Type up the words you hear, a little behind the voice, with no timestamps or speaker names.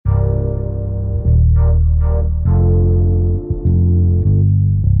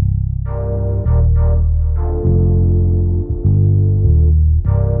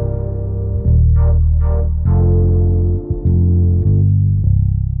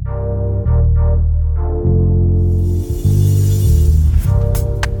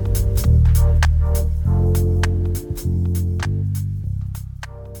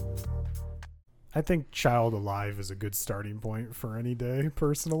I think Child Alive is a good starting point for any day,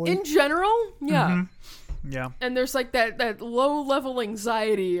 personally. In general, yeah. Mm-hmm. Yeah. And there's like that low level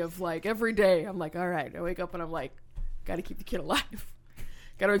anxiety of like every day I'm like, all right, I wake up and I'm like, gotta keep the kid alive.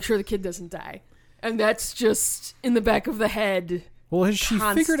 Gotta make sure the kid doesn't die. And that's just in the back of the head. Well, has she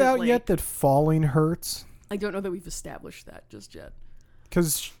constantly. figured out yet that falling hurts? I don't know that we've established that just yet.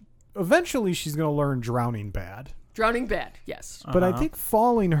 Because eventually she's going to learn drowning bad. Drowning bad, yes. But I think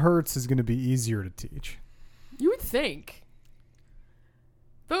falling hurts is going to be easier to teach. You would think.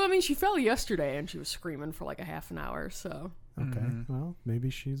 Though, I mean, she fell yesterday and she was screaming for like a half an hour, so. Okay, well, maybe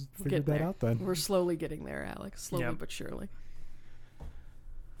she's We'll figured get that there. out then. We're slowly getting there, Alex. Slowly but surely.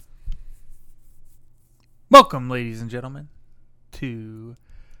 Welcome, ladies and gentlemen, to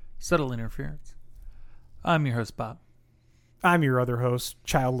Subtle Interference. I'm your host, Bob. I'm your other host,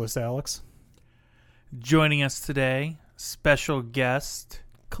 Childless Alex. Joining us today, special guest,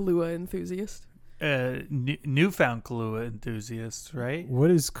 Kahlua enthusiast. newfound Kahlua enthusiast, right?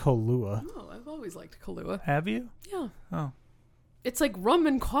 What is Kahlua? Oh, I've always liked Kahlua. Have you? Yeah. Oh, It's like rum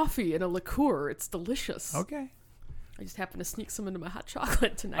and coffee in a liqueur. It's delicious. okay. I just happened to sneak some into my hot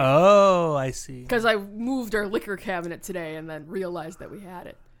chocolate tonight. Oh, I see. Because I moved our liquor cabinet today and then realized that we had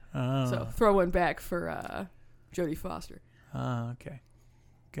it. Oh, So throw one back for Jodie Foster. Okay.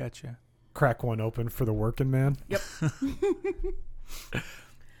 Gotcha. Crack one open for the working man. Yep.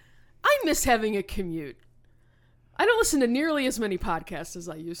 I miss having a commute. I don't listen to nearly as many podcasts as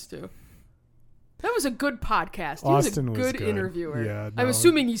I used to. That was a good podcast. He Austin was was a good good. interviewer. Yeah, I'm no.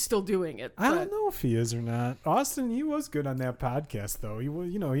 assuming he's still doing it. I but- don't know if he is or not. Austin, he was good on that podcast, though. He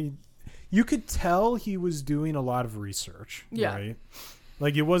was, you could tell he was doing a lot of research. Yeah. Right?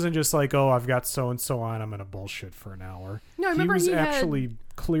 Like, it wasn't just like, oh, I've got so-and-so on, I'm going to bullshit for an hour. No, I remember he was he had- actually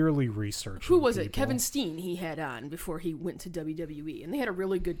clearly researching Who was it? people. Kevin Steen he had on before he went to WWE. And they had a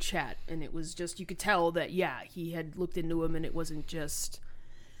really good chat. And it was just, you could tell that, yeah, he had looked into him and it wasn't just,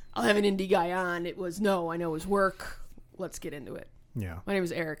 I'll have an indie guy on. It was, no, I know his work. Let's get into it. Yeah. My name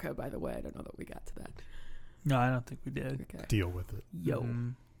is Erica, by the way. I don't know that we got to that. No, I don't think we did. Okay. Deal with it. Yo.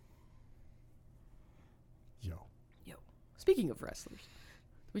 Yo. Yo. Speaking of wrestlers,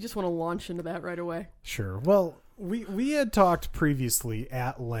 we just want to launch into that right away. Sure. Well, we had talked previously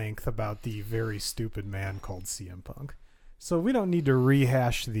at length about the very stupid man called CM Punk. So we don't need to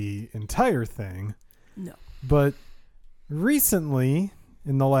rehash the entire thing. No. But recently,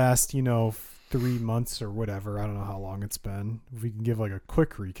 in the last, 3 months or whatever, I don't know how long it's been, if we can give like a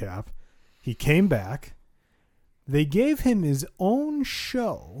quick recap, he came back. They gave him his own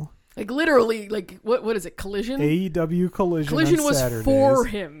show. Like literally, like what is it? Collision. AEW Collision. Collision on was Saturdays. for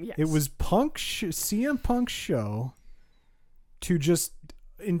him. Yes. It was CM Punk's show to just,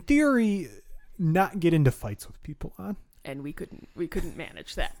 in theory, not get into fights with people on. and we couldn't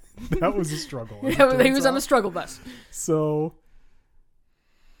manage that. That was a struggle. He was on the struggle bus. So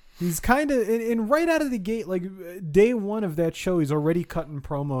he's kind of, and right out of the gate, like day one of that show, he's already cutting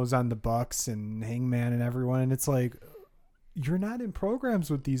promos on the Bucks and Hangman and everyone, and it's like, you're not in programs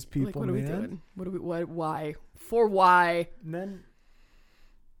with these people, Like, what man. are we doing? Why? For why? And then,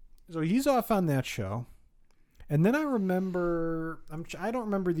 so he's off on that show. And then I remember, I don't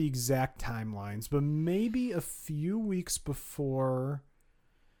remember the exact timelines, but maybe a few weeks before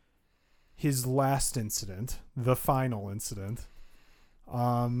his last incident, the final incident,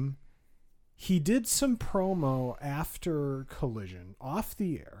 he did some promo after Collision, off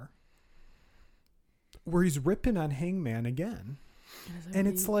the air, where he's ripping on Hangman again. And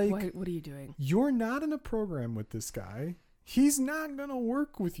it's like, what are you doing? You're not in a program with this guy. He's not going to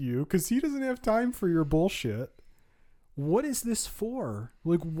work with you because he doesn't have time for your bullshit. What is this for?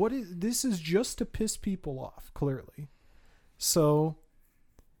 Like, this is just to piss people off, clearly. So,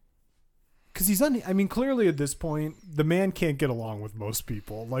 because clearly at this point, the man can't get along with most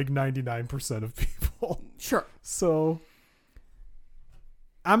people, like 99% of people. Sure. So,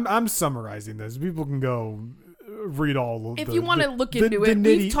 I'm summarizing this. People can go read all of If you want to look into it,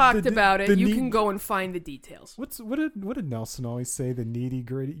 we've talked about it. You can go and find the details. What did Nelson always say? The needy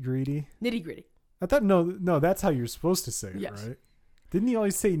greedy? Nitty gritty. I thought no, that's how you're supposed to say it, Yes. right? Didn't he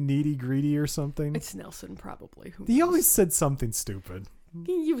always say needy greedy or something? It's Nelson, probably. Who He knows? always said something stupid.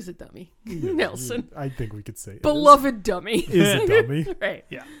 He was a dummy. Yeah, Nelson. I think we could say it Beloved dummy. is a dummy. Right.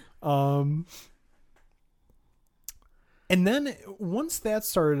 Yeah. And then once that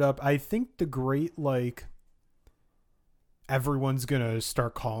started up, I think the great, like, everyone's gonna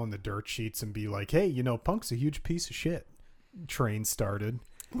start calling the dirt sheets and be like, hey, Punk's a huge piece of shit train started.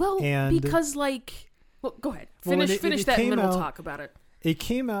 Well, because go ahead. Finish that and then we'll talk about it. It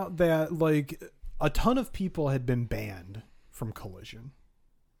came out that, like, a ton of people had been banned from Collision.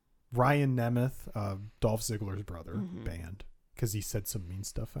 Ryan Nemeth, Dolph Ziggler's brother, banned because he said some mean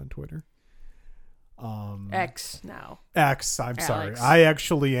stuff on Twitter. X now. X. I'm sorry. I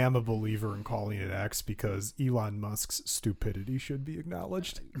actually am a believer in calling it X because Elon Musk's stupidity should be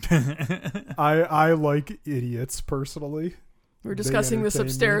acknowledged. I like idiots personally. We were discussing this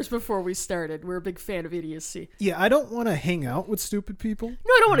upstairs before we started. We're a big fan of idiocy. Yeah, I don't want to hang out with stupid people. No,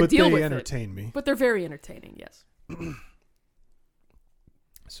 I don't want to deal with it. But they entertain me. But they're very entertaining, yes.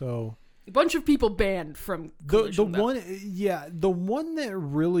 So a bunch of people banned from Collision, the one that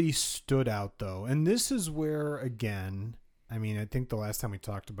really stood out though, and this is where again, I mean, I think the last time we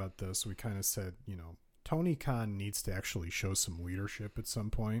talked about this, we kind of said, Tony Khan needs to actually show some leadership at some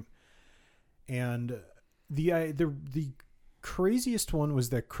point. And the craziest one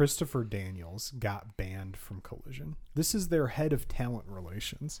was that Christopher Daniels got banned from Collision. This is their head of talent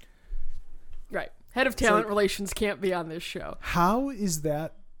relations. Right. Head of talent relations can't be on this show. How is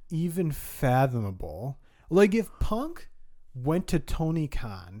that even fathomable? Like, if Punk went to Tony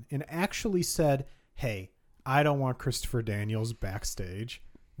Khan and actually said, hey, I don't want Christopher Daniels backstage,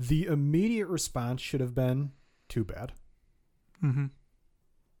 the immediate response should have been, too bad. Mm-hmm.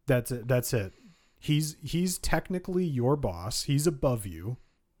 That's it. He's technically your boss. He's above you.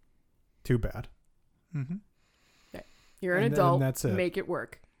 Too bad. Mm-hmm. Okay. You're an adult. And that's it. Make it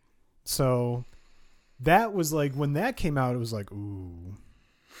work. So that was like, when that came out, it was like, ooh,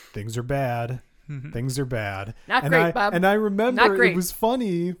 things are bad. Mm-hmm. Things are bad. Not great, Bob. And I remember it was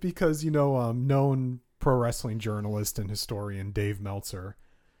funny because, known pro wrestling journalist and historian Dave Meltzer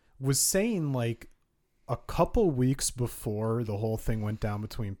was saying, like, a couple weeks before the whole thing went down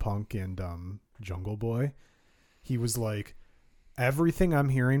between Punk and Jungle Boy, he was like, everything I'm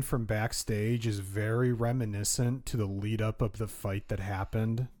hearing from backstage is very reminiscent to the lead up of the fight that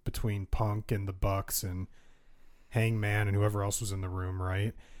happened between Punk and the Bucks and Hangman and whoever else was in the room,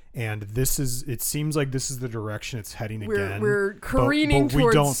 right? And it seems like this is the direction it's heading again. We're careening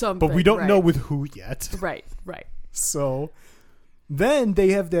towards something. But we don't know with who yet. Right. So then they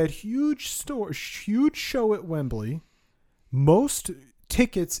have that huge show at Wembley. Most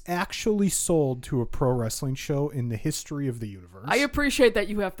tickets actually sold to a pro wrestling show in the history of the universe. I appreciate that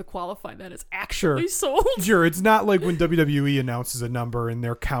you have to qualify that as actually sold. Sure, it's not like when WWE announces a number and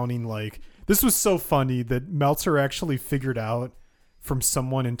they're counting like... This was so funny that Meltzer actually figured out from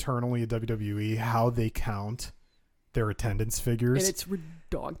someone internally at WWE how they count their attendance figures. And it's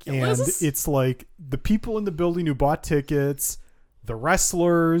ridiculous. And it's like the people in the building who bought tickets, the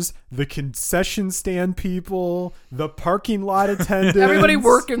wrestlers, the concession stand people, the parking lot attendants. Everybody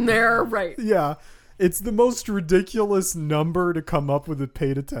working there, right. Yeah. It's the most ridiculous number to come up with a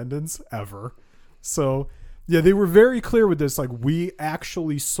paid attendance ever. So, yeah, they were very clear with this. Like, we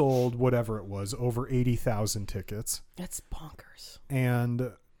actually sold whatever it was, over 80,000 tickets. That's bonkers.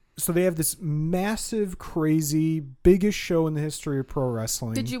 And so they have this massive, crazy, biggest show in the history of pro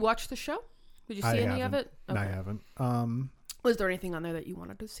wrestling. Did you watch the show? Did you see any of it? Okay. I haven't. Was there anything on there that you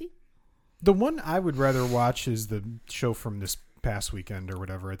wanted to see? The one I would rather watch is the show from this past weekend or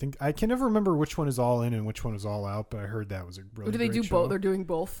whatever. I can never remember which one is all in and which one is all out, but I heard that was a really great show. Both? They're doing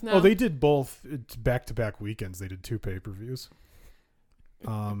both now? Oh, they did both. It's back-to-back weekends. They did 2 pay-per-views.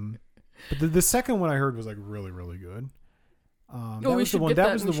 But the second one I heard was like really, really good. We should get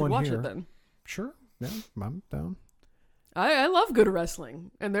that. We should watch it then. Sure. Yeah, I'm down. I love good wrestling,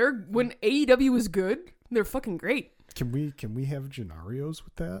 and when AEW is good, they're fucking great. Can we have Gennarios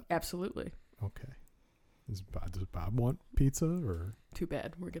with that? Absolutely. Okay. Does Bob want pizza or? Too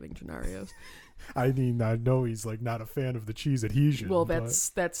bad we're getting Gennarios. I mean, I know he's like not a fan of the cheese adhesion. Well,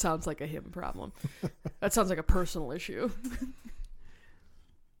 that sounds like a him problem. That sounds like a personal issue.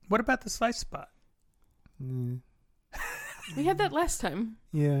 What about the slice spot? We had that last time.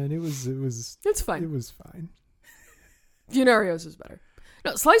 Yeah, and it was. It's fine. It was fine. Gennarios is better.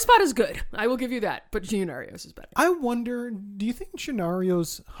 No, Slice Spot is good. I will give you that, but Gennarios is better. I wonder, do you think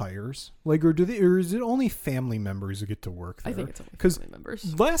Gennarios hires? Like, or is it only family members who get to work there? I think it's only family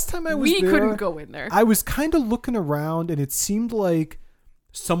members. Last time I was there, we there, couldn't go in there. I was kind of looking around, and it seemed like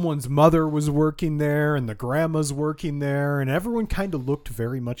someone's mother was working there, and the grandma's working there, and everyone kind of looked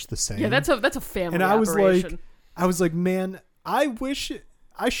very much the same. Yeah, that's a family and operation. I was like, man, I wish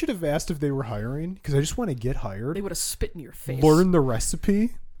I should have asked if they were hiring because I just want to get hired. They would have spit in your face. Learn the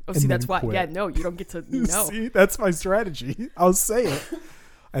recipe. Oh, see, that's why. Quit. Yeah, no, you don't get to know. See, that's my strategy. I'll say it.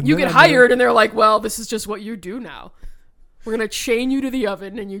 And you get hired, and they're like, well, this is just what you do now. We're going to chain you to the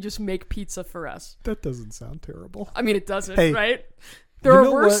oven, and you just make pizza for us. That doesn't sound terrible. I mean, it doesn't, right? There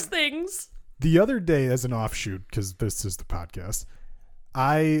are worse things. The other day, as an offshoot, because this is the podcast,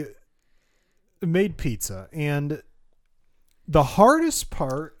 I made pizza, and The hardest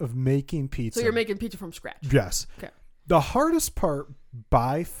part of making pizza. So you're making pizza from scratch. Yes. Okay. The hardest part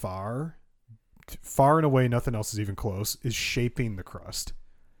by far and away, nothing else is even close, is shaping the crust.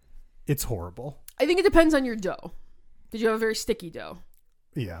 It's horrible. I think it depends on your dough. Did you have a very sticky dough?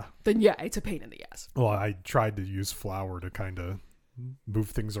 Yeah. Then yeah, it's a pain in the ass. Well, I tried to use flour to kind of move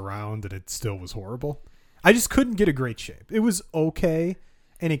things around, and it still was horrible. I just couldn't get a great shape. It was okay,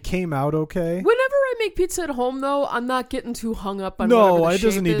 and it came out okay. Whenever I make pizza at home, though, I'm not getting too hung up on No, whatever the it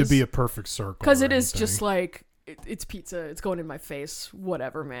doesn't shape need is, to be a perfect circle. because or it is anything. just like it's pizza. It's going in my face.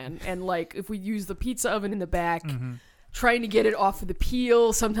 Whatever, man. And like if we use the pizza oven in the back, trying to get it off of the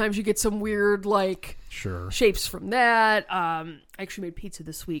peel, sometimes you get some weird like shapes from that. I actually made pizza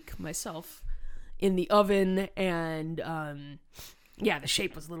this week myself in the oven, and yeah, the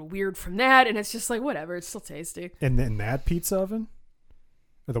shape was a little weird from that, and it's just like whatever. It's still tasty. And then that pizza oven,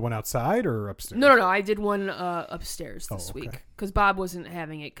 or the one outside or upstairs? No. I did one upstairs this okay. week because Bob wasn't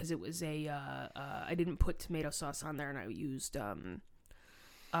having it because it was a. I didn't put tomato sauce on there, and I used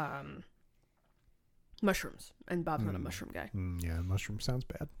mushrooms, and Bob's not a mushroom guy. Yeah, mushroom sounds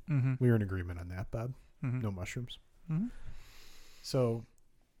bad. Mm-hmm. We were in agreement on that, Bob. Mm-hmm. No mushrooms. Mm-hmm. So,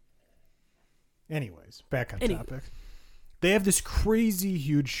 anyways, back on topic. They have this crazy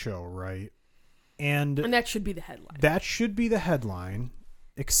huge show, right? And that should be the headline. That should be the headline,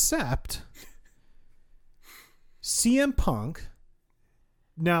 except CM Punk.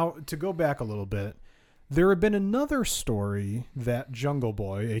 Now, to go back a little bit, there had been another story that Jungle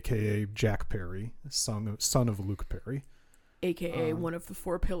Boy, a.k.a. Jack Perry, son of Luke Perry. AKA one of the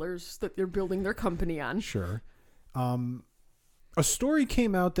 4 pillars that they're building their company on. Sure. A story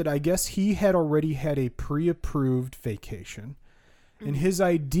came out that I guess he had already had a pre-approved vacation. And his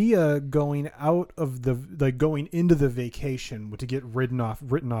idea going into the vacation to get written off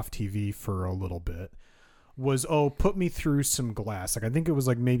TV for a little bit was, put me through some glass. Like I think it was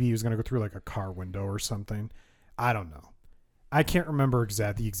like maybe he was going to go through like a car window or something. I don't know. I can't remember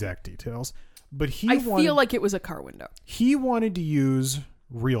the exact details. But I feel like it was a car window. He wanted to use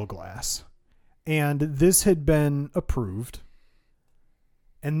real glass. And this had been approved.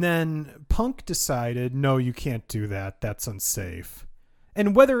 And then Punk decided, no, you can't do that. That's unsafe.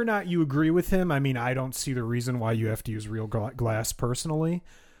 And whether or not you agree with him, I mean, I don't see the reason why you have to use real glass personally.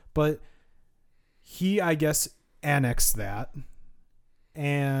 But he, I guess, annexed that.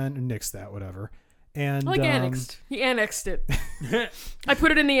 And nixed that, whatever. And annexed. He annexed it. I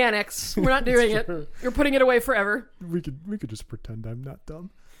put it in the annex. We're not doing it. You're putting it away forever. We could just pretend I'm not dumb.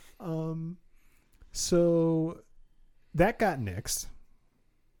 So that got nixed.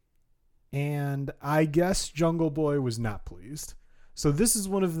 And I guess Jungle Boy was not pleased. So this is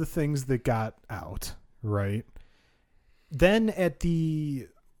one of the things that got out, right? Then at the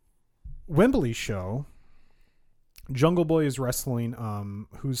Wembley show, Jungle Boy is wrestling,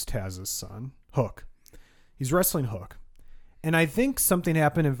 who's Taz's son? Hook. He's wrestling Hook. And I think something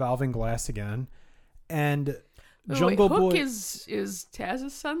happened involving glass again. And Jungle Hook Boy is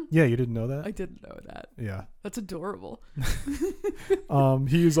Taz's son? Yeah, you didn't know that? I didn't know that. Yeah. That's adorable.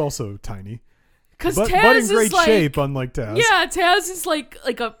 He is also tiny. Because but Taz in great is like, shape, unlike Taz. Yeah, Taz is like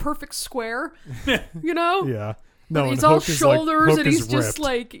a perfect square. You know? Yeah. No, he's and all Hook is shoulders, Hook and he's is just ripped.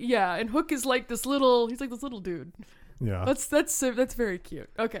 like, yeah, and Hook is like this little. He's like this little dude. Yeah. That's very cute.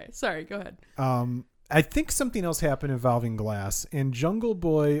 Okay, sorry, go ahead. I think something else happened involving glass, and Jungle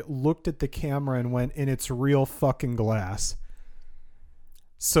Boy looked at the camera and went, "And it's real fucking glass."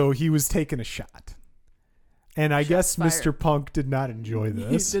 So he was taking a shot. And I guess fired. Mr. Punk did not enjoy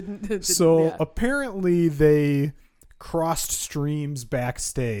this. didn't So yeah. apparently they crossed streams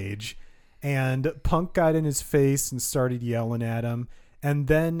backstage, and Punk got in his face and started yelling at him. And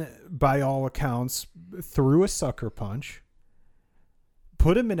then, by all accounts, threw a sucker punch,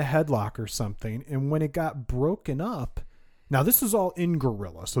 put him in a headlock or something. And when it got broken up, now this is all in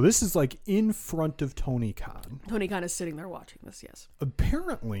Gorilla. So this is like in front of Tony Khan. Tony Khan is sitting there watching this, yes.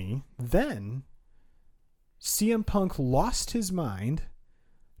 Apparently, then CM Punk lost his mind,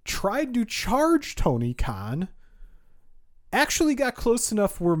 tried to charge Tony Khan, actually got close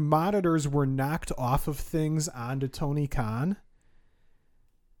enough where monitors were knocked off of things onto Tony Khan,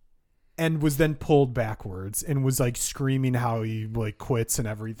 and was then pulled backwards and was like screaming how he like quits and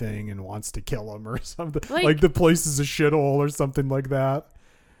everything and wants to kill him or something. Like the place is a shithole or something like that.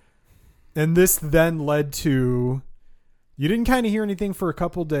 And this then led to, you didn't kind of hear anything for a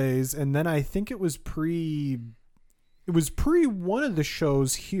couple days, and then I think it was pre one of the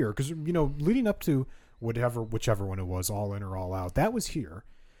shows here, because you know, leading up to whichever one it was, All In or All Out, that was here.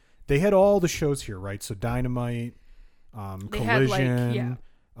 They had all the shows here, right? So Dynamite, Collision,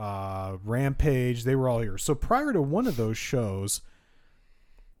 Rampage, they were all here. So prior to one of those shows,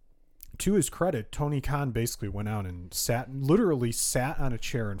 to his credit, Tony Khan basically went out and literally sat on a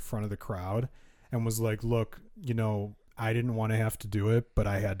chair in front of the crowd and was like, look, I didn't want to have to do it, but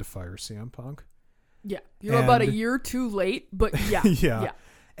I had to fire CM Punk. Yeah. You're about a year too late, but yeah. Yeah.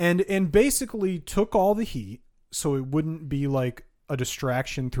 And basically took all the heat so it wouldn't be like a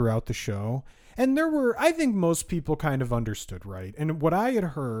distraction throughout the show. And I think most people kind of understood, right? And what I had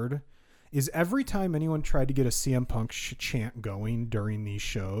heard is every time anyone tried to get a CM Punk chant going during these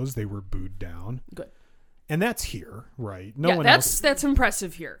shows, they were booed down. Good. And that's here, right? That's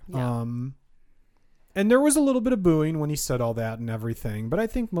impressive here. Yeah. And there was a little bit of booing when he said all that and everything, but I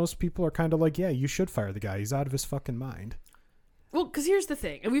think most people are kind of like, yeah, you should fire the guy. He's out of his fucking mind. Well, because here's the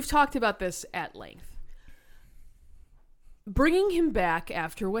thing, and we've talked about this at length. Bringing him back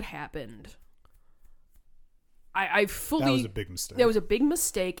after what happened, I fully... That was a big mistake. That was a big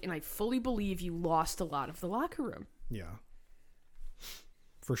mistake, and I fully believe you lost a lot of the locker room. Yeah.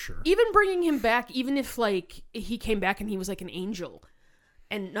 For sure. Even bringing him back, even if, like, he came back and he was like an angel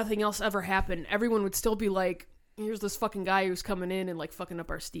and nothing else ever happened, everyone would still be like, here's this fucking guy who's coming in and, like, fucking up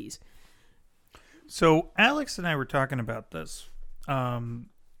our steez. So Alex and I were talking about this in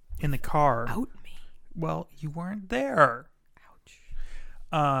the car. Out me. Well, you weren't there.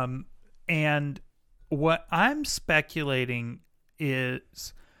 Ouch. And what I'm speculating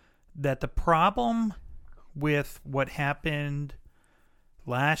is that the problem with what happened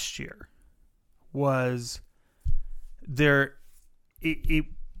last year was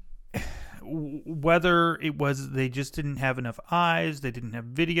whether it was they just didn't have enough eyes, they didn't have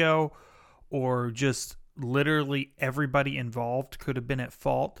video, or just literally everybody involved could have been at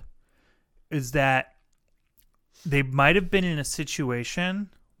fault, is that they might have been in a situation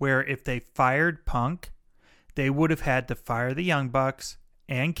where if they fired Punk, they would have had to fire the Young Bucks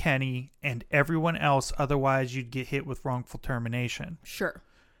and Kenny and everyone else. Otherwise, you'd get hit with wrongful termination. Sure.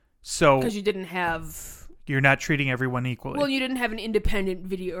 So because you didn't have... You're not treating everyone equally. Well, you didn't have an independent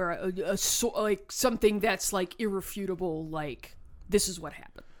video or like something that's like irrefutable, like this is what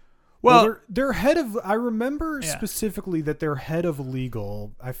happened. Well, their head of... I remember specifically that their head of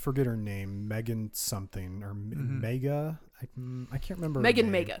legal, I forget her name, Megan something, or Mega. I can't remember her Megan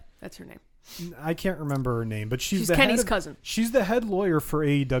name. Mega. That's her name. I can't remember her name, but she's Kenny's cousin. She's the head lawyer for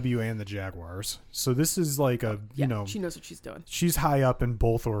AEW and the Jaguars. So this is like a, she knows what she's doing. She's high up in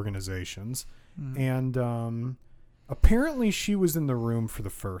both organizations. Mm-hmm. And apparently she was in the room for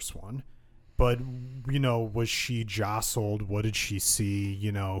the first one. But, was she jostled? What did she see?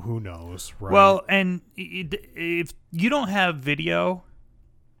 Who knows, right? Well, and if you don't have video,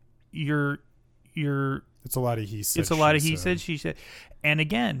 it's a lot of he said. It's a lot of he said, she said. And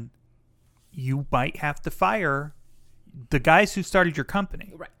again, you might have to fire the guys who started your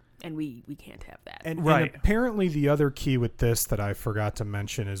company. Right. And we can't have that. And apparently the other key with this that I forgot to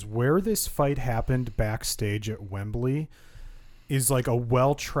mention is where this fight happened backstage at Wembley is like a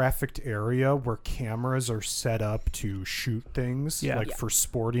well-trafficked area where cameras are set up to shoot things, for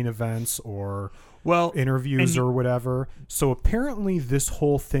sporting events or interviews or whatever. So apparently this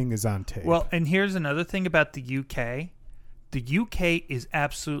whole thing is on tape. Well, and here's another thing about the UK. The UK is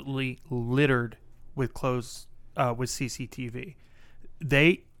absolutely littered with with CCTV.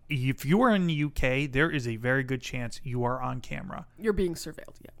 If you are in the UK, there is a very good chance you are on camera. You're being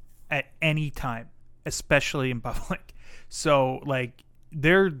surveilled, at any time, especially in public. So, like,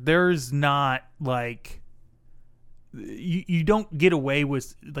 there's not, like, you don't get away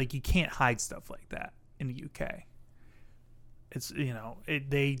with, like, you can't hide stuff like that in the UK. It's,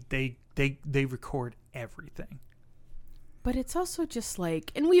 they record everything. But it's also just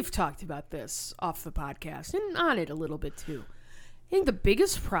like, and we've talked about this off the podcast and on it a little bit too. I think the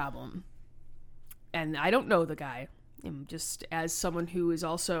biggest problem, and I don't know the guy, I'm just as someone who is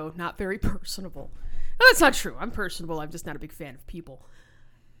also not very personable. No, that's not true. I'm personable. I'm just not a big fan of people.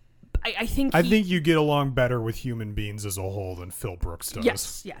 I think you get along better with human beings as a whole than Phil Brooks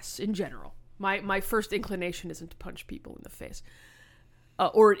does. Yes, in general. My first inclination isn't to punch people in the face.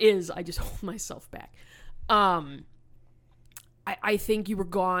 Or it is, I just hold myself back. I think you were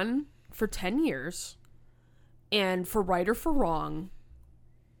gone for 10 years, and for right or for wrong,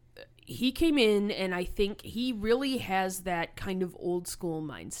 he came in, and I think he really has that kind of old school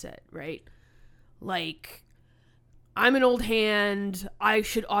mindset, right? Like, I'm an old hand, I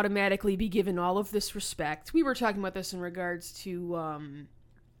should automatically be given all of this respect. We were talking about this in regards to,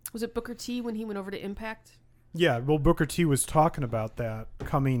 was it Booker T when he went over to Impact? Yeah, well, Booker T was talking about that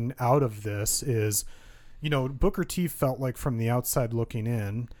coming out of this is... Booker T felt like from the outside looking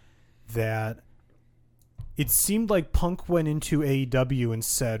in that it seemed like Punk went into AEW and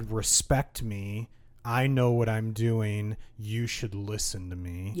said, respect me. I know what I'm doing. You should listen to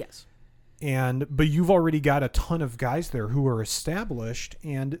me. Yes. But you've already got a ton of guys there who are established,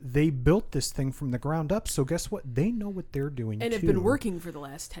 and they built this thing from the ground up. So guess what? They know what they're doing, and too. have been working for the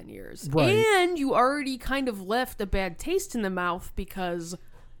last 10 years. Right. And you already kind of left a bad taste in the mouth because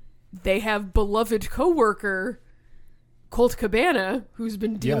they have beloved coworker Colt Cabana, who's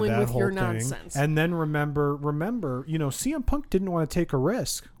been dealing with your nonsense. And then remember, CM Punk didn't want to take a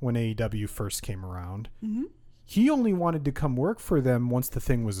risk when AEW first came around. Mm-hmm. He only wanted to come work for them once the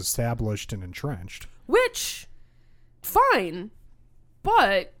thing was established and entrenched. Which, fine,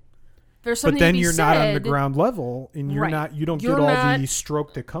 but there's something. But then to be you're said. not on the ground level, and you're Right. not. You don't You're get all not- the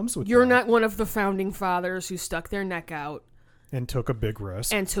stroke that comes with. You're that. not one of the founding fathers who stuck their neck out And took a big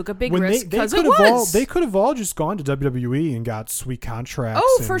risk. and took a big When risk because it could have was. they could have all just gone to WWE and got sweet contracts.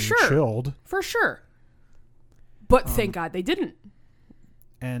 Oh, and for sure. chilled. For sure. But thank God they didn't.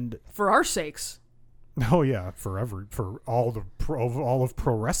 And For our sakes. oh yeah, for all of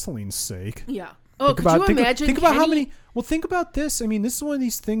pro wrestling's sake. Yeah. Oh, could you imagine? Think about how Kenny- many. Well, think about this. I mean, this is one of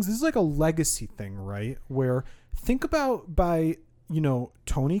these things. This is like a legacy thing, right? Where think about by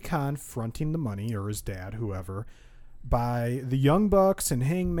Tony Khan fronting the money, or his dad, whoever, by the Young Bucks and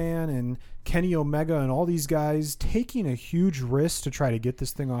Hangman and Kenny Omega and all these guys taking a huge risk to try to get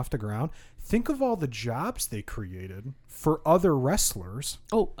this thing off the ground. Think of all the jobs they created for other wrestlers.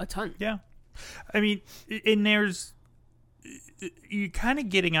 Oh, a ton. Yeah. I mean, and you're kind of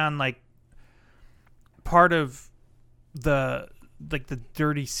getting on like part of the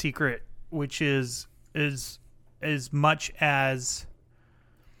dirty secret, which is as much as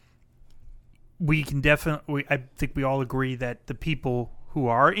we can definitely, I think we all agree that the people who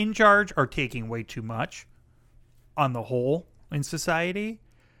are in charge are taking way too much on the whole in society.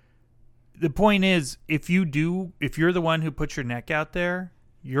 The point is, if you're the one who puts your neck out there,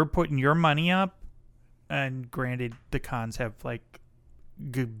 you're putting your money up, and granted, the cons have like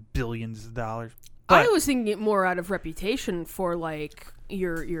good billions of dollars. But I was thinking it more out of reputation for like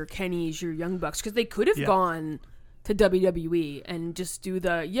your Kennys, your Young Bucks, because they could have gone to WWE and just do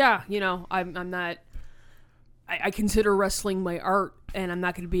I'm not. I consider wrestling my art, and I'm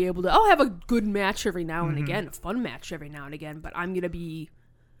not going to be able to. I'll have a good match every now and again, a fun match every now and again, but I'm going to be.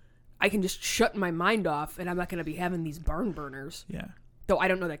 I can just shut my mind off, and I'm not going to be having these barn burners. yeah. Though I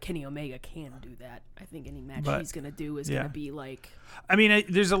don't know that Kenny Omega can do that. I think any match he's going to do is going to be like. I mean,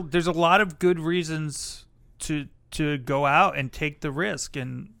 there's a lot of good reasons to go out and take the risk,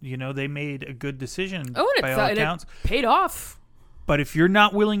 and they made a good decision by all accounts. It paid off. But if you're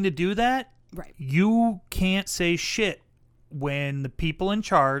not willing to do that, Right. you can't say shit when the people in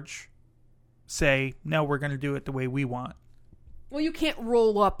charge say, "No, we're going to do it the way we want." Well, you can't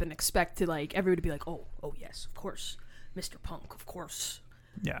roll up and expect to like everybody to be like, oh yes, of course, Mr. Punk, of course.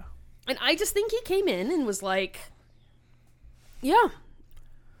 Yeah. And I just think he came in and was like, yeah.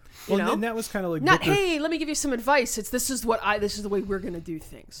 And that was kind of like not, Booker. hey, let me give you some advice. This is the way we're gonna do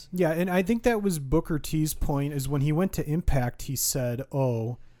things. Yeah, and I think that was Booker T's point, is when he went to Impact, he said,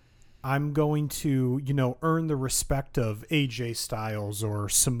 "Oh, I'm going to, earn the respect of AJ Styles or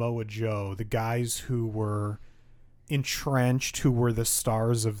Samoa Joe, the guys who were entrenched, who were the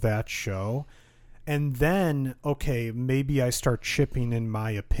stars of that show. And then, okay, maybe I start chipping in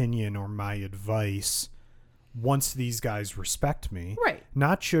my opinion or my advice once these guys respect me." Right.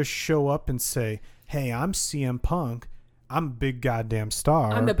 Not just show up and say, "Hey, I'm CM Punk. I'm a big goddamn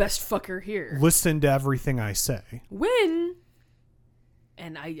star. I'm the best fucker here." Listen to everything I say."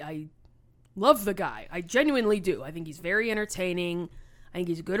 And I love the guy. I genuinely do. I think he's very entertaining. I think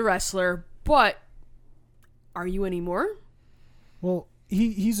he's a good wrestler. But are you anymore? Well,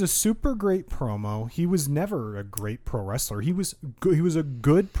 he's a super great promo. He was never a great pro wrestler. He was a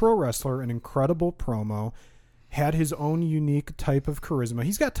good pro wrestler, an incredible promo, had his own unique type of charisma.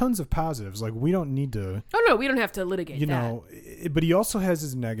 He's got tons of positives. Like, we don't need to... Oh, no, we don't have to litigate that. But he also has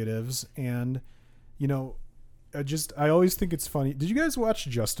his negatives. And, I always think it's funny. Did you guys watch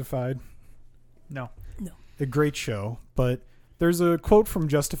Justified? No. A great show, but there's a quote from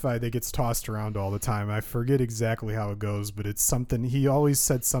Justified that gets tossed around all the time. I forget exactly how it goes, but it's something, he always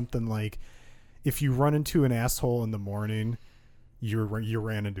said something like, if you run into an asshole in the morning, you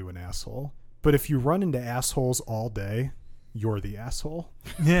ran into an asshole. But if you run into assholes all day, you're the asshole.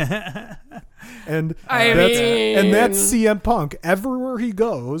 And that's CM Punk. Everywhere he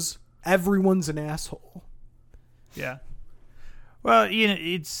goes, everyone's an asshole. Yeah. Well,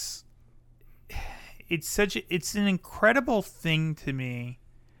 it's an incredible thing to me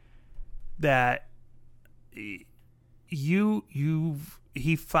that you've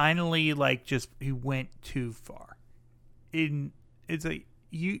he finally like just he went too far. It's like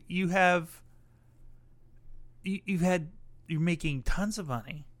you're making tons of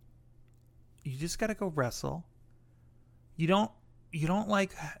money. You just got to go wrestle. You don't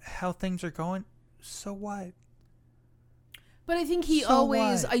like how things are going. So what? But I think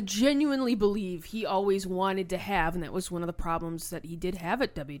I genuinely believe he always wanted to have, and that was one of the problems that he did have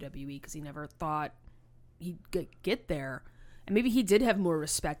at WWE, because he never thought he'd get there. And maybe he did have more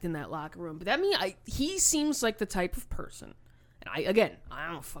respect in that locker room. But he seems like the type of person. And I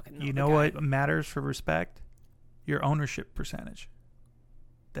don't fucking know. You know what matters for respect? Your ownership percentage.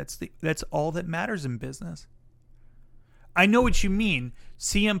 That's all that matters in business. I know what you mean.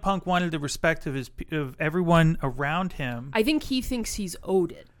 CM Punk wanted the respect of everyone around him. I think he thinks he's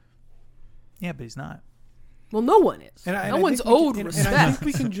owed it. Yeah, but he's not. Well, no one is. No one's owed respect. And I think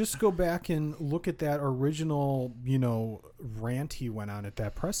we can just go back and look at that original, rant he went on at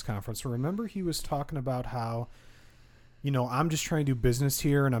that press conference. Remember, he was talking about how, I'm just trying to do business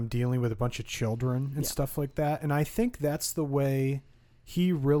here and I'm dealing with a bunch of children and stuff like that. And I think that's the way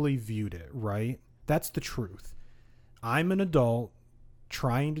he really viewed it, right? That's the truth. I'm an adult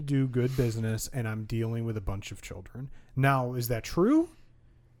trying to do good business and I'm dealing with a bunch of children. Now, is that true?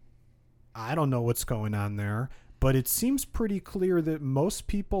 I don't know what's going on there, but it seems pretty clear that most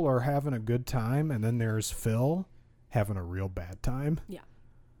people are having a good time, and then there's Phil having a real bad time. Yeah.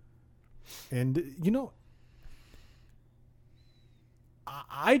 And,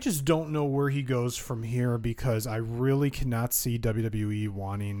 I just don't know where he goes from here, because I really cannot see WWE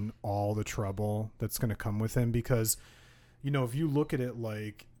wanting all the trouble that's going to come with him, because, if you look at it,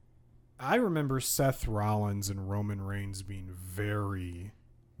 like, I remember Seth Rollins and Roman Reigns being very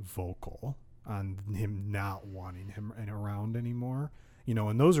vocal on him not wanting him around anymore,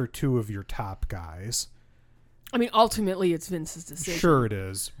 and those are two of your top guys. I mean, ultimately it's Vince's decision. Sure it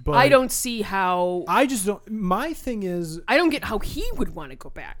is, but I don't see how. I just don't. My thing is, I don't get how he would want to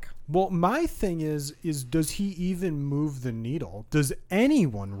go back. Well, my thing is does he even move the needle? Does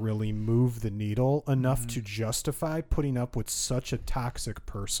anyone really move the needle enough to justify putting up with such a toxic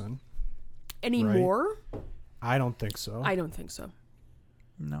person anymore? Right? I don't think so. I don't think so.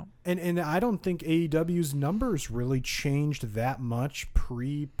 No. And I don't think AEW's numbers really changed that much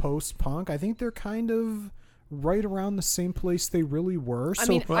post Punk. I think they're kind of right around the same place they really were. I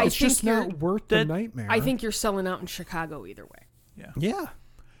mean, it's just not worth the nightmare. I think you're selling out in Chicago either way. Yeah. Yeah.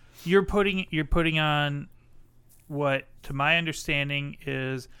 You're putting on what, to my understanding,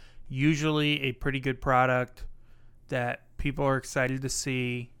 is usually a pretty good product that people are excited to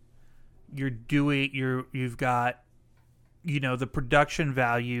see. You've got the production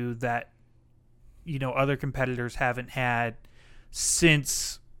value that other competitors haven't had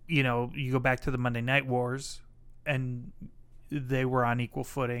since you go back to the Monday Night Wars, and they were on equal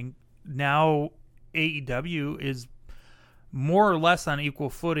footing. Now AEW is more or less on equal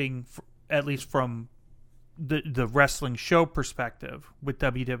footing, at least from the wrestling show perspective, with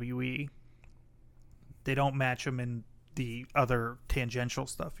WWE. They don't match them in the other tangential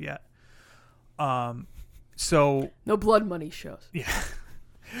stuff yet. So no blood money shows. Yeah.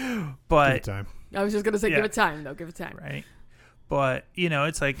 But give it time. I was just gonna say give it time though. Give it time. Right. But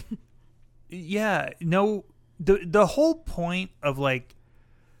it's like the whole point of like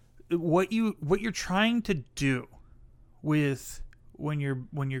what you're trying to do with when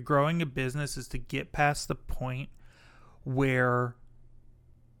you're growing a business is to get past the point where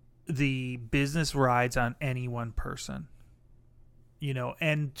the business rides on any one person.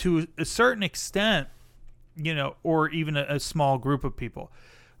 And to a certain extent, or even a small group of people.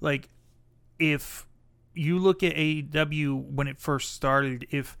 Like, if you look at AEW when it first started,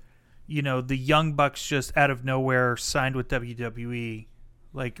 if, the Young Bucks just out of nowhere signed with WWE,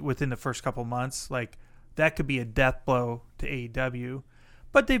 like, within the first couple months, like, that could be a death blow to AEW.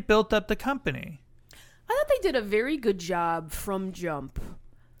 But they built up the company. I thought they did a very good job from jump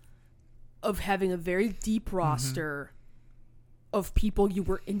of having a very deep roster of people you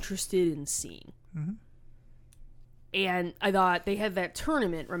were interested in seeing. Mm-hmm. And I thought they had that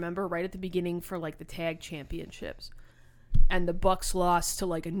tournament, remember, right at the beginning for like the tag championships. And the Bucks lost to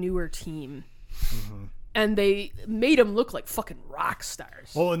like a newer team. Mm-hmm. And they made them look like fucking rock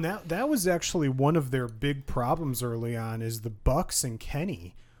stars. Well, and that was actually one of their big problems early on, is the Bucks and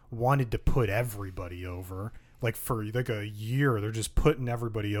Kenny wanted to put everybody over. Like for like a year, they're just putting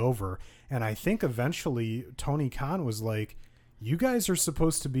everybody over. And I think eventually Tony Khan was like, you guys are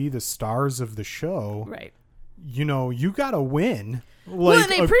supposed to be the stars of the show. Right. you got to win. Well,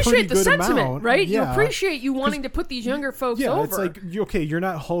 they appreciate the sentiment, amount. right? Yeah. You appreciate you wanting to put these younger folks over. It's like, okay, you're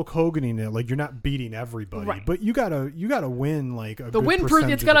not Hulk Hoganing it, like you're not beating everybody, Right. but you gotta win like a the good win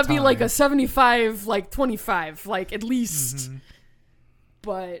percentage it's of gotta the be time. like a 75, like 25, like at least.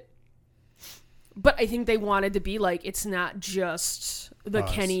 But I think they wanted to be like, it's not just the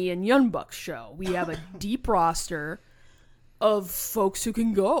Us. Kenny and Young Bucks show. We have a deep roster of folks who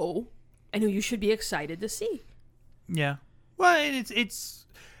can go and who you should be excited to see. Yeah. Well,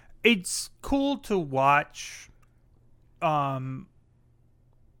 it's cool to watch, like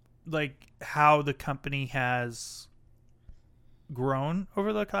how the company has grown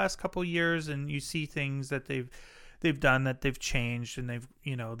over the last couple of years, and you see things that they've done, that they've changed, and they've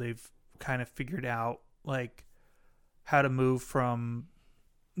kind of figured out like how to move from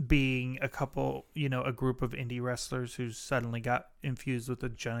being a group of indie wrestlers who suddenly got infused with a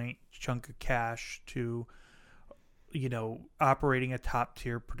giant chunk of cash to operating a top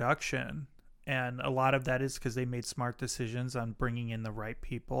tier production. And a lot of that is because they made smart decisions on bringing in the right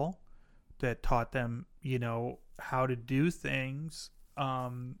people that taught them, how to do things,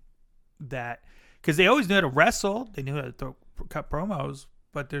 that, because they always knew how to wrestle. They knew how to cut promos,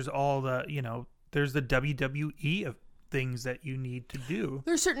 but there's all the, there's the WWE of things that you need to do.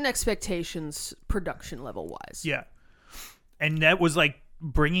 There's certain expectations production level wise. Yeah. And that was like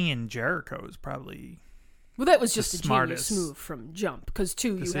bringing in Jericho is probably... Well, that was just a smartest genius move from Jump, because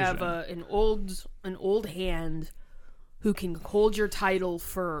you have decision. an old hand who can hold your title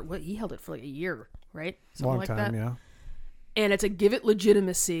for he held it for like a year, right? Something long like time, that. yeah. And it's a give it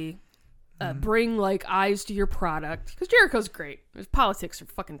legitimacy, bring like eyes to your product, because Jericho's great. His politics are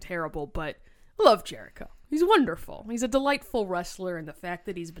fucking terrible, but I love Jericho. He's wonderful. He's a delightful wrestler, and the fact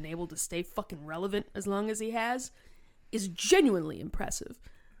that he's been able to stay fucking relevant as long as he has is genuinely impressive.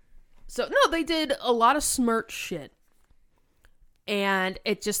 So, no, they did a lot of smart shit. And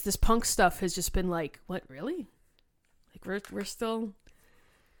this Punk stuff has just been like, what, really? Like, we're still...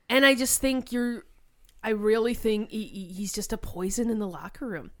 And I just think I really think he's just a poison in the locker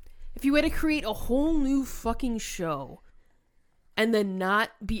room. If you had to create a whole new fucking show and then not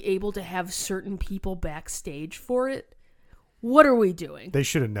be able to have certain people backstage for it, what are we doing? They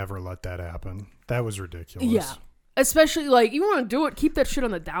should have never let that happen. That was ridiculous. Yeah. Especially, like, you want to do it, keep that shit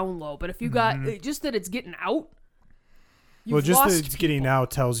on the down low. But if you got, just that it's getting out, you've just lost that it's getting people.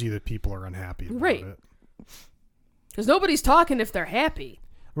 out tells you that people are unhappy about Right. it. Because nobody's talking if they're happy.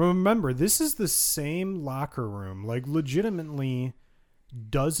 Remember, this is the same locker room. Like, legitimately,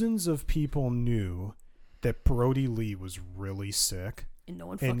 dozens of people knew that Brody Lee was really sick. And no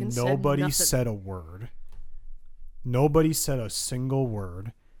one fucking And said nobody nothing. said a word. Nobody said a single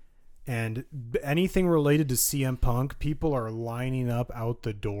word. And anything related to CM Punk, people are lining up out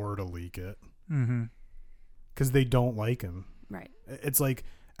the door to leak it. Mm-hmm. Because they don't like him. Right. It's like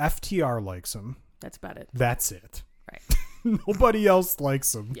FTR likes him. That's about it. That's it. Right. Nobody else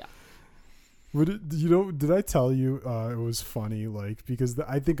likes him. Yeah. Did I tell you it was funny? Like, because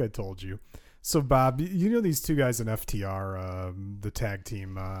I think I told you. So, Bob, you know these two guys in FTR, the tag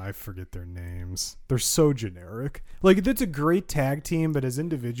team, I forget their names. They're so generic. Like, it's a great tag team, but as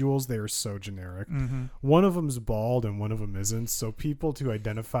individuals, they are so generic. Mm-hmm. One of them's bald and one of them isn't. So people to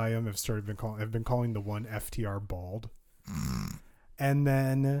identify them have been calling the one FTR bald. And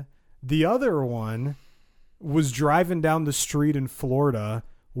then the other one was driving down the street in Florida,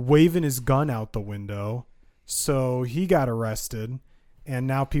 waving his gun out the window. So he got arrested. And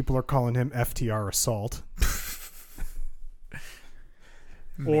now people are calling him FTR Assault.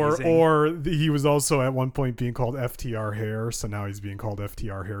 or he was also at one point being called FTR Hair, so now he's being called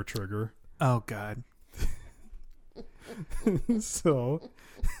FTR Hair Trigger. Oh, God. So,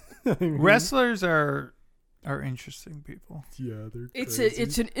 I mean, Wrestlers are interesting people. yeah, they're It's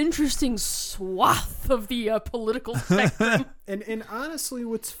crazy. an interesting swath of the political spectrum. And honestly,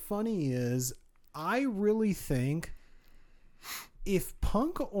 what's funny is I really think if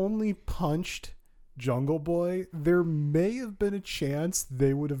Punk only punched Jungle Boy, there may have been a chance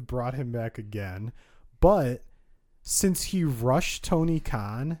they would have brought him back again. But since he rushed Tony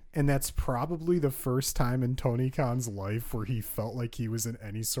Khan, and that's probably the first time in Tony Khan's life where he felt like he was in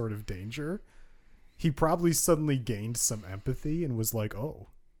any sort of danger, he probably suddenly gained some empathy and was like, oh,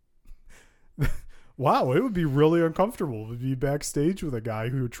 wow, it would be really uncomfortable to be backstage with a guy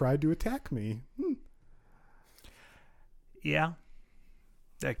who tried to attack me. Yeah.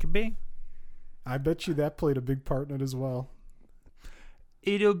 That could be. I bet you that played a big part in it as well.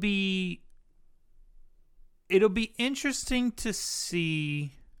 It'll be interesting to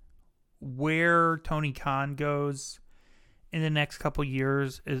see where Tony Khan goes in the next couple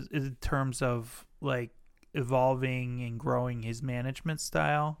years in terms of like evolving and growing his management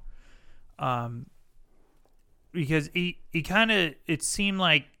style. Because he kind of, it seemed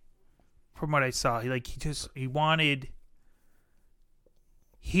like, from what I saw, he wanted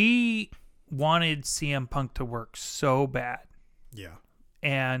CM Punk to work so bad. Yeah.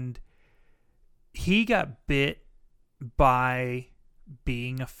 And he got bit by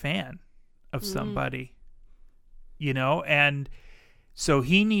being a fan of somebody, and so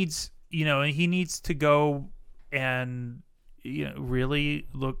he needs to go and, really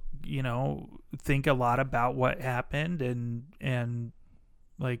look, think a lot about what happened, and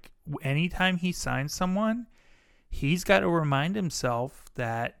like anytime he signs someone, he's got to remind himself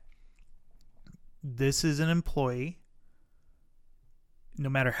that this is an employee. No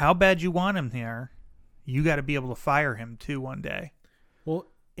matter how bad you want him there, you got to be able to fire him too one day. Well,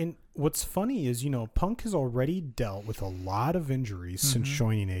 and what's funny is, Punk has already dealt with a lot of injuries since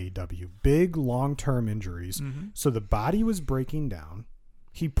joining AEW. Big, long-term injuries. So the body was breaking down.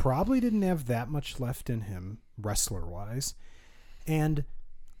 He probably didn't have that much left in him, wrestler-wise. And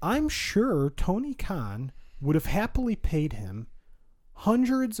I'm sure Tony Khan would have happily paid him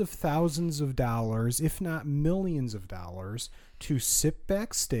hundreds of thousands of dollars, if not millions of dollars, to sit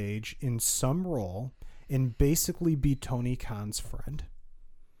backstage in some role and basically be Tony Khan's friend.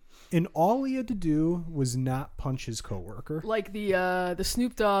 And all he had to do was not punch his coworker. Like the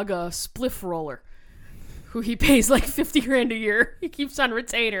Snoop Dogg spliff roller, who he pays like $50,000 a year. He keeps on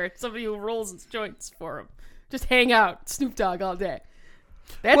retainer. Somebody who rolls his joints for him. Just hang out, Snoop Dogg all day.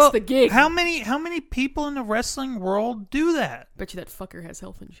 That's the gig. How many people in the wrestling world do that? Bet you that fucker has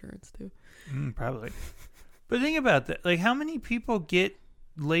health insurance too. Probably. But think about that. Like, how many people get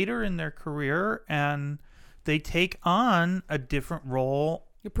later in their career and they take on a different role,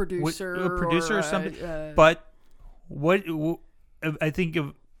 A producer or something. But what I think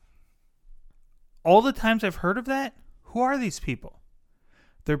of all the times I've heard of that, who are these people?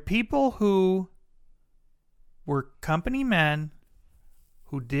 They're people who were company men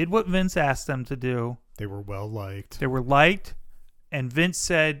who did what Vince asked them to do. They were well liked. They were liked, and Vince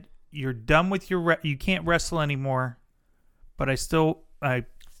said, "You're done with you can't wrestle anymore, but I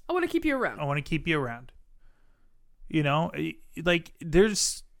want to keep you around. I want to keep you around." Like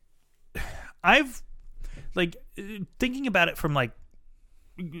I've like thinking about it from like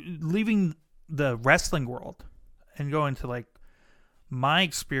leaving the wrestling world and going to like my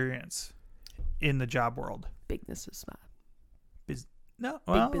experience in the job world. Big business spot. No,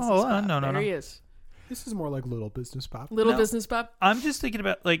 Big business spot. no. There he is. This is more like Little Business Pop. Little business spot. I'm just thinking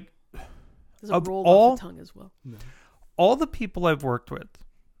about like There's a roll off the tongue as well. No. All the people I've worked with,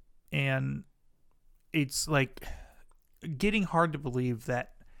 and it's like getting hard to believe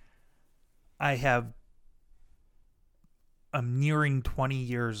that I'm nearing 20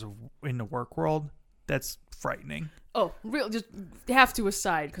 years in the work world. That's frightening. Oh, just have to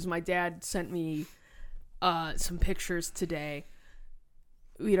aside, because my dad sent me some pictures today.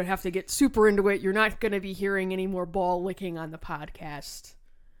 We don't have to get super into it. You're not going to be hearing any more ball licking on the podcast.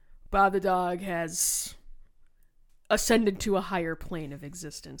 Bob the dog has ascended to a higher plane of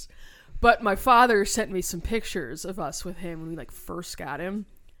existence. But my father sent me some pictures of us with him when we like first got him.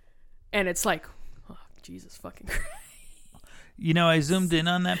 And it's like, oh, Jesus fucking Christ. I zoomed in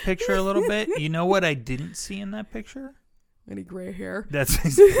on that picture a little bit. You know what I didn't see in that picture? Any gray hair? That's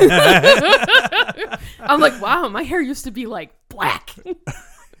I'm like, wow, my hair used to be like black.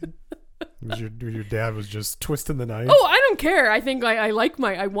 Your dad was just twisting the knife. Oh, I don't care. I think I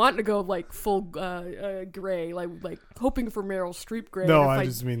want to go like full gray, like hoping for Meryl Streep gray. No, I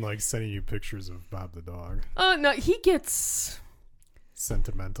just mean like sending you pictures of Bob the dog. Oh, no, he gets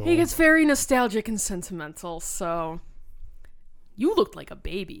sentimental. He gets very nostalgic and sentimental. So you looked like a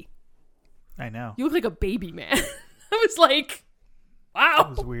baby. I know. You look like a baby man. I was like, wow. It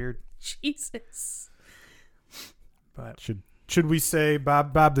was weird. Jesus. But should we say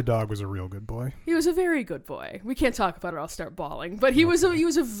Bob the dog was a real good boy? He was a very good boy. We can't talk about it. I'll start bawling. But he was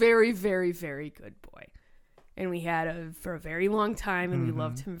a very, very, very good boy. And we had for a very long time, and we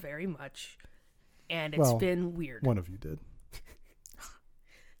loved him very much. And it's been weird. One of you did.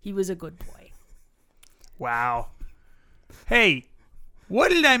 He was a good boy. Wow. Hey, what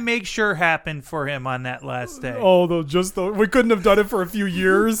did I make sure happened for him on that last day? Oh, we couldn't have done it for a few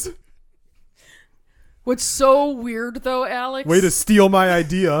years. What's so weird, though, Alex? Way to steal my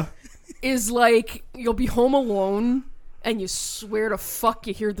idea. Is like you'll be home alone and you swear to fuck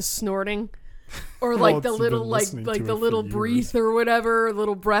you hear the snorting, or like the little the little breath or whatever,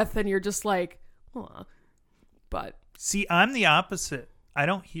 little breath, and you're just like, oh. But see, I'm the opposite. I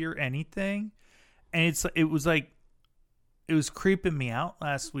don't hear anything, and it was creeping me out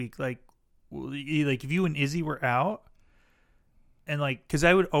last week. Like like if you and Izzy were out, and like, because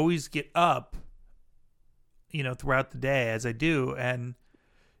I would always get up, throughout the day as I do, and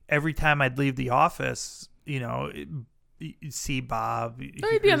every time I'd leave the office, you'd see Bob.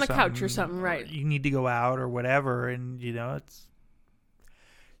 Or you'd be on the couch or something, right? You need to go out or whatever, and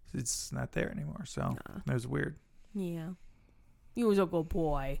it's not there anymore. So it was weird. Yeah, he was a good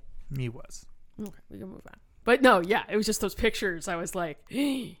boy. He was. Okay, we can move on. But no, yeah, it was just those pictures. I was like,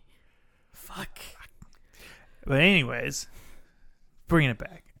 fuck. But anyways, bringing it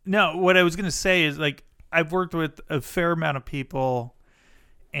back. No, what I was going to say is, like, I've worked with a fair amount of people,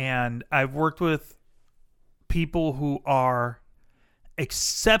 and I've worked with people who are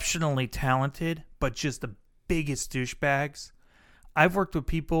exceptionally talented, but just the biggest douchebags. I've worked with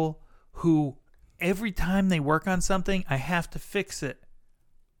people who every time they work on something, I have to fix it,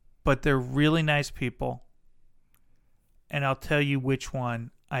 but they're really nice people. And I'll tell you which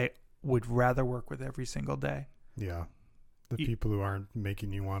one I would rather work with every single day. Yeah. The people who aren't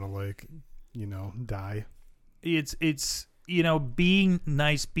making you want to, die. It's being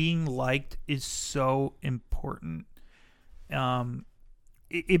nice, being liked is so important.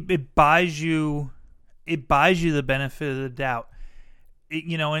 It buys you the benefit of the doubt.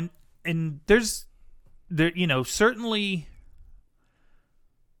 And there's certainly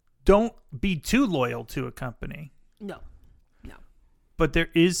don't be too loyal to a company. No. But there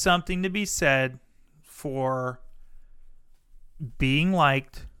is something to be said for being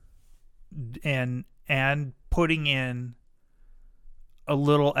liked and putting in a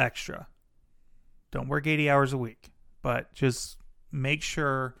little extra. Don't work 80 hours a week, but just make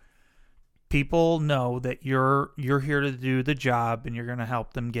sure people know that you're here to do the job and you're going to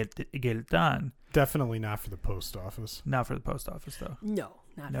help them get it done. Definitely not for the post office. Not for the post office, though. No,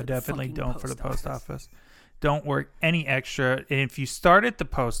 not no, for definitely the don't for the post office. Don't work any extra. And if you start at the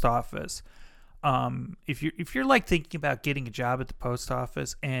post office, if you're like thinking about getting a job at the post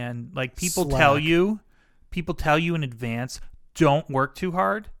office, and like people tell you in advance, don't work too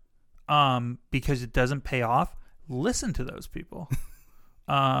hard, because it doesn't pay off. Listen to those people,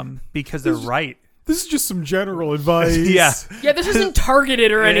 because they're right. This is just some general advice. Yeah, this isn't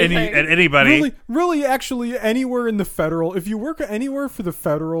targeted or anything. At anybody. Really, actually, anywhere in the federal. If you work anywhere for the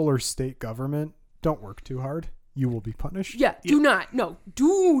federal or state government, don't work too hard. You will be punished. Yeah, do not. No,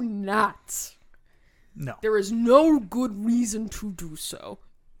 do not. No. There is no good reason to do so.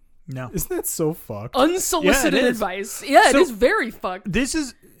 No. Isn't that so fucked? Unsolicited advice. Yeah, it is very fucked.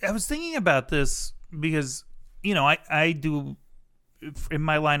 I was thinking about this because, I do, in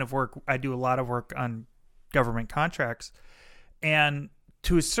my line of work, I do a lot of work on government contracts. And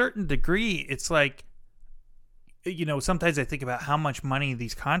to a certain degree, it's like, sometimes I think about how much money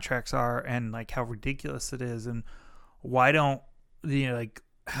these contracts are and like how ridiculous it is, and why don't the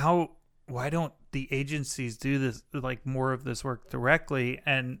agencies do this, like more of this work directly?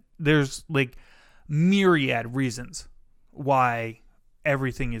 And there's like myriad reasons why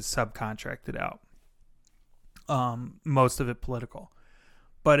everything is subcontracted out. Most of it political,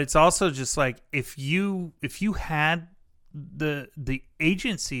 but it's also just like if you had the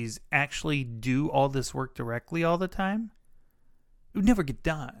agencies actually do all this work directly all the time, it would never get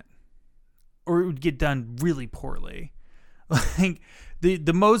done, or it would get done really poorly. Like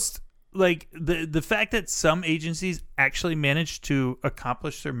the most, like the fact that some agencies actually manage to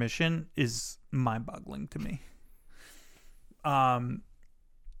accomplish their mission is mind-boggling to me.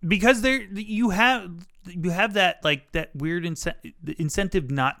 Because you have that, like, that weird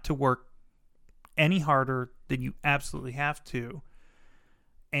incentive not to work any harder than you absolutely have to.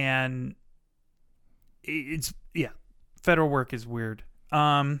 And federal work is weird.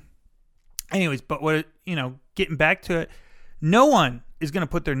 Anyways, but getting back to it, no one is going to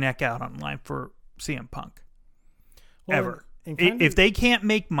put their neck out online for CM Punk. Ever. If they can't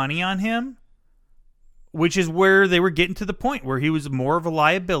make money on him, which is where they were getting to the point where he was more of a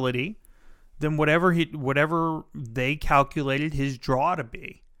liability than whatever they calculated his draw to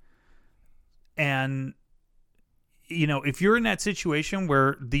be. And, if you're in that situation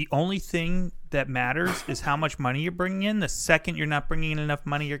where the only thing that matters is how much money you're bringing in, the second you're not bringing in enough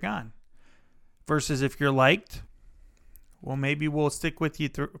money, you're gone. Versus if you're liked, well, maybe we'll stick with you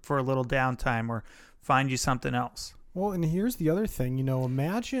for a little downtime or find you something else. Well, and here's the other thing,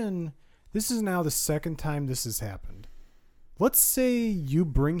 imagine this is now the second time this has happened. Let's say you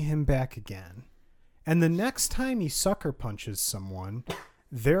bring him back again, and the next time he sucker punches someone,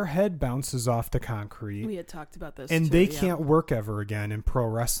 their head bounces off the concrete. We had talked about this, and they can't work ever again in pro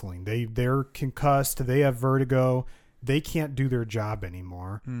wrestling. They're concussed. They have vertigo. They can't do their job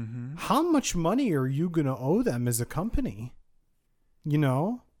anymore. Mm-hmm. How much money are you going to owe them as a company?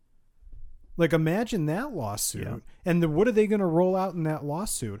 Like, imagine that lawsuit. Yeah. And what are they going to roll out in that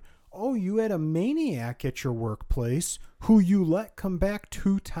lawsuit? Oh, you had a maniac at your workplace who you let come back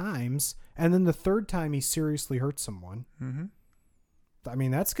 2 times, and then the 3rd time he seriously hurt someone. Mm-hmm. I mean,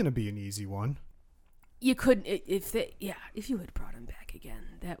 that's going to be an easy one. You couldn't if you had brought him back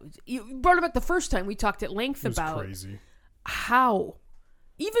again. That was you brought him back the first time. We talked at length It was about crazy. how,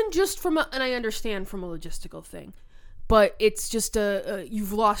 even just and I understand from a logistical thing, but it's just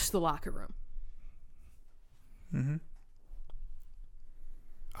you've lost the locker room. Mm-hmm.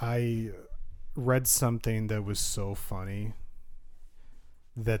 I read something that was so funny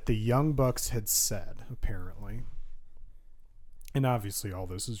that the Young Bucks had said, apparently, and obviously all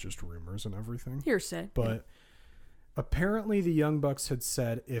this is just rumors and everything. Hearsay. But apparently the Young Bucks had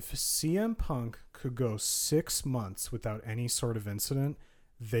said if CM Punk could go 6 months without any sort of incident,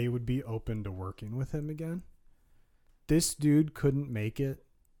 they would be open to working with him again. This dude couldn't make it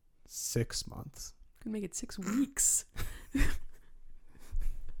 6 months. Could make it 6 weeks.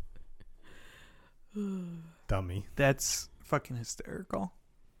 Dummy. That's fucking hysterical.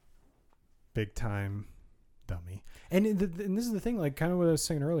 Big time dummy. And this is the thing, like kind of what I was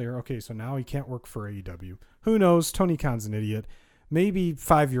saying earlier. Okay, so now he can't work for AEW. Who knows? Tony Khan's an idiot. Maybe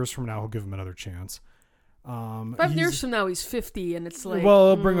 5 years from now he'll give him another chance. 5 years from now he's 50 and it's like... Well,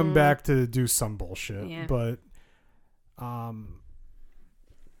 I'll bring him back to do some bullshit. Yeah. But,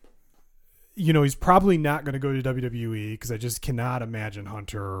 you know, he's probably not going to go to WWE because I just cannot imagine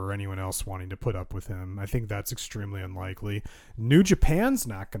Hunter or anyone else wanting to put up with him. I think that's extremely unlikely. New Japan's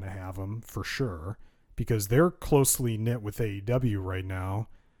not going to have him for sure because they're closely knit with AEW right now.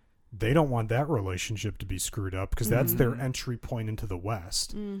 They don't want that relationship to be screwed up because that's their entry point into the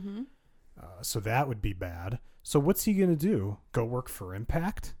West. Mm-hmm. So that would be bad. So what's he going to do? Go work for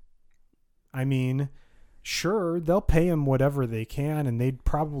Impact? I mean, sure, they'll pay him whatever they can, and they'd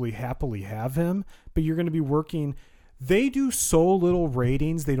probably happily have him, but you're going to be working... They do so little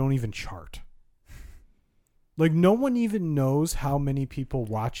ratings, they don't even chart. Like, no one even knows how many people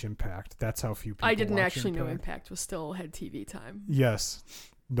watch Impact. That's how few people I didn't watch actually know Impact. Impact was still had TV time. Yes.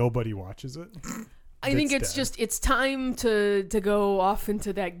 Nobody watches it. I think it's dead. it's time to go off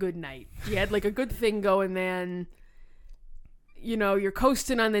into that good night. You had like a good thing going then. You know, you're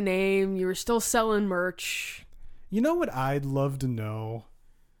coasting on the name. You were still selling merch. You know what I'd love to know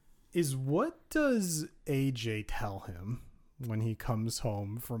is what does AJ tell him when he comes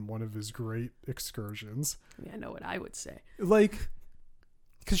home from one of his great excursions? I mean, I know what I would say. Like,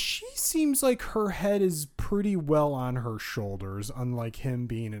 because she seems like her head is pretty well on her shoulders, unlike him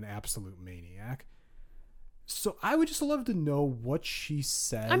being an absolute maniac. So I would just love to know what she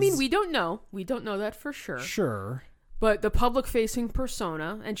says. I mean, we don't know. We don't know that for sure. Sure. But the public-facing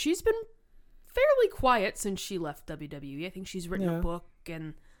persona, and she's been fairly quiet since she left WWE. I think she's written a book,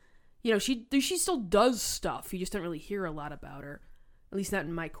 and you know, she still does stuff. You just don't really hear a lot about her, at least not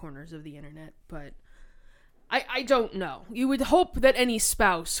in my corners of the internet. But I don't know. You would hope that any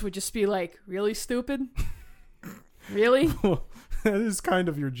spouse would just be like, "Really stupid? Really? That is kind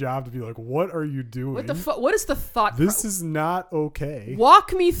of your job to be like, what are you doing? What is the thought? This is not okay.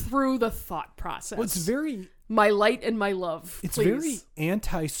 Walk me through the thought process. Well, it's very. My light and my love. It's please. very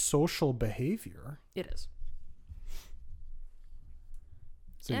antisocial behavior. It is.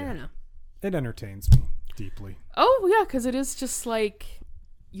 So, I don't know. It entertains me deeply. Oh yeah, because it is just like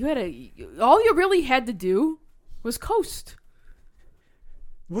all you really had to do was coast.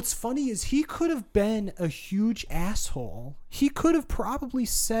 What's funny is he could have been a huge asshole. He could have probably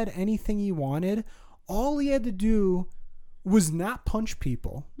said anything he wanted. All he had to do was not punch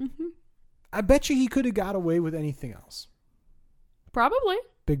people. Mm-hmm. I bet you he could have got away with anything else. Probably.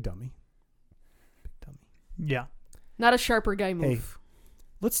 Big dummy. Big dummy. Yeah. Not a sharper guy move. Hey,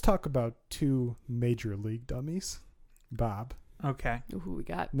 let's talk about 2 major league dummies. Bob. Okay. Who we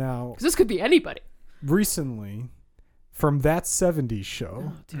got? Now, Because this could be anybody. recently, from That 70s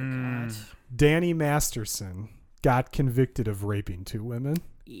Show, Oh, dear God. Danny Masterson got convicted of raping 2 women.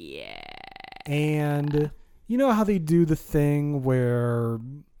 Yeah. And you know how they do the thing where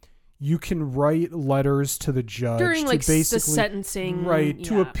you can write letters to the judge During to like the basically sentencing. right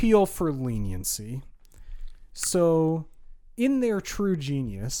to yeah. appeal for leniency. So, in their true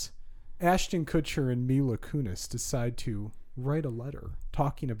genius, Ashton Kutcher and Mila Kunis decide to write a letter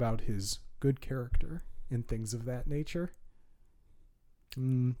talking about his good character and things of that nature.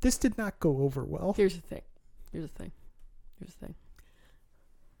 This did not go over well. Here's the thing.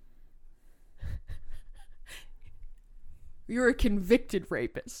 You're a convicted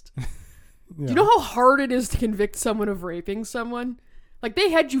rapist. Yeah. Do you know how hard it is to convict someone of raping someone? Like,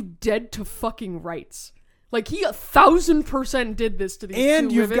 they had you dead to fucking rights. Like, he 1,000% did this to these two women.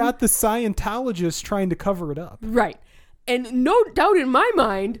 And you've got the Scientologist trying to cover it up. Right. And no doubt in my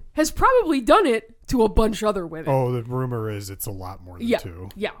mind has probably done it to a bunch of other women. Oh, the rumor is it's a lot more than two.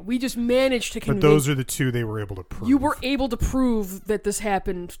 Yeah, we just managed to convince... But those are the two they were able to prove. You were able to prove that this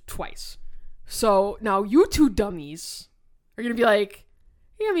happened twice. So now you two dummies are going to be like,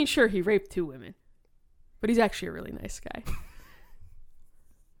 yeah, I mean, sure, he raped 2 women. But he's actually a really nice guy.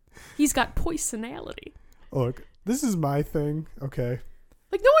 He's got personality. Look, this is my thing, okay?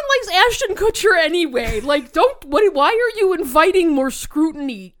 Like, no one likes Ashton Kutcher anyway. Like, why are you inviting more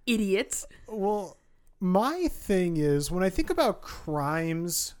scrutiny, idiots? Well, my thing is, when I think about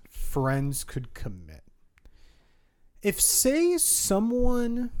crimes friends could commit, if, say,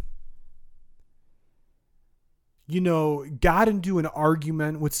 someone, got into an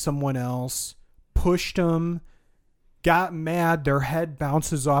argument with someone else, pushed them, got mad, their head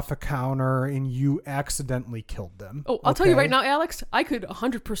bounces off a counter, and you accidentally killed them. Oh, I'll tell you right now, Alex, I could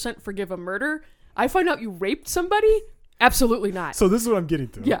 100% forgive a murder. I find out you raped somebody? Absolutely not. So this is what I'm getting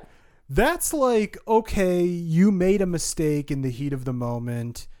to. Yeah. That's like, okay, you made a mistake in the heat of the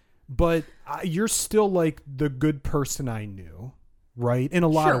moment, but you're still like the good person I knew, right? In a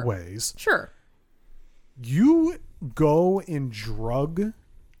lot of ways. Sure. You go and drug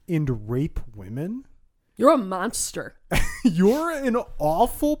and rape women? You're a monster. You're an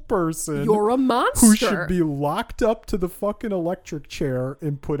awful person. You're a monster. Who should be locked up to the fucking electric chair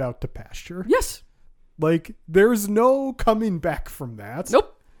and put out to pasture. Yes. Like, there's no coming back from that.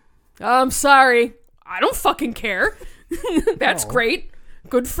 Nope. I'm sorry. I don't fucking care. That's great.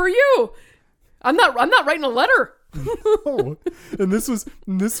 Good for you. I'm not writing a letter. No. And this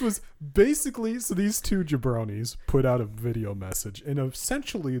was basically, so these two jabronis put out a video message, and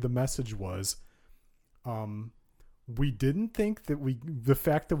essentially the message was, we didn't think that the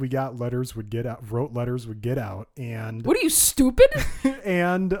fact that we got letters would get out, wrote letters would get out, and what are you, stupid?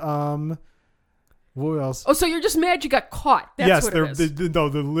 And what else? Oh, so you're just mad you got caught? That's what it is. They're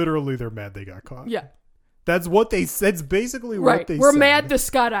literally they're mad they got caught. Yeah, that's what they said. That's basically what they said. We're mad this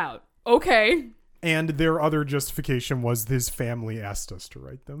got out. Okay. And their other justification was his family asked us to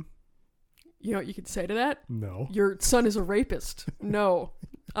write them. You know what you could say to that? No. Your son is a rapist. No,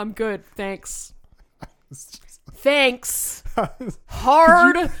 I'm good. Thanks. Thanks.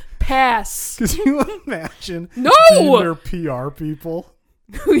 Hard pass. Could you imagine being their PR people?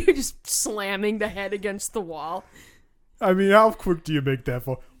 You're just slamming the head against the wall. I mean, how quick do you make that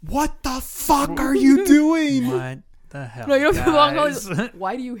phone? What the fuck are you doing? What the hell, no, you guys?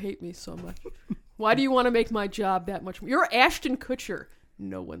 Why do you hate me so much? Why do you want to make my job that much more? You're Ashton Kutcher.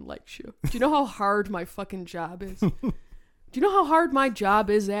 No one likes you. Do you know how hard my fucking job is? Do you know how hard my job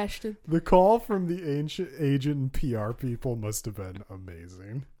is, Ashton? The call from the agent and PR people must have been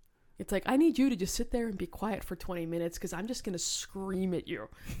amazing. It's like, I need you to just sit there and be quiet for 20 minutes because I'm just going to scream at you.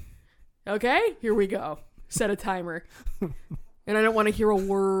 Okay? Here we go. Set a timer. And I don't want to hear a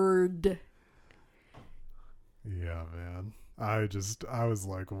word. Yeah, man. I was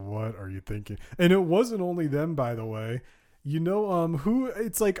like, what are you thinking? And it wasn't only them, by the way. You know, who,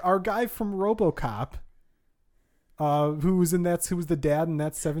 it's like our guy from RoboCop. Who was the dad in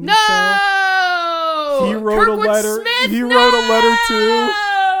that 70s show? He wrote Kirkwood a letter. Smith, he wrote a letter too.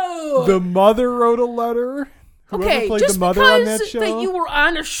 The mother wrote a letter. Whoever played the mother on that show. That you were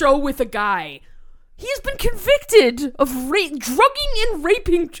on a show with a guy, he's been convicted of drugging and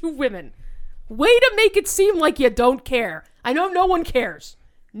raping 2 women. Way to make it seem like you don't care. I know no one cares.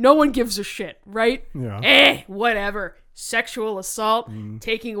 No one gives a shit, right? Yeah. Whatever. Sexual assault,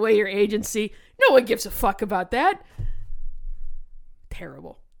 taking away your agency. No one gives a fuck about that.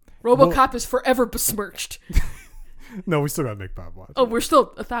 Terrible. RoboCop is forever besmirched. No, we still gotta make Bob watch it. Oh, we're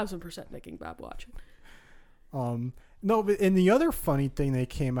still 1,000% making Bob watch it. No, but and the other funny thing that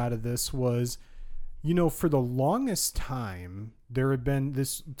came out of this was, you know, for the longest time there had been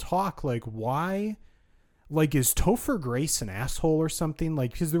this talk like, why, like, is Topher Grace an asshole or something?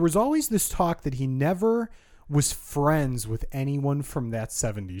 Like, because there was always this talk that he never was friends with anyone from that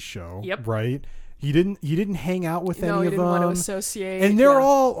 70s show. Yep. Right? He didn't hang out with any of them. No, he didn't want to associate. And they're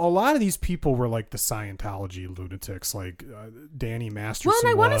all, a lot of these people were like the Scientology lunatics, like Danny Masterson. Well, and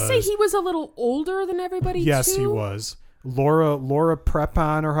I want to say he was a little older than everybody, yes, too. he was. Laura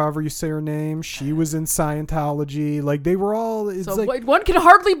Prepon, or however you say her name, she was in Scientology. Like, they were all. It's so like, one can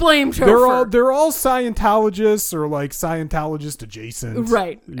hardly blame Topher. They're all Scientologists or like Scientologist adjacent,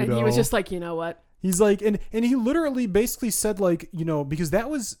 right? And he was just like, you know what? He's like, and he literally basically said, like, you know, because that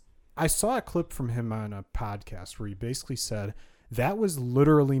was, I saw a clip from him on a podcast where he basically said, that was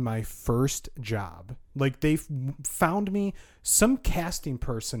literally my first job. Like, they found me, some casting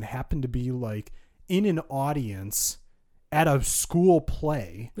person happened to be like in an audience at a school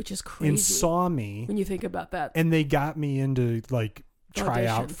play, which is crazy, and saw me when you think about that. And they got me into like try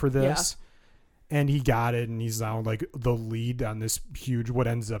out for this, and he got it, and he's now like the lead on this what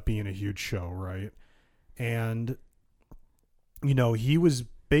ends up being a huge show, right? And you know, he was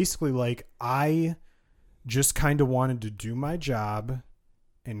basically like, I just kind of wanted to do my job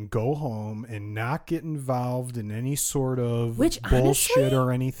and go home and not get involved in any sort of bullshit honestly,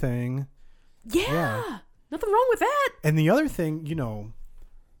 or anything. Yeah. Nothing wrong with that. And the other thing, you know,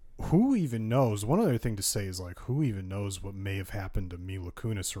 who even knows? One other thing to say is like, who even knows what may have happened to Mila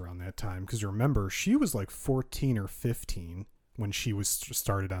Kunis around that time? Because remember, she was like 14 or 15 when she was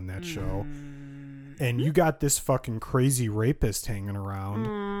started on that show. And you got this fucking crazy rapist hanging around.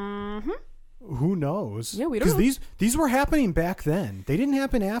 Mm-hmm. Who knows? Yeah, we don't know. Because these were happening back then. They didn't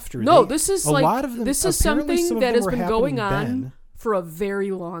happen after. No, this is a like, lot of them, this is something that has been going on then. for a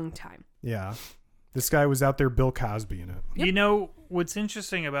very long time. Yeah. This guy was out there Bill Cosby in it. Yep. You know, what's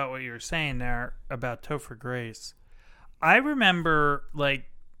interesting about what you were saying there about Topher Grace, I remember, like,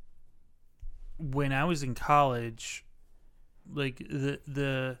 when I was in college, like,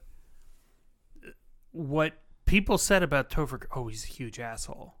 the what people said about Topher, oh, he's a huge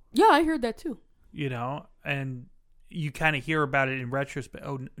asshole. Yeah, I heard that too. You know, and you kind of hear about it in retrospect.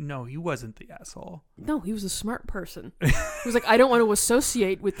 Oh, no, he wasn't the asshole. No, he was a smart person. He was like, I don't want to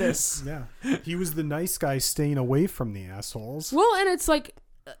associate with this. Yeah. He was the nice guy staying away from the assholes. Well, and it's like,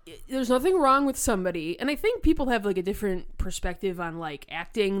 there's nothing wrong with somebody. And I think people have like a different perspective on like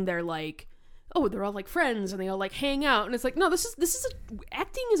acting. They're like, oh, they're all like friends and they all like hang out. And it's like, no,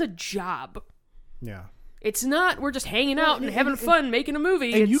 acting is a job. Yeah. It's not, we're just hanging out and having fun making a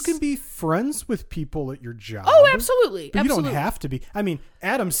movie. And you can be friends with people at your job. Oh, absolutely. But absolutely. you don't have to be. I mean,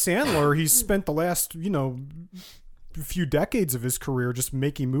 Adam Sandler, he's spent the last, few decades of his career just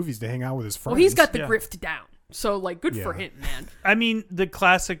making movies to hang out with his friends. Well, he's got the grift down. So, like, good for him, man. I mean, the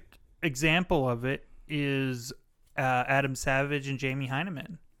classic example of it is Adam Savage and Jamie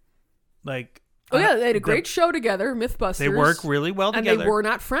Hyneman. Like, oh, yeah, they had a great show together, Mythbusters. They work really well together. And they were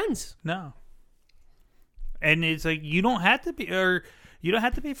not friends. No. And it's like, you don't have to be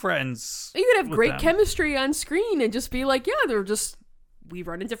friends. You could have great them. chemistry on screen and just be like, yeah, we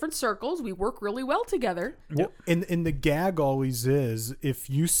run in different circles. We work really well together. Well, and the gag always is, if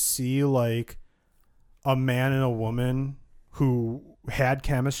you see like a man and a woman who had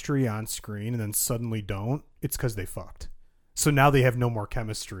chemistry on screen and then suddenly don't, it's because they fucked. So now they have no more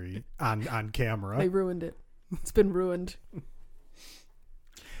chemistry on camera. They ruined it. It's been ruined.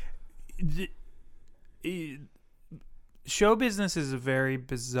 Show business is a very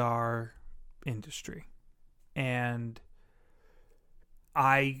bizarre industry, and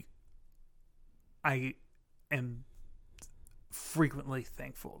I am frequently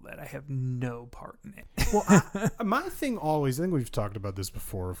thankful that I have no part in it. Well, my thing always, I think we've talked about this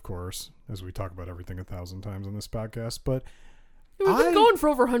before, of course, as we talk about everything 1,000 times on this podcast, but we've been going for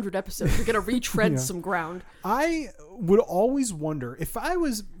over 100 episodes. We're going to retread some ground. I would always wonder if I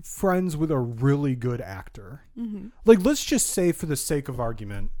was friends with a really good actor. Mm-hmm. Like, let's just say, for the sake of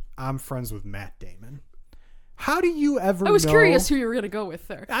argument, I'm friends with Matt Damon. How do you ever know? I was curious who you were going to go with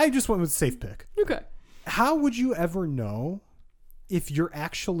there. I just went with safe pick. Okay. How would you ever know if you're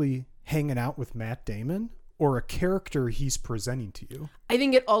actually hanging out with Matt Damon or a character he's presenting to you? I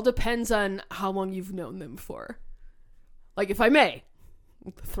think it all depends on how long you've known them for. Like, if I may,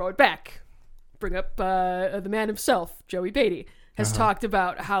 throw it back, bring up the man himself, Joey Beatty, has talked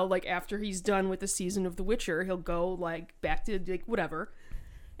about how, like, after he's done with the season of The Witcher, he'll go, like, back to, like, whatever,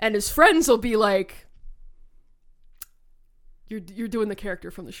 and his friends will be like, you're doing the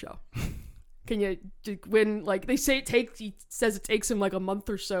character from the show. Can you, when, like, they say he says it takes him, like, a month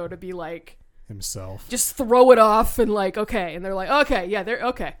or so to be, like, himself. Just throw it off and, like, okay, and they're like, okay, yeah, they're,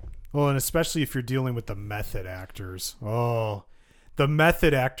 okay. Well, and especially if you're dealing with the method actors. Oh, the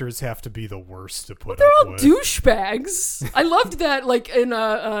method actors have to be the worst to put up with. They're all douchebags. I loved that, like, in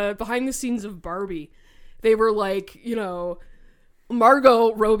behind the scenes of Barbie, they were like,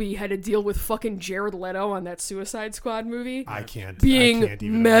 Margot Robbie had to deal with fucking Jared Leto on that Suicide Squad movie. I can't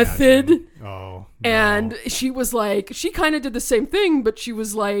even method. Imagine. Oh, no. And she was like, she kind of did the same thing, but she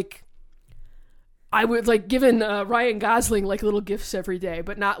was like, I would like giving Ryan Gosling like little gifts every day,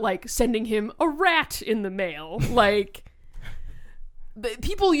 but not like sending him a rat in the mail. Like,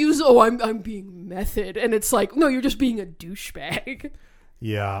 people use, I'm being method, and it's like, no, you're just being a douchebag.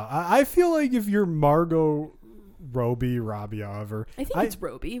 Yeah, I feel like if you're Margot Robbie, however, I think it's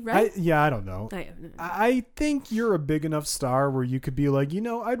Robbie, right? I don't know. I think you're a big enough star where you could be like,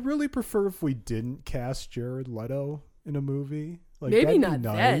 I'd really prefer if we didn't cast Jared Leto in a movie. Like, maybe not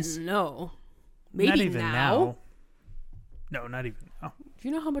nice. then, no. Maybe not even now. now. No, not even now. Do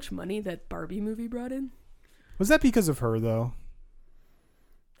you know how much money that Barbie movie brought in? Was that because of her though?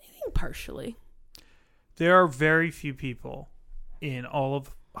 I think partially. There are very few people in all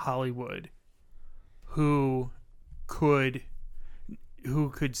of Hollywood who could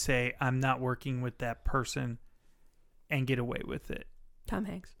say, I'm not working with that person and get away with it. Tom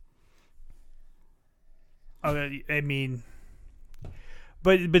Hanks. I mean,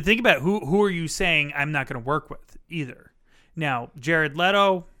 but think about it. Who are you saying I'm not going to work with either? Now, Jared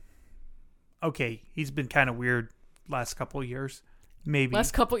Leto, okay, he's been kind of weird last couple of years. Maybe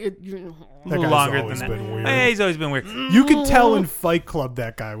Last couple a little longer than that. Weird. Hey, he's always been weird. You could tell in Fight Club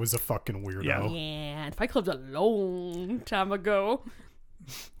that guy was a fucking weirdo. Yeah. Yeah, Fight Club's a long time ago.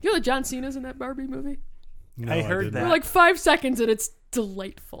 You know that John Cena's in that Barbie movie? No, I heard didn't. that. For like 5 seconds, and it's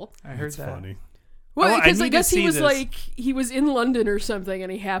delightful. I heard It's that. funny. Well, I because I need to guess he see was this. like he was in London or something,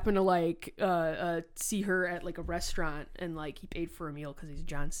 and he happened to like see her at like a restaurant, and like he paid for a meal because he's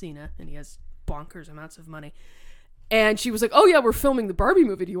John Cena and he has bonkers amounts of money. And she was like, "Oh yeah, we're filming the Barbie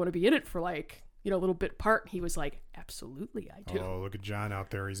movie. Do you want to be in it for like a little bit part?" And he was like, "Absolutely, I do." Oh, look at John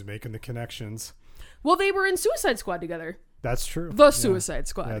out there. He's making the connections. Well, they were in Suicide Squad together. That's true. The Yeah. Suicide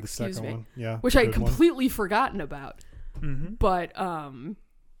Squad, Yeah, the excuse second me, one. Yeah, which the I had good one. completely forgotten about. Mm-hmm. But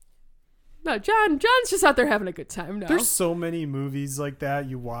no, John's just out there having a good time now. There's so many movies like that.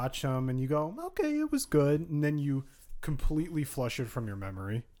 You watch them and you go, okay, it was good. And then you completely flush it from your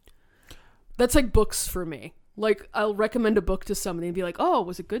memory. That's like books for me. Like, I'll recommend a book to somebody and be like, "Oh,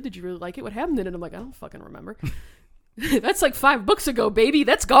 was it good? Did you really like it? What happened in it?" And I'm like, "I don't fucking remember." That's like 5 books ago, baby.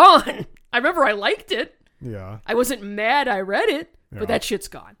 That's gone. I remember I liked it. Yeah. I wasn't mad I read it, Yeah. but that shit's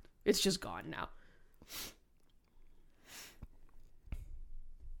gone. It's just gone now.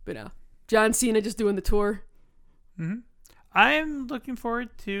 But John Cena just doing the tour. Mm-hmm. I'm looking forward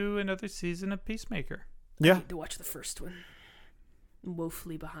to another season of Peacemaker. I Yeah. need to watch the first one. I'm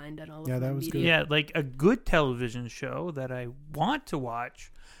woefully behind on all of Yeah, my that was media. good. Yeah, like a good television show that I want to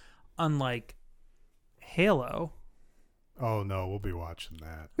watch, unlike Halo. Oh, no, we'll be watching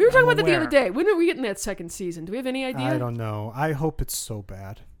that. We were talking I'm about that the aware. other day. When are we getting that second season? Do we have any idea? I don't know. I hope it's so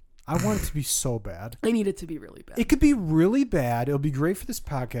bad. I want it to be so bad. I need it to be really bad. It could be really bad. It'll be great for this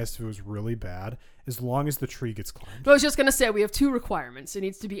podcast if it was really bad, as long as the tree gets climbed. I was just going to say, we have 2 requirements. It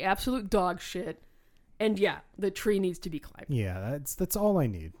needs to be absolute dog shit. And yeah, the tree needs to be climbed. Yeah, that's all I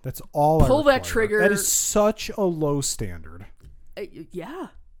need. That's all I Pull that require. trigger. That is such a low standard. Yeah.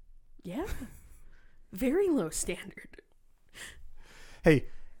 Yeah. Very low standard. Hey,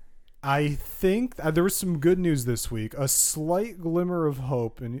 I think there was some good news this week. A slight glimmer of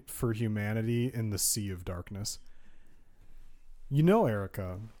hope for humanity in the sea of darkness. You know,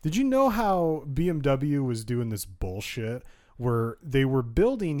 Erica, did you know how BMW was doing this bullshit where they were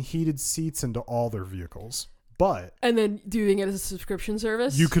building heated seats into all their vehicles, but And then doing it as a subscription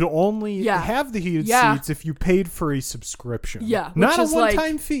service? you could only Yeah. have the heated Yeah. seats if you paid for a subscription. Yeah, Not which a is like-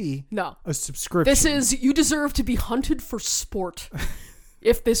 one-time fee, No. a subscription. This is, you deserve to be hunted for sport.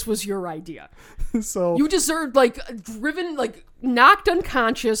 If this was your idea. so You deserved, like, driven, like, knocked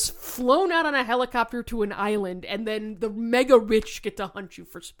unconscious, flown out on a helicopter to an island, and then the mega rich get to hunt you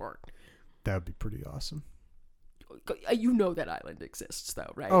for sport. that would be pretty awesome. You know that island exists,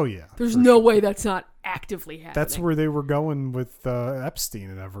 though, right? Oh yeah. There's for no sure. way that's not actively happening. That's where they were going with Epstein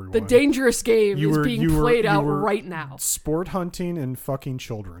and everyone. the dangerous game You is were- being you were- played you out were right now. Sport hunting and fucking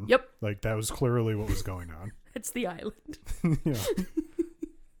children. Yep. Like that was clearly what was going on. It's the island. Yeah.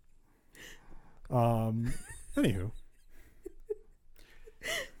 Anywho.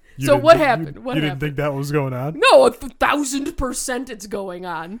 You So didn't what think- happened? You, What you didn't happened? think that was going on? No, 1,000% it's going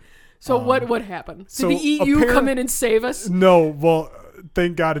on. So what happened? Did so the EU come apparent- in and save us? No. Well,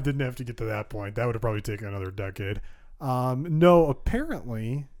 thank God it didn't have to get to that point. That would have probably taken another decade. No,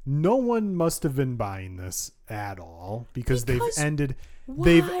 apparently no one must have been buying this at all because they've Because ended.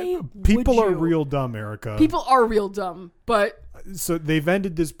 why People would are you? real dumb, Erica. People are real dumb, but So they've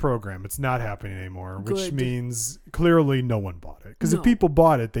ended this program. It's not happening anymore, which Good. means clearly no one bought it. Because No. if people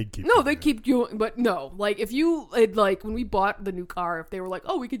bought it, they'd keep. no, doing they it. keep doing. But no, like if you like when we bought the new car, if they were like,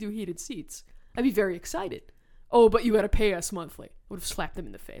 "Oh, we could do heated seats," I'd be very excited. Oh, but you got to pay us monthly. I would have slapped them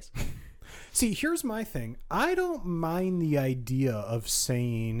in the face. See, here's my thing. I don't mind the idea of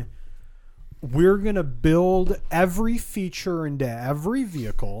saying we're going to build every feature into every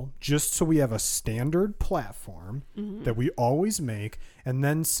vehicle just so we have a standard platform that we always make, and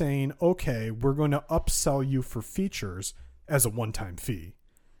then saying, okay, we're going to upsell you for features as a one-time fee.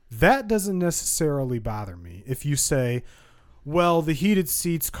 That doesn't necessarily bother me. If you say, well, the heated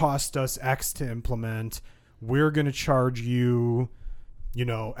seats cost us X to implement, we're going to charge you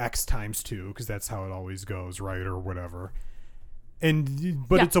X times 2, because that's how it always goes, right, or whatever. But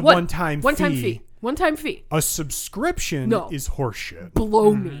Yeah, it's a one-time fee. One-time fee. A subscription is horseshit.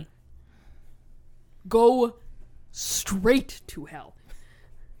 Blow me. Go straight to hell.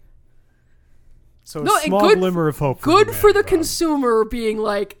 So a small glimmer of hope. Good for the consumer being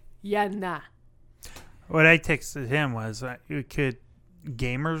like, yeah, nah. What I texted him was, could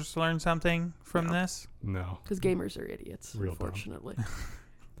gamers learn something from this? No. Because gamers are idiots, Real unfortunately.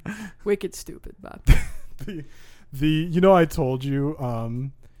 Wicked stupid, Bob. I told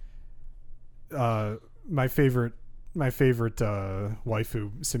you, my favorite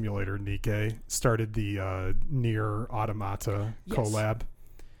waifu simulator, Nikkei, started the Nier Automata collab.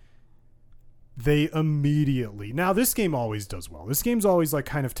 They immediately, now this game always does well. This game's always like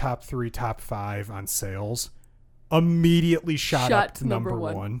kind of top 3, top 5 on sales. Immediately shot up to number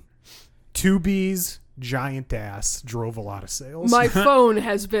 1. 2B's giant ass drove a lot of sales. My phone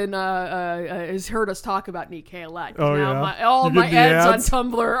has been has heard us talk about Nikkei a lot. Oh, now yeah? all my ads ads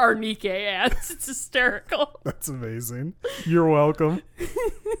on Tumblr are Nikkei ads. It's hysterical. That's amazing. You're welcome.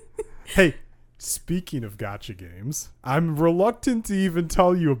 Hey, speaking of gacha games, I'm reluctant to even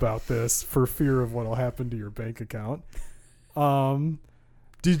tell you about this for fear of what'll happen to your bank account.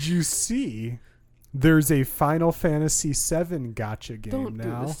 Did you see there's a Final Fantasy VII gacha game now?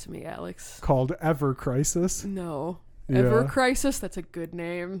 Don't do this to me, Alex. Called Ever Crisis. No. Yeah. Ever Crisis? That's a good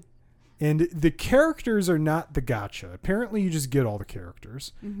name. And the characters are not the gacha. Apparently you just get all the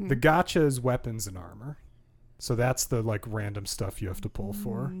characters. Mm-hmm. The gacha is weapons and armor. So that's the like random stuff you have to pull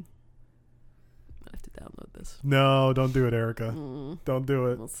for. I have to download this. No, don't do it, Erica. Don't do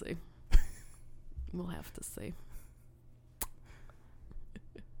it. We'll see. We'll have to see.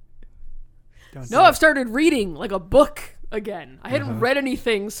 I've started reading like a book again. I hadn't read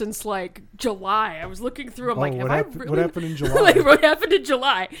anything since like July. I was looking through. I'm like, what happened in July? Like, what happened in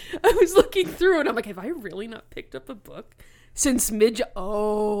July? I was looking through and I'm like, have I really not picked up a book since mid?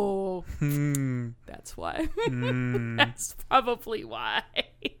 Oh, that's why. That's probably why.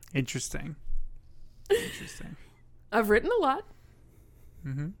 Interesting. I've written a lot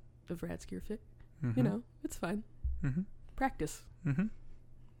of Radskier fic. It's fine. Practice.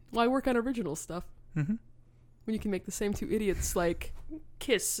 Why work on original stuff when you can make the same two idiots like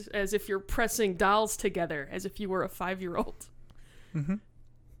kiss as if you're pressing dolls together as if you were a 5-year-old?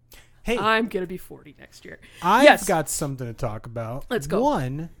 Hey, I'm gonna be 40 next year. I've got something to talk about. Let's go.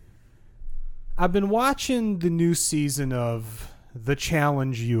 One, I've been watching the new season of The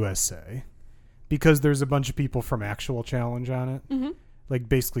Challenge USA because there's a bunch of people from Actual Challenge on it. Like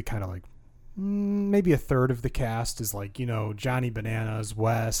basically kind of like maybe a third of the cast is like, Johnny Bananas,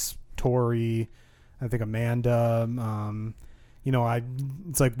 Wes, Tori, I think Amanda.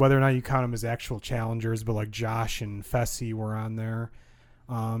 It's like whether or not you count them as actual challengers, but like Josh and Fessy were on there.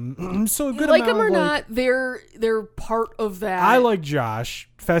 So a good like amount them or of, not, they're part of that. I like Josh.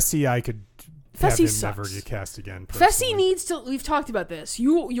 Fessy, I could have Fessy him sucks. never get cast again. Fessy personally. needs to. We've talked about this.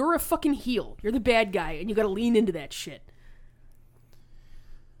 You're a fucking heel. You're the bad guy, and you got to lean into that shit.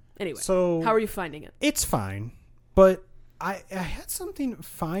 Anyway, So how are you finding it? it's fine, but I had something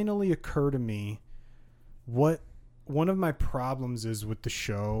finally occur to me. What one of my problems is with the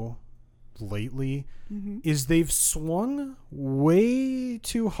show lately is they've swung way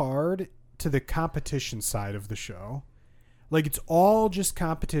too hard to the competition side of the show. Like it's all just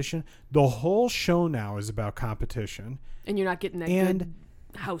competition. The whole show now is about competition. And you're not getting that good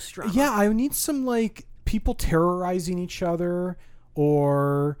house drama. Yeah, I need some like people terrorizing each other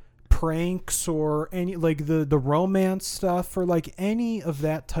or pranks or any like the romance stuff or like any of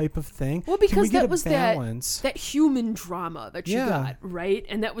that type of thing. Well, because that was that human drama that you got, right?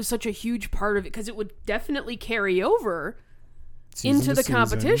 And that was such a huge part of it because it would definitely carry over into the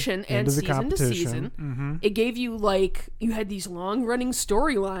competition and season to season. It gave you like, you had these long running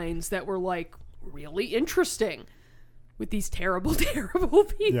storylines that were like really interesting with these terrible, terrible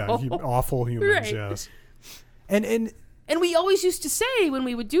people. Yeah, awful humans, Right. yes. And we always used to say when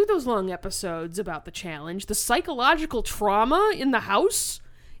we would do those long episodes about the challenge, the psychological trauma in the house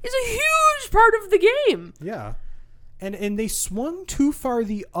is a huge part of the game. Yeah. And they swung too far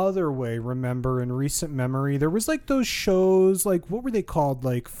the other way, remember, in recent memory. There was like those shows, like what were they called?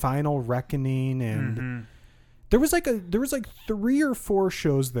 Like Final Reckoning and there was like 3 or 4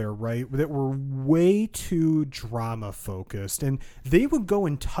 shows there, right, that were way too drama focused, and they would go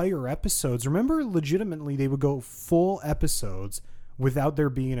entire episodes. Remember, legitimately, they would go full episodes without there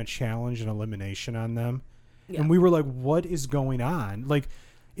being a challenge and elimination on them. Yeah. And we were like, "What is going on?" Like,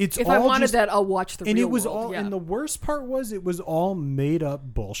 it's if all I wanted just, that, I'll watch the. And real it was world. all, Yeah. and the worst part was it was all made up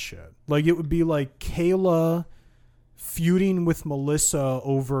bullshit. Like it would be like Kayla feuding with Melissa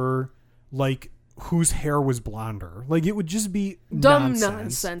over like whose hair was blonder. Like it would just be dumb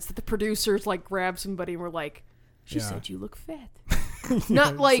nonsense that the producers like grab somebody and were like, she Yeah. said you look fat. Yeah,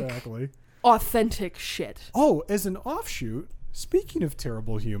 Not like exactly. authentic shit. Oh, as an offshoot, speaking of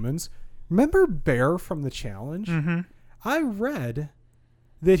terrible humans, remember Bear from the challenge? Mm-hmm. I read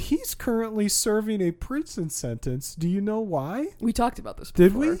that he's currently serving a prison sentence. Do you know why? We talked about this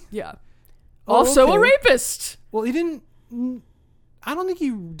Did before. we? Yeah. Oh, Also okay. a rapist. Well, he didn't. I don't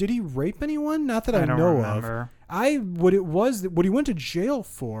think did he rape anyone? Not that I, don't know remember. of. What he went to jail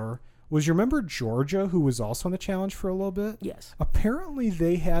for was, you remember Georgia, who was also on the challenge for a little bit? Yes. Apparently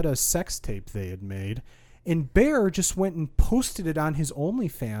they had a sex tape they had made, and Bear just went and posted it on his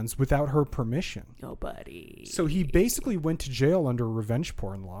OnlyFans without her permission. Oh, buddy. So he basically went to jail under revenge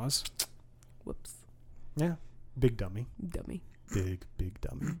porn laws. Whoops. Yeah. Big dummy. Dummy. Big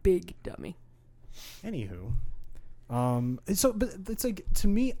dummy. Big dummy. Anywho. But it's like, to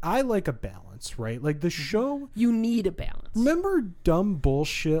me, I like a balance, right? Like the show. You need a balance. Remember dumb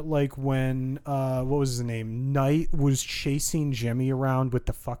bullshit like when, what was his name? Knight was chasing Jimmy around with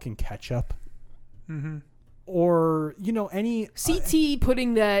the fucking ketchup? Mm-hmm. Or, any... CT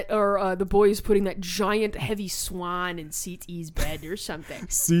putting that, or the boys putting that giant heavy swan in CT's bed or something.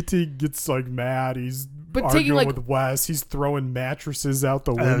 CT gets like mad. He's But arguing taking, like- with Wes. He's throwing mattresses out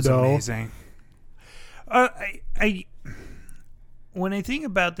the That was window. amazing. I when I think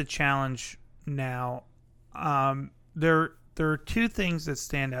about the challenge now, there are two things that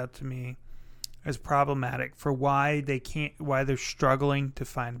stand out to me as problematic for why they're struggling to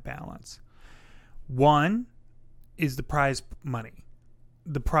find balance. One is the prize money.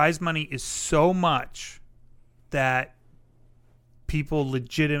 The prize money is so much that people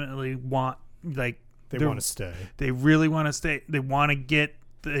legitimately want, like, They want to stay. they really want to stay. They want to get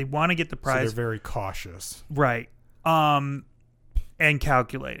the So prize. they're very cautious. Right. And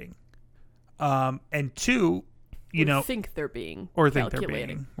calculating. And two, Or think they're being or think they're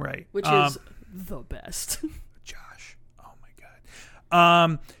calculating, being right. which is the best. Josh. Oh my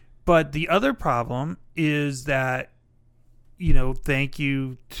God. But the other problem is that, thank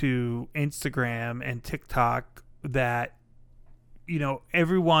you to Instagram and TikTok, that,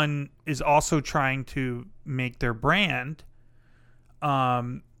 everyone is also trying to make their brand.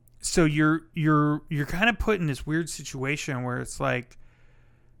 So you're kind of put in this weird situation where it's like,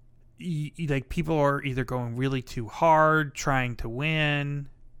 like people are either going really too hard trying to win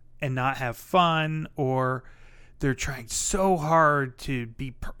and not have fun, or they're trying so hard to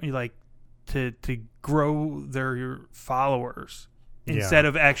be to grow their followers instead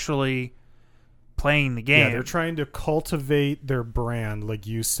of actually playing the game. Yeah, they're trying to cultivate their brand, like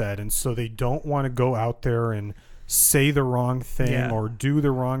you said, and so they don't want to go out there and say the wrong thing or do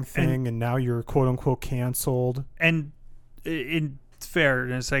the wrong thing, and now you're quote unquote canceled. And in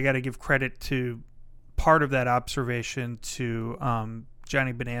fairness, I got to give credit to part of that observation to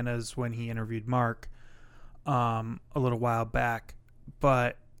Johnny Bananas when he interviewed Mark a little while back.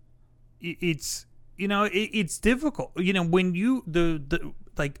 But it's it's difficult, when you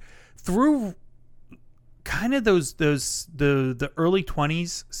like through kind of the early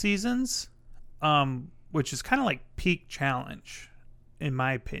 20s seasons, which is kind of like peak challenge in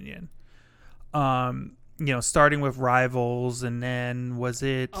my opinion. Starting with Rivals, and then was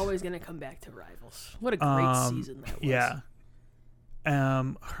it Always gonna come back to Rivals. What a great season that was. Yeah.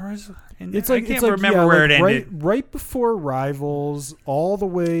 It's I like can't it's like, remember where it ended. right before Rivals, all the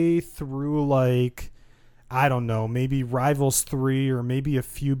way through, like, I don't know, maybe Rivals 3 or maybe a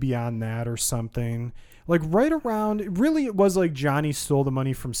few beyond that or something. Like right around, really, it was like Johnny stole the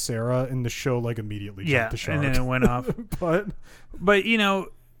money from Sarah, and the show like immediately jumped the shark. And then it went off. But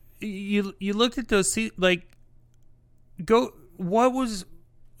you looked at those it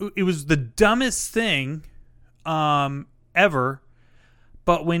was the dumbest thing ever.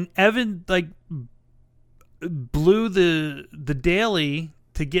 But when Evan blew the daily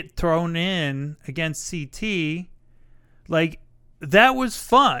to get thrown in against CT, that was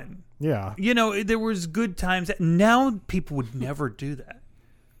fun. Yeah. There was good times. Now people would never do that.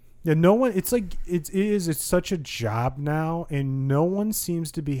 Yeah, no one. It's like it's such a job now, and no one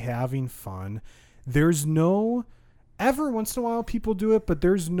seems to be having fun. There's no. Every once in a while, people do it, but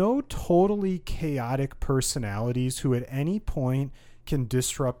there's no totally chaotic personalities who at any point can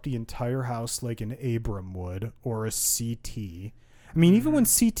disrupt the entire house like an Abram would or a CT. I mean, even when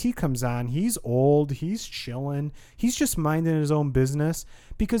CT comes on, he's old, he's chilling, he's just minding his own business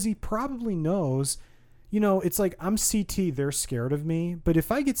because he probably knows. It's like, I'm CT, they're scared of me, but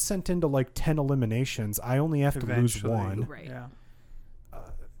if I get sent into like 10 eliminations, I only have to lose one. Right. Yeah.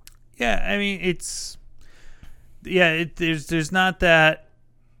 Yeah, I mean, it's Yeah, there's not that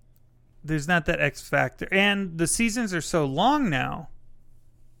X factor, and the seasons are so long now,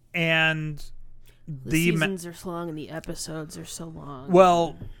 and The seasons are so long and the episodes are so long.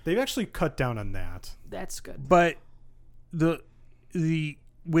 well, They've actually cut down on that. that's good. but the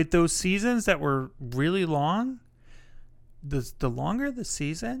with those seasons that were really long, the longer the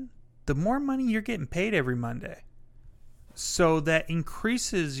season, the more money you're getting paid every Monday. So that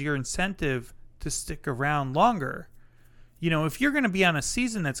increases your incentive to stick around longer. You know, if you're going to be on a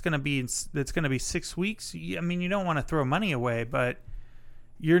season that's going to be 6 weeks, I mean, you don't want to throw money away, but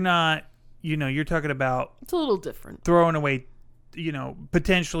you're not, you're talking about It's a little different. throwing away,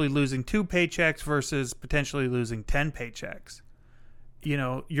 potentially losing 2 paychecks versus potentially losing 10 paychecks.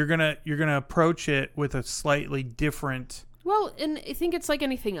 You're going to approach it with a slightly different. Well, and I think it's like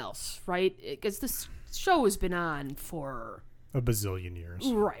anything else, right? Because this show has been on for A bazillion years.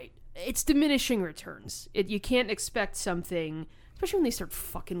 right. It's diminishing returns. You can't expect something, especially when they start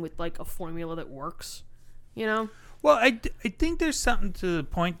fucking with like a formula that works. Well, I think there's something to the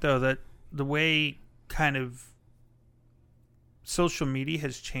point, though, that the way kind of social media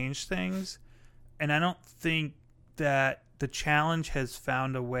has changed things, and I don't think that the challenge has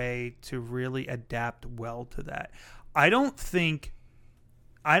found a way to really adapt well to that. I don't think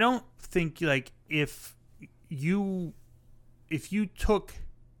like if you took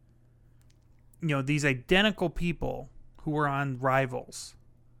these identical people who were on Rivals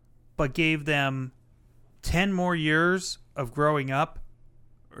but gave them 10 more years of growing up,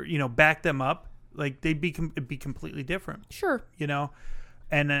 or back them up, like it'd be completely different. Sure.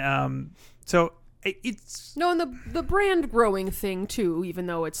 And so it's No, and the brand growing thing too, even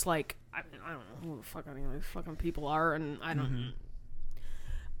though it's like I don't know who the fuck any of these fucking people are, and I don't.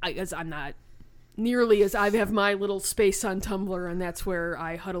 I guess I'm not nearly as I have my little space on Tumblr, and that's where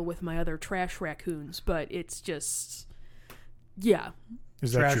I huddle with my other trash raccoons. But it's just, yeah.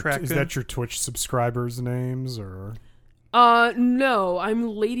 Is Trash raccoon? that your Twitch subscribers' names or? No, I'm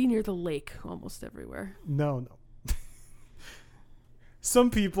Lady Near the Lake almost everywhere. No.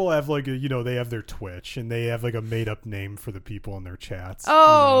 Some people have like they have their Twitch and they have like a made up name for the people in their chats.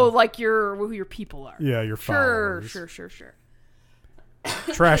 Oh, like who your people are. Yeah, your Sure, followers. sure.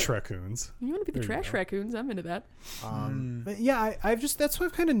 Trash raccoons. You want to be the There you trash go. raccoons? I'm into that. But yeah, I've just that's what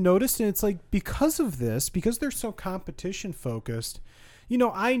I've kind of noticed, and it's like because of this, because they're so competition focused.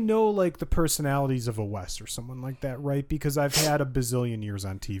 I know like the personalities of a Wes or someone like that, right? Because I've had a bazillion years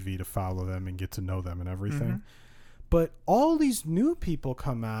on TV to follow them and get to know them and everything. But all these new people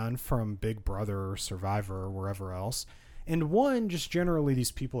come on from Big Brother or Survivor or wherever else. And one, just generally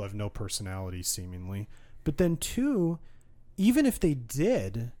these people have no personality seemingly. But then two, even if they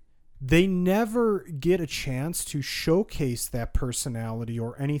did, they never get a chance to showcase that personality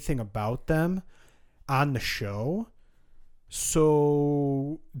or anything about them on the show.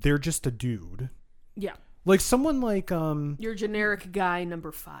 So they're just a dude. Yeah. Like someone like Your generic guy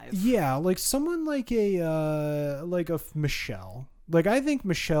number 5. yeah, like someone like a Michelle. Like I think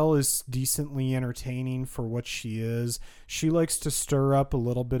Michelle is decently entertaining for what she is. She likes to stir up a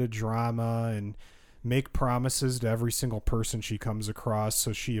little bit of drama and make promises to every single person she comes across,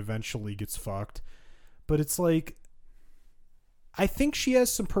 so she eventually gets fucked. But it's like I think she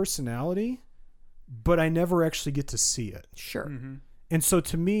has some personality, but I never actually get to see it. Sure. And so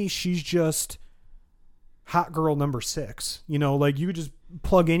to me, she's just hot girl number 6. Like you could just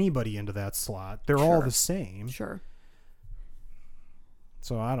plug anybody into that slot. They're all the same. Sure.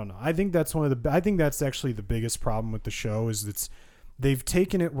 So I don't know. I think that's I think that's actually the biggest problem with the show is they've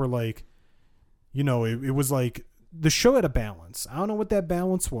taken it where like, it was like the show had a balance. I don't know what that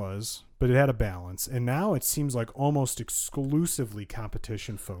balance was, but it had a balance. And now it seems like almost exclusively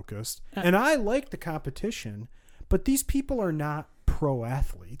competition focused. And I like the competition, but these people are not pro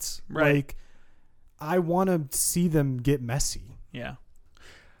athletes. Right. Like I want to see them get messy. Yeah.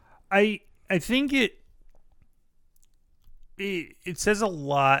 I think it says a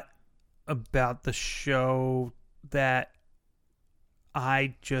lot about the show that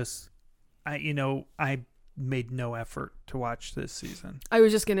I made no effort to watch this season. I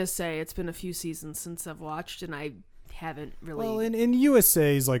was just going to say, it's been a few seasons since I've watched, and I haven't really... Well, in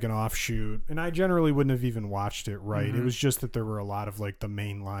USA is like an offshoot, and I generally wouldn't have even watched it, right? Mm-hmm. It was just that there were a lot of like the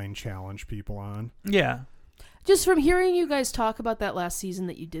mainline challenge people on. Yeah. Just from hearing you guys talk about that last season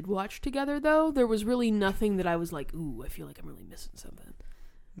that you did watch together, though, there was really nothing that I was like, ooh, I feel like I'm really missing something.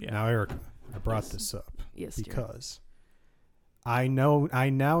 Yeah. Now, Erica, I brought this up Yes, dear. because I now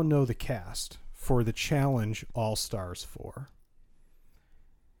know the cast for the Challenge All-Stars 4.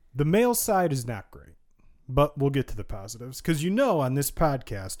 The male side is not great, but we'll get to the positives. Because on this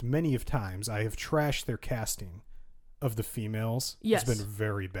podcast, many of times I have trashed their casting of the females Yes. has been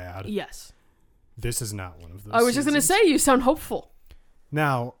very bad. Yes. This is not one of those. I was just going to say, you sound hopeful.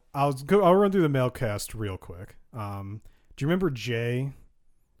 Now, I'll run through the male cast real quick. Do you remember Jay,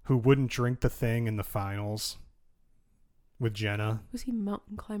 who wouldn't drink the thing in the finals with Jenna? Was he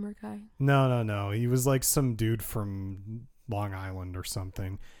mountain climber guy? No. He was like some dude from Long Island or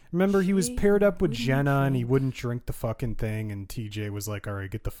something. Remember, he was paired up with Jenna and he wouldn't drink the fucking thing, and TJ was like, all right,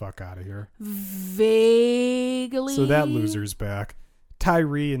 get the fuck out of here. Vaguely. So that loser's back.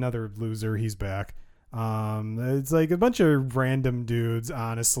 Tyree, another loser, he's back. It's like a bunch of random dudes.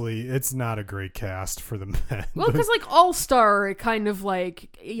 Honestly, it's not a great cast for the men. Well, because like All Star, it kind of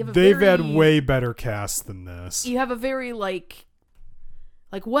like you have they've had way better casts than this. You have a very like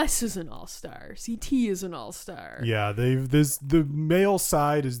Wes is an All Star, CT is an All Star. Yeah, the male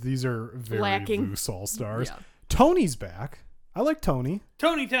side is these are very lacking. loose All Stars. Yeah. Tony's back. I like Tony.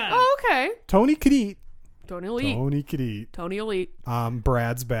 Tony time. Oh, okay. Tony could eat. Tony Elite. Tony could eat. Tony Elite.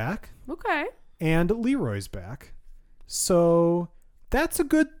 Brad's back. Okay. And Leroy's back. So that's a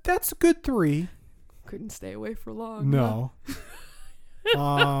good 3. Couldn't stay away for long. No.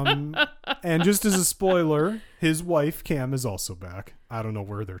 And just as a spoiler, his wife Cam is also back. I don't know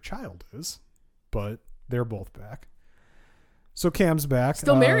where their child is, but they're both back. So Cam's back.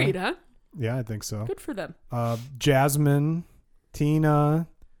 Still married, huh? Yeah, I think so. Good for them. Jasmine, Tina,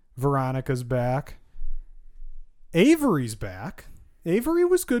 Veronica's back. Avery's back. Avery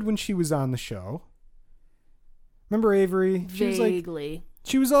was good when she was on the show. Remember Avery? Vaguely.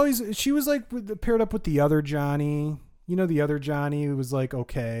 She was paired up with the other Johnny. You know, the other Johnny who was like,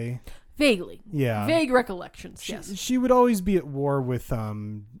 okay. Vaguely. Yeah. Vague recollections, yes. She would always be at war with,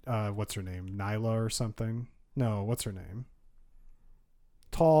 what's her name? Nyla or something? No, what's her name?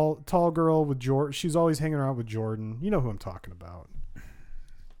 Tall girl with Jordan. She's always hanging around with Jordan. You know who I'm talking about.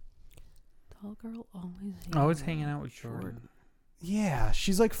 Tall girl always hanging out with Jordan. Yeah,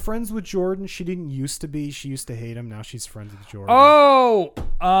 she's like friends with Jordan. She didn't used to be. She used to hate him. Now she's friends with Jordan. Oh,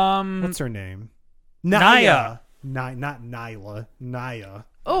 what's her name? Naya. Not Nyla. Naya.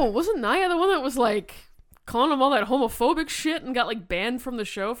 Oh, wasn't Naya the one that was like calling him all that homophobic shit and got like banned from the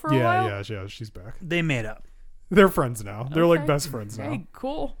show for a while? Yeah, she's back. They made up. They're friends now. They're like best friends now. Hey,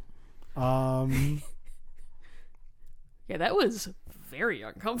 cool. Yeah, that was very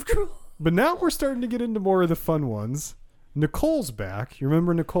uncomfortable. But now we're starting to get into more of the fun ones. Nicole's back. You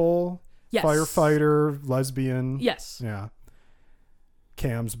remember Nicole? Yes. Firefighter, lesbian. Yes. Yeah.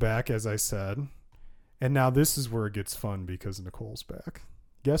 Cam's back, as I said. And now this is where it gets fun because Nicole's back.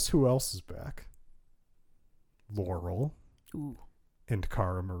 Guess who else is back? Laurel. Ooh. And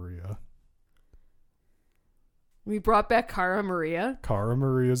Cara Maria. We brought back Cara Maria. Cara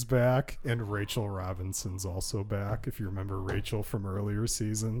Maria's back, and Rachel Robinson's also back. If you remember Rachel from earlier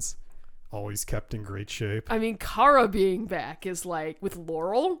seasons. Always kept in great shape. I mean, Cara being back is like, with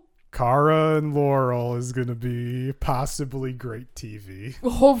Laurel? Cara and Laurel is going to be possibly great TV.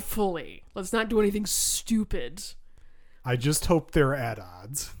 Hopefully. Let's not do anything stupid. I just hope they're at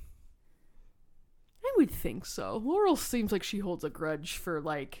odds. I would think so. Laurel seems like she holds a grudge for,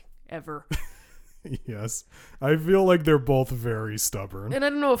 like, ever. Yes. I feel like they're both very stubborn. And I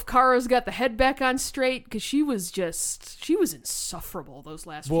don't know if Kara's got the head back on straight, because she was insufferable those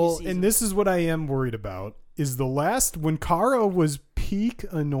last few seasons. Well, and this is what I am worried about, is when Kara was peak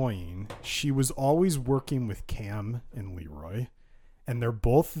annoying, she was always working with Cam and Leroy, and they're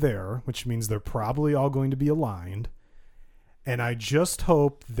both there, which means they're probably all going to be aligned. And I just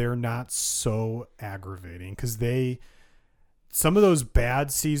hope they're not so aggravating, because some of those bad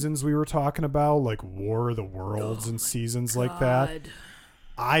seasons we were talking about, like War of the Worlds and seasons like that,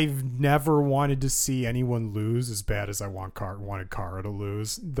 I've never wanted to see anyone lose as bad as I wanted Cara to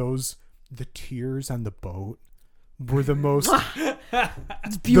lose. The tears on the boat were the most.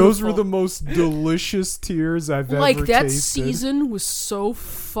 It's beautiful. Those were the most delicious tears I've ever tasted. Like, that season was so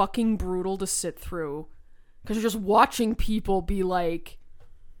fucking brutal to sit through, because you're just watching people be like,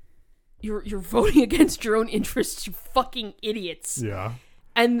 You're voting against your own interests, you fucking idiots. Yeah.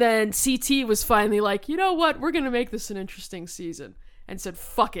 And then CT was finally like, you know what? We're going to make this an interesting season. And said,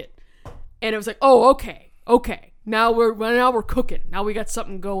 fuck it. And it was like, oh, okay. Now we're cooking. Now we got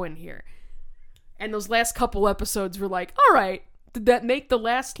something going here. And those last couple episodes were like, all right, did that make the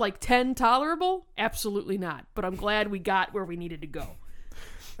last, 10 tolerable? Absolutely not. But I'm glad we got where we needed to go.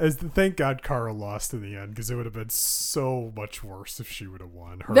 Thank God Cara lost in the end, because it would have been so much worse if she would have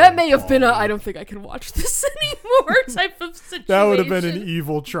won. That may have been I don't think I can watch this anymore type of situation. That would have been an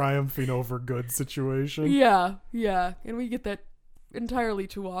evil triumphing over good situation. Yeah. And we get that entirely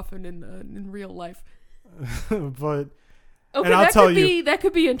too often in real life. But okay, that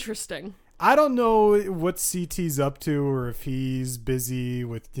could be interesting. I don't know what CT's up to or if he's busy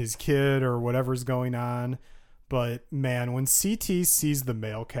with his kid or whatever's going on. But, man, when CT sees the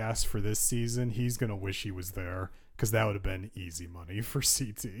mail cast for this season, he's going to wish he was there because that would have been easy money for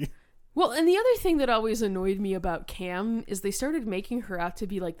CT. Well, and the other thing that always annoyed me about Cam is they started making her out to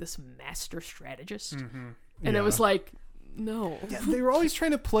be like this master strategist. Mm-hmm. And it was like, no. Yeah, they were always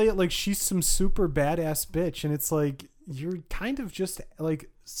trying to play it like she's some super badass bitch. And it's like, you're kind of just like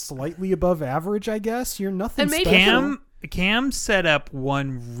slightly above average, I guess. You're nothing And maybe special. Cam set up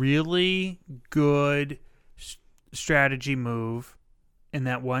one really good strategy move in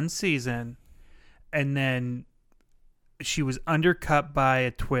that one season, and then she was undercut by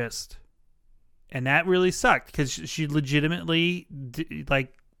a twist, and that really sucked because she legitimately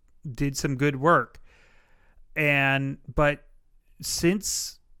did some good work. But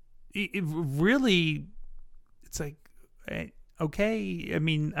since it really, it's like, okay, I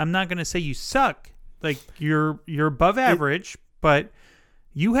mean, I'm not gonna say you suck, like you're above average, but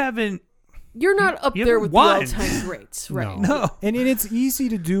you haven't. You're not up you there haven't with won. the all-time greats, right? No. And it's easy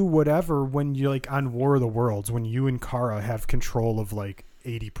to do whatever when you're like on War of the Worlds, when you and Kara have control of like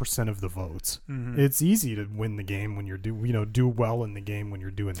 80% of the votes. Mm-hmm. It's easy to win the game when you're do well in the game when you're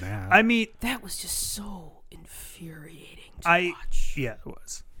doing that. I mean, That was just so infuriating to watch. yeah, it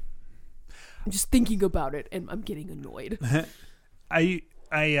was. I'm just thinking about it, and I'm getting annoyed. I'll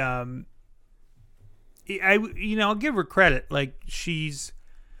give her credit. Like she's,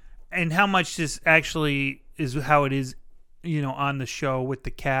 and how much this actually is how it is, on the show with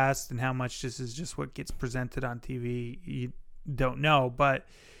the cast, and how much this is just what gets presented on TV. You don't know, but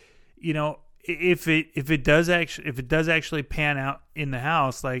if it does actually pan out in the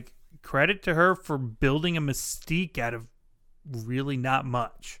house, like credit to her for building a mystique out of really not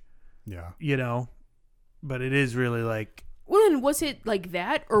much. Yeah. But it is really like. Well, then, was it like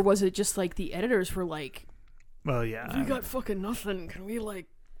that, or was it just like the editors were like, Well, yeah. we got fucking nothing. Can we like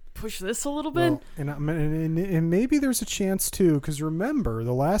push this a little bit? Well, and maybe there's a chance too, because remember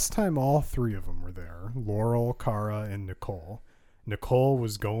the last time all three of them were there, Laurel, Kara, and Nicole. Nicole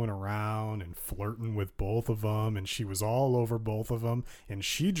was going around and flirting with both of them, and she was all over both of them, and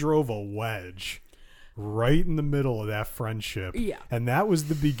she drove a wedge right in the middle of that friendship. Yeah. And that was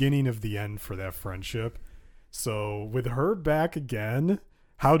the beginning of the end for that friendship. So with her back again,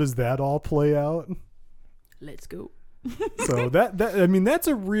 how does that all play out? Let's go. So that's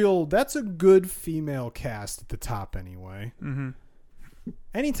a good female cast at the top anyway. Mm-hmm.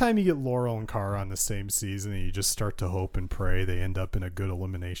 Anytime you get Laurel and Kara on the same season, and you just start to hope and pray they end up in a good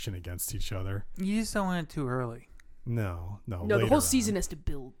elimination against each other. You just don't want it too early. No. No, the whole season has to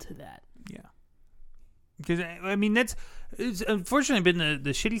build to that. Yeah. Because, I mean, it's unfortunately been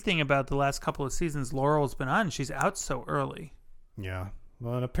the shitty thing about the last couple of seasons Laurel's been on. She's out so early. Yeah.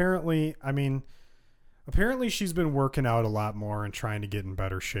 Well, and apparently she's been working out a lot more and trying to get in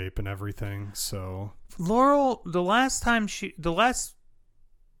better shape and everything. So Laurel, the last time she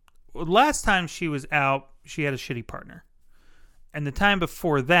was out, she had a shitty partner. And the time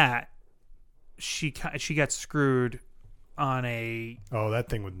before that, she got screwed on a... Oh, that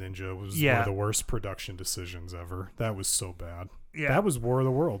thing with Ninja was one of the worst production decisions ever. That was so bad. Yeah. That was War of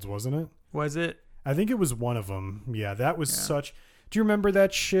the Worlds, wasn't it? Was it? I think it was one of them. Yeah, that was such... Do you remember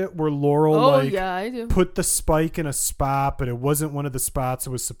that shit where Laurel yeah, I do. put the spike in a spot, but it wasn't one of the spots it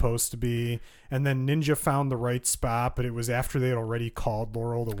was supposed to be, and then Ninja found the right spot, but it was after they had already called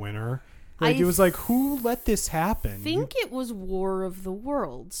Laurel the winner? Like, it was like, who let this happen? I think it was War of the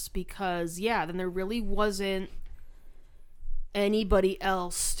Worlds because, then there really wasn't anybody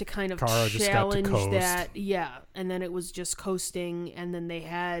else to kind of Kara just got to challenge coast. that. Yeah, and then it was just coasting, and then they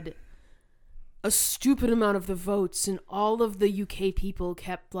had a stupid amount of the votes, and all of the UK people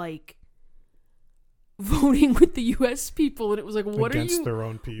kept like voting with the US people, and it was like, what against their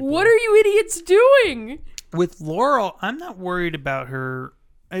own people. What are you idiots doing? With Laurel, I'm not worried about her.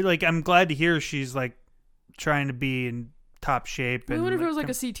 I'm glad to hear she's like trying to be in top shape. I And wonder if it was like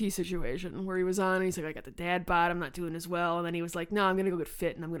a CT situation where he was on and he's like, I got the dad bod, I'm not doing as well, and then he was like, no, I'm gonna go get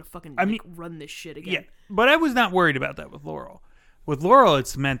fit and I'm gonna fucking run this shit again. Yeah, but I was not worried about that with Laurel. With Laurel,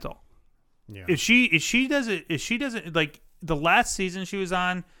 it's mental. Yeah. If she doesn't like the last season she was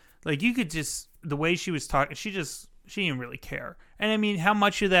on, like you could just the way she was talking, she didn't really care. And I mean, how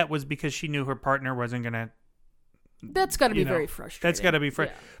much of that was because she knew her partner wasn't gonna. That's got to be very frustrating. That's got to be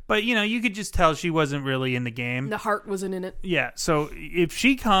frustrating. Yeah. But you could just tell she wasn't really in the game. The heart wasn't in it. Yeah. So if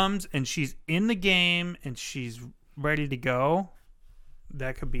she comes and she's in the game and she's ready to go,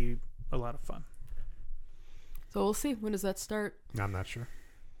 that could be a lot of fun. So we'll see. When does that start? I'm not sure.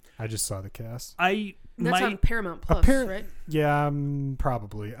 I just saw the cast. That's on Paramount Plus, right? Yeah,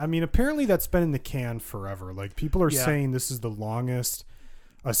 probably. I mean, apparently that's been in the can forever. Like, people are saying this is the longest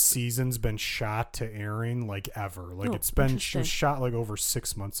a season's been shot to airing, like, ever. Like, it's been shot like over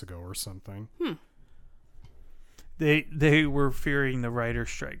 6 months ago or something. They were fearing the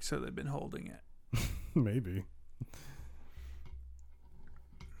writer's strike, so they've been holding it. Maybe.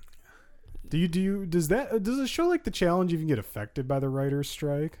 Does a show like The Challenge even get affected by the writer's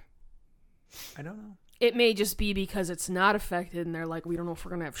strike? I don't know. It may just be because it's not affected, and they're like, we don't know if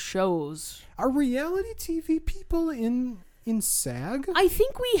we're gonna have shows. Are reality TV people in SAG? I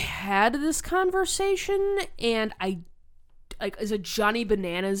think we had this conversation, and is it Johnny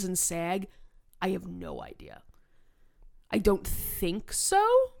Bananas in SAG? I have no idea. I don't think so.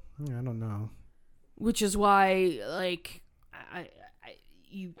 Yeah, I don't know. Which is why, like,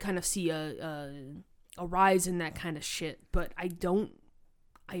 you kind of see a rise in that kind of shit, but I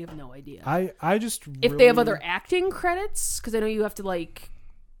have no idea. I just if they have other acting credits, because I know you have to like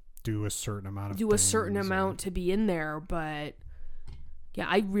do a certain amount to be in there, but yeah,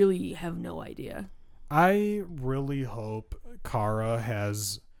 I really have no idea. I really hope Cara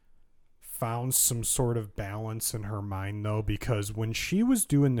has found some sort of balance in her mind, though, because when she was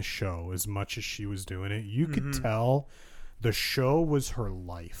doing the show, as much as she was doing it, you could tell the show was her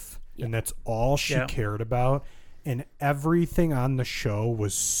life, and that's all she cared about. And everything on the show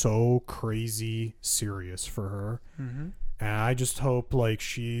was so crazy serious for her. And I just hope, like,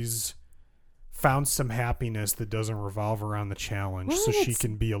 she's found some happiness that doesn't revolve around the challenge, so she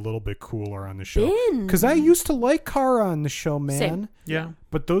can be a little bit cooler on the show. Because I used to like Cara on the show, man. Same. Yeah.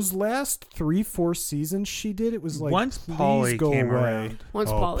 But those last 3-4 seasons she did, it was like, once please Pauly go came away. around.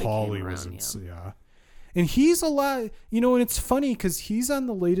 Once Pauly came was around, yeah. And he's a lot, and it's funny because he's on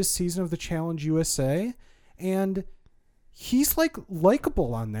the latest season of the Challenge USA, and he's like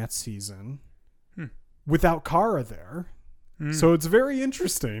likable on that season without Cara there. So it's very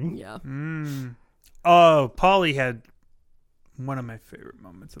interesting. Yeah. Oh, Pauly had one of my favorite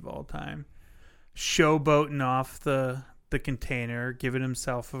moments of all time. Showboating off the container, giving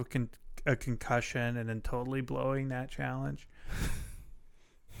himself a concussion, and then totally blowing that challenge.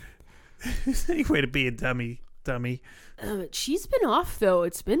 Any way to be a dummy. She's been off, though.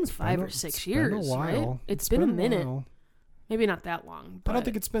 It's been 5 or 6 years, been a while. right? It's been a minute. While. Maybe not that long. But I don't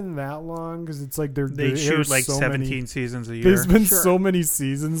think it's been that long because it's like they shoot like so 17 seasons a year. There's been so many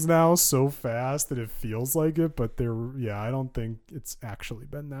seasons now, so fast that it feels like it. But I don't think it's actually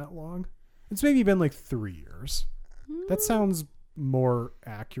been that long. It's maybe been like 3 years. That sounds more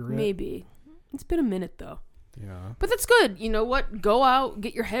accurate. Maybe. It's been a minute, though. Yeah. But that's good. You know what? Go out,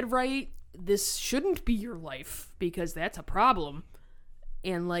 get your head right. This shouldn't be your life because that's a problem.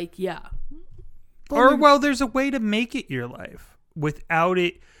 And like, yeah. Or, there's a way to make it your life without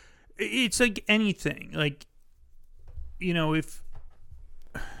it. It's like anything. Like, if...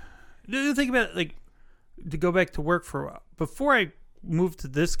 Think about it, like, to go back to work for a while. Before I moved to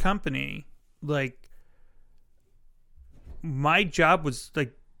this company, like, my job was,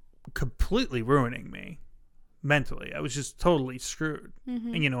 like, completely ruining me mentally. I was just totally screwed.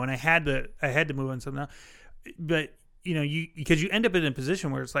 And, and I had to move on something else. But, because you end up in a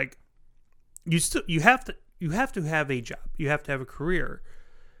position where it's like, you have to have a job. You have to have a career,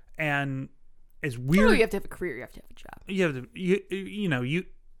 and as weird. No, you have to have a career. You have to have a job. You have to.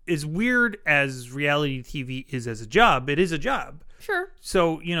 As weird as reality TV is as a job, it is a job. Sure.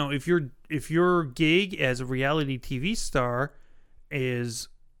 So if your gig as a reality TV star is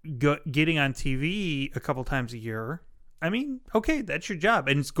getting on TV a couple times a year, I mean, okay, that's your job,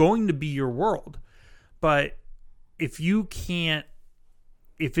 and it's going to be your world. But if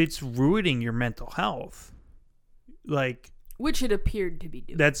it's ruining your mental health, like, which it appeared to be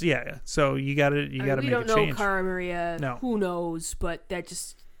doing. That's so you gotta make a change. We don't know Cara Maria. No. Who knows? But that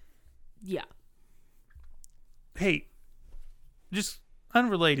just, Hey, just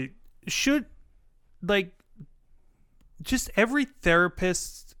unrelated. Should just every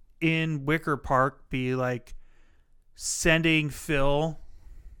therapist in Wicker Park be like sending Phil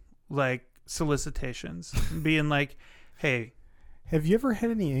like solicitations, being like, "Hey, have you ever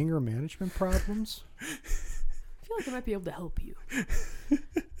had any anger management problems?" I feel like I might be able to help you.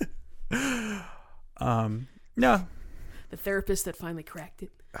 No. The therapist that finally cracked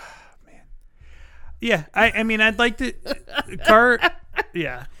it. Man. Yeah, I mean, I'd like to...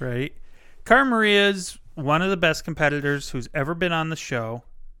 yeah, right. Cara Maria's one of the best competitors who's ever been on the show.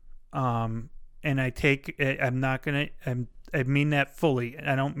 And I mean that fully.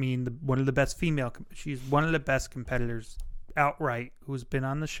 I don't mean one of the best female... She's one of the best competitors outright who's been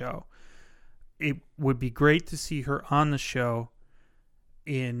on the show. It would be great to see her on the show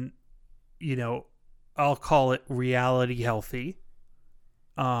in, I'll call it reality healthy,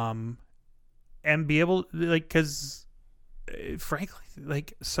 and be able, like, because frankly,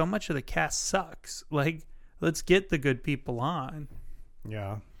 like, so much of the cast sucks. Like, let's get the good people on.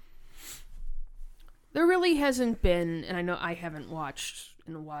 Yeah. There really hasn't been, and I know I haven't watched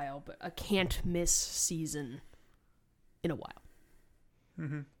in a while, but a can't miss season in a while.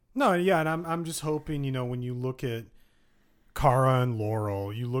 Mm-hmm. No, yeah, and I'm just hoping, when you look at Cara and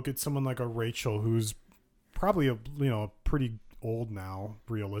Laurel, you look at someone like a Rachel who's probably a pretty old now,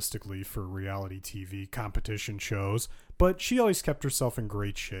 realistically, for reality TV competition shows, but she always kept herself in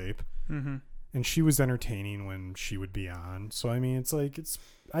great shape. Mm-hmm. And she was entertaining when she would be on. So, I mean,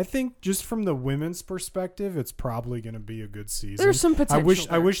 I think just from the women's perspective, it's probably going to be a good season. There's some potential.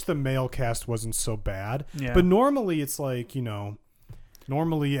 I wish the male cast wasn't so bad. Yeah. But normally it's like,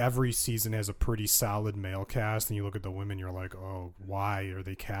 normally every season has a pretty solid male cast. And you look at the women, you're like, oh, why are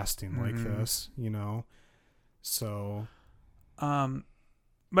they casting like this? So. By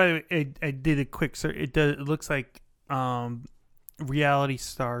the way, I did a quick search. It looks like reality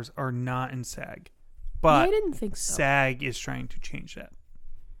stars are not in SAG, but I didn't think so. SAG is trying to change that.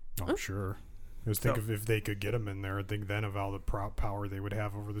 I'm sure. Just think of if they could get them in there, think then of all the power they would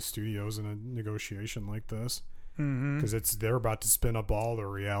have over the studios in a negotiation like this. Because they're about to spin up all their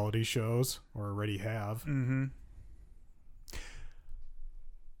reality shows, or already have. Mm-hmm.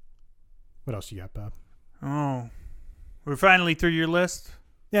 What else you got, Bob? Oh, we're finally through your list.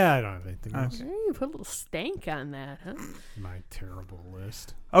 Yeah, I don't have anything else. Hey, you put a little stank on that, huh? My terrible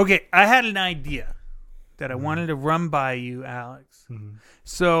list. Okay, I had an idea that I wanted to run by you, Alex. Mm-hmm.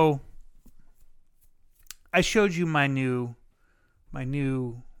 So I showed you my new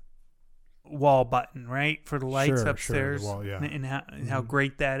wall button, right, for the lights upstairs. The wall, yeah. And how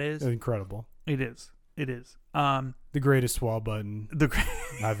great that is. Incredible. It is. The greatest wall button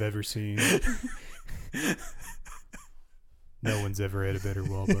I've ever seen. No one's ever had a better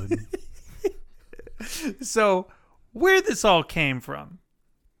wall button. So where this all came from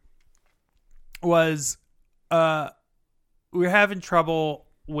was we were having trouble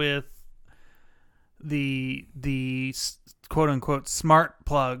with the quote unquote smart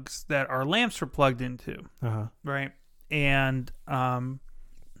plugs that our lamps were plugged into, right? And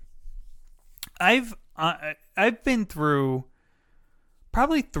I've been through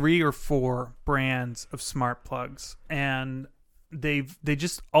probably 3 or 4 brands of smart plugs, and they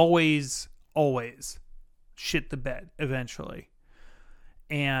just always shit the bed eventually.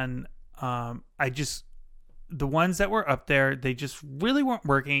 And the ones that were up there, they just really weren't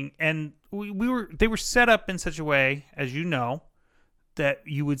working, and they were set up in such a way, as you know, that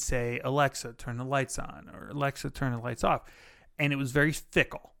you would say, Alexa, turn the lights on, or Alexa, turn the lights off, and it was very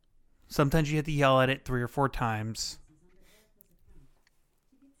fickle. Sometimes you had to yell at it 3 or 4 times.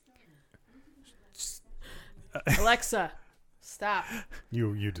 Alexa, stop.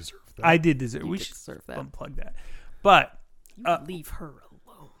 You deserve that. I did deserve. We should deserve that. unplug that. But Leave her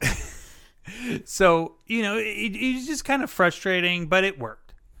alone. so it was just kind of frustrating, but it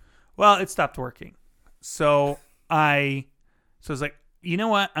worked. Well, it stopped working. So I was like, you know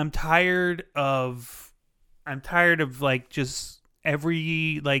what? I'm tired of like just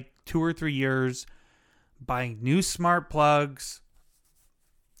every like 2 or 3 years buying new smart plugs.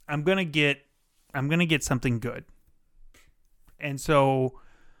 I'm gonna get something good. And so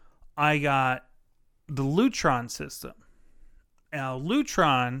I got the Lutron system. Now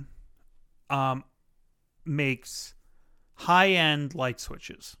Lutron makes high-end light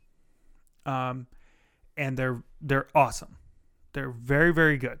switches. And they're awesome. They're very,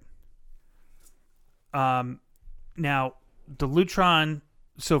 very good. Now the Lutron,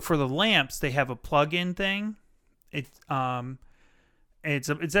 so for the lamps, they have a plug-in thing. It's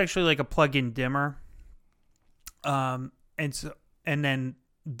actually like a plug-in dimmer. And then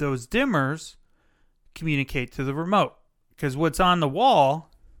those dimmers communicate to the remote, because what's on the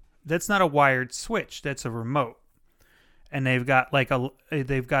wall, that's not a wired switch, that's a remote. And they've got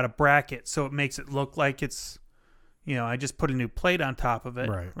a bracket, so it makes it look like it's, I just put a new plate on top of it.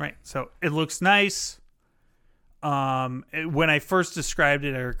 Right. So it looks nice. When I first described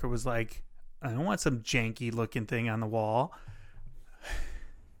it, Erica was like, I don't want some janky looking thing on the wall.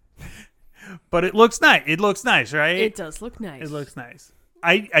 But it looks nice. It looks nice, right? It does look nice. It looks nice.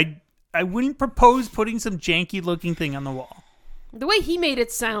 I wouldn't propose putting some janky looking thing on the wall. The way he made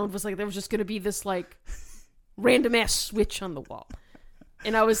it sound was like there was just going to be this like random ass switch on the wall.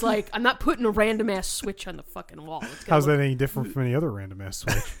 And I was like, I'm not putting a random ass switch on the fucking wall. How's that any different from any other random ass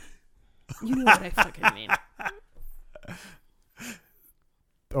switch? You know what I fucking mean.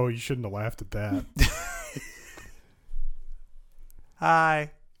 Oh, you shouldn't have laughed at that.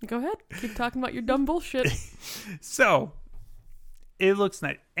 Hi. Go ahead. Keep talking about your dumb bullshit. So, it looks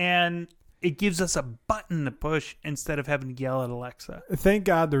nice. And it gives us a button to push instead of having to yell at Alexa. Thank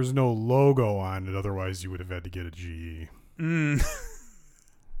God there's no logo on it. Otherwise, you would have had to get a GE.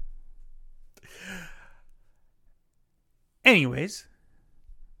 Anyways,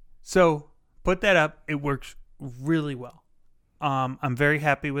 so put that up. It works really well. I'm very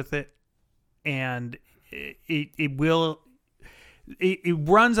happy with it. And it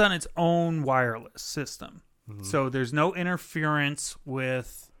runs on its own wireless system. Mm-hmm. So there's no interference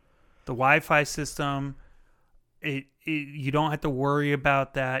with the Wi-Fi system. You don't have to worry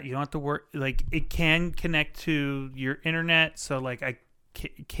about that. You don't have to worry. Like, it can connect to your internet. So like I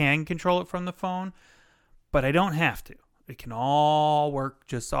can control it from the phone, but I don't have to. It can all work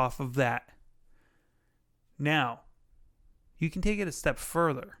just off of that. Now, you can take it a step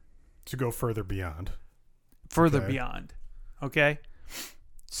further. To go further beyond. Beyond. Okay?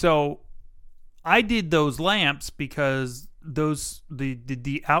 So, I did those lamps because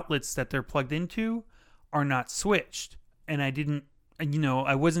the outlets that they're plugged into are not switched. And I didn't,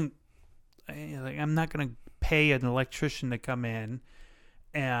 I wasn't, I'm not going to pay an electrician to come in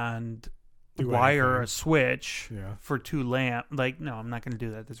and wire a switch for 2 lamps. Like, no, I'm not going to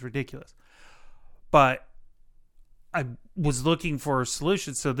do that. That's ridiculous. But I was looking for a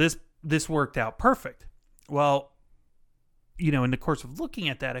solution. So this worked out perfect. Well, in the course of looking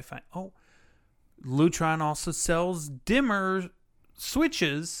at that, I find, Lutron also sells dimmer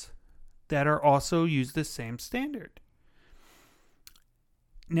switches that are also use the same standard.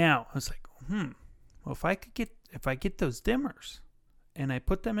 Now, I was like, well, if I get those dimmers and I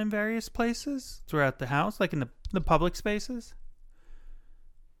put them in various places throughout the house, like in the public spaces,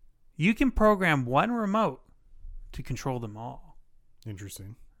 you can program one remote to control them all.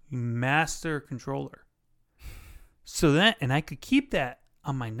 Interesting. Master controller. So and I could keep that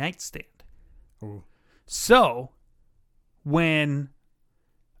on my nightstand. Ooh. So now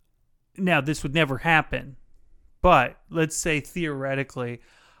this would never happen, but let's say theoretically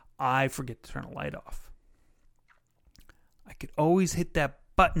I forget to turn a light off. I could always hit that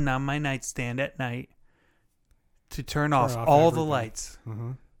button on my nightstand at night to turn off all everything. The lights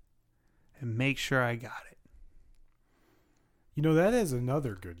and make sure I got it. That is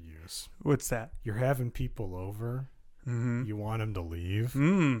another good use. What's that? You're having people over. Mm-hmm. You want them to leave.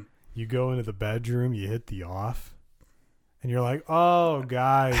 Mm. You go into the bedroom. You hit the off. And you're like, oh,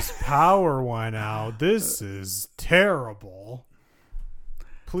 guys, power went out. This is terrible.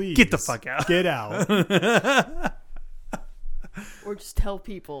 Please. Get the fuck out. Get out. Or just tell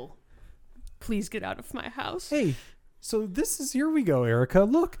people, please get out of my house. Hey, so here we go, Erica.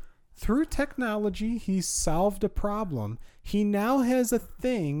 Look, through technology, he's solved a problem. He now has a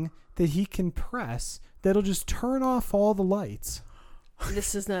thing that he can press that'll just turn off all the lights.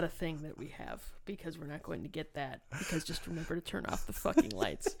 This is not a thing that we have because we're not going to get that. Because just remember to turn off the fucking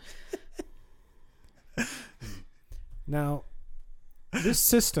lights. Now, this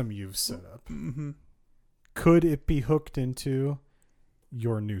system you've set up, could it be hooked into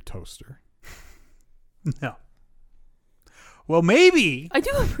your new toaster? No. Well, maybe. I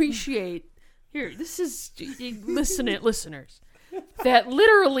do appreciate. Here, this is. Listeners. That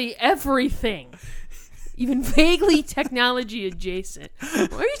literally everything, even vaguely technology adjacent. Why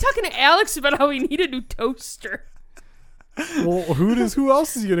are you talking to Alex about how we need a new toaster? Well, who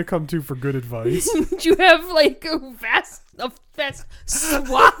else is he gonna come to for good advice? Do you have like a vast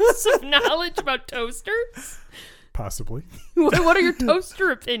swaths of knowledge about toasters? Possibly. What are your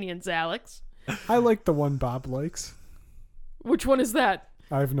toaster opinions, Alex? I like the one Bob likes. Which one is that?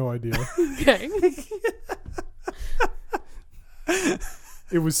 I have no idea. Okay.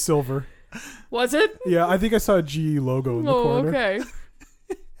 It was silver. Was it? Yeah, I think I saw a GE logo in the corner. Okay.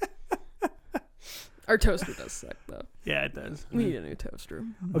 Our toaster does suck, though. Yeah, it does. We need a new toaster.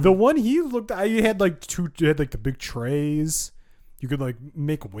 The one he looked at, you had like the big trays. You could like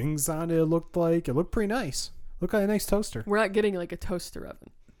make wings on it. It looked pretty nice. Look at a nice toaster. We're not getting like a toaster oven.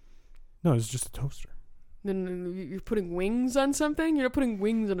 No, it's just a toaster. Then you're putting wings on something? You're not putting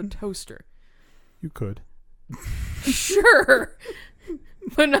wings on a toaster. You could. Sure.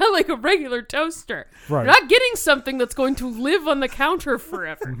 But not like a regular toaster. Right. You're not getting something that's going to live on the counter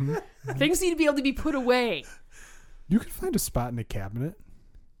forever. Things need to be able to be put away. You can find a spot in a cabinet.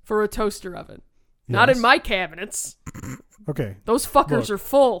 For a toaster oven. Yes. Not in my cabinets. Okay. Those fuckers are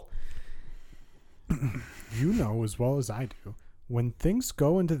full. You know as well as I do, when things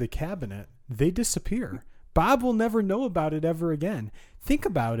go into the cabinet, they disappear. Bob will never know about it ever again. Think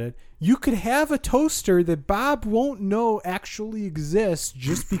about it. You could have a toaster that Bob won't know actually exists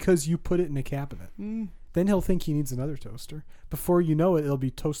just because you put it in a cabinet. Then he'll think he needs another toaster. Before you know it, it'll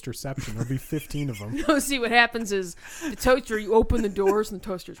be toasterception. There'll be 15 of them. No, see, what happens is the toaster, you open the doors and the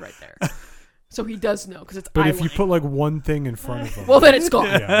toaster's right there. So he does know because it's But if eye-line. you put like one thing in front of him. Well, then it's gone.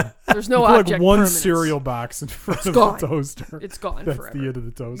 Yeah. There's no You put, object like one permanence. cereal box in front of gone. the toaster. It's gone That's forever. the end of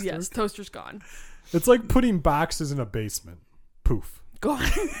the toaster. Yes, toaster's gone. It's like putting boxes in a basement. Poof. Gone.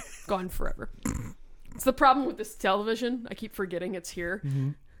 Gone forever. It's the problem with this television. I keep forgetting it's here.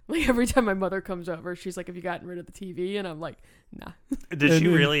 Mm-hmm. Like every time my mother comes over, she's like, "Have you gotten rid of the TV?" And I'm like, "Nah." Did she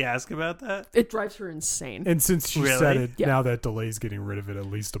really ask about that? It drives her insane. And since she Really? said it, Yeah. now that delay's getting rid of it at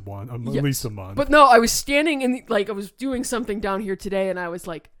least at Yes. least a month. But no, I was standing in I was doing something down here today, and I was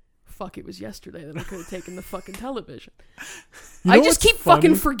like, "Fuck! It was yesterday that I could have taken the fucking television." You know I just what's keep funny?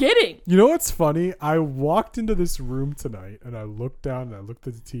 fucking forgetting. You know what's funny? I walked into this room tonight and I looked down and I looked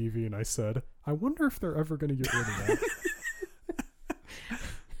at the TV and I said, I wonder if they're ever going to get rid of that.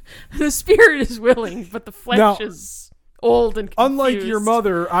 The spirit is willing, but the flesh Now, is old and confused. Unlike your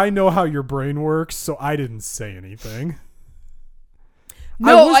mother, I know how your brain works, so I didn't say anything.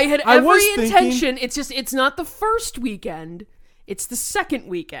 No, was- I had I was every thinking- intention. It's just, it's not the first weekend. It's the second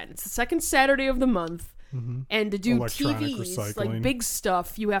weekend. It's the second Saturday of the month. Mm-hmm. And to do Electronic TVs, recycling. like big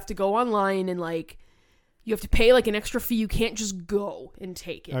stuff, you have to go online and like, you have to pay like an extra fee. You can't just go and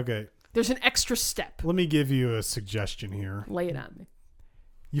take it. Okay, There's an extra step. let me give you a suggestion here. Lay it on me.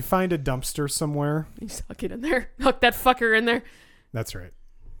 You find a dumpster somewhere. You suck it in there. Huck that fucker in there. That's right.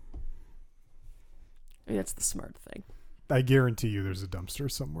 I mean, that's the smart thing. I guarantee you there's a dumpster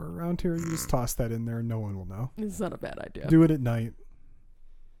somewhere around here. You just toss that in there and no one will know. It's not a bad idea. Do it at night.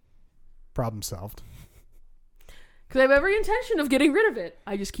 Problem solved. Because I have every intention of getting rid of it.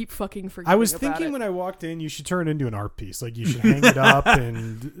 I just keep fucking forgetting I was about thinking it. when I walked in, you should turn it into an art piece. Like you should hang it up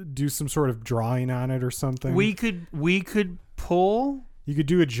and do some sort of drawing on it or something. We could pull. You could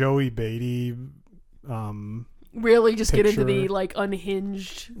do a Joey Beatty. Really just get into picture. the like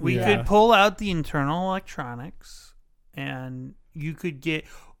unhinged. We Yeah. could pull out the internal electronics, and you could get.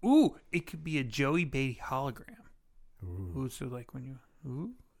 Ooh, it could be a Joey Beatty hologram. Ooh, so like when you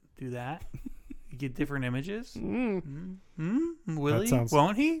do that, you get different images. Will That he? sounds-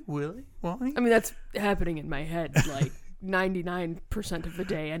 Won't he? Will he? Won't he? I mean, that's happening in my head like 99% of the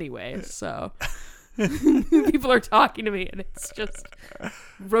day anyway. So people are talking to me, and it's just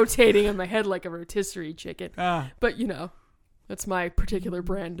rotating in my head like a rotisserie chicken. But you know, that's my particular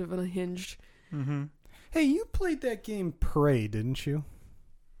brand of unhinged. Mm-hmm. Hey, you played that game Prey, didn't you?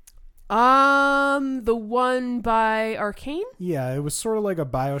 The one by Arcane? Yeah, it was sort of like a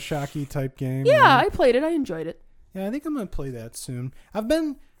Bioshocky type game. Yeah, I played it. I enjoyed it. Yeah, I think I'm gonna play that soon. I've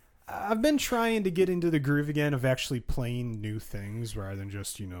been trying to get into the groove again of actually playing new things rather than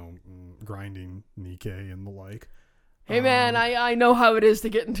just grinding Nikkei and the like. Hey man, I know how it is to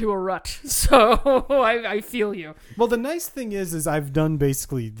get into a rut, so I feel you. Well, the nice thing is I've done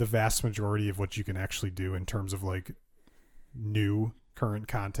basically the vast majority of what you can actually do in terms of like new current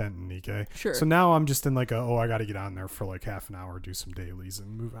content in Nikkei. Sure. So now I'm just in like I got to get on there for like half an hour, do some dailies,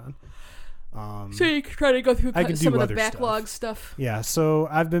 and move on. So you can try to go through I can some do of the other backlog stuff. Yeah, so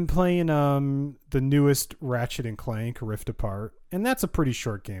I've been playing the newest Ratchet and Clank Rift Apart, and that's a pretty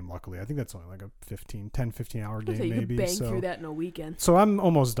short game, luckily. I think that's only like a 15 hour game You maybe. could bang So through that in a weekend. so I'm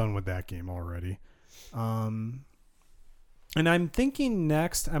almost done with that game already. And I'm thinking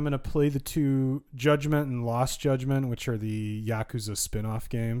next I'm going to play the two Judgment and Lost Judgment, which are the Yakuza spin-off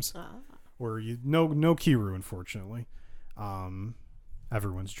games, where no Kiryu, unfortunately.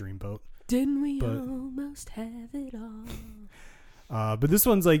 Everyone's dreamboat. Didn't we almost have it all? But this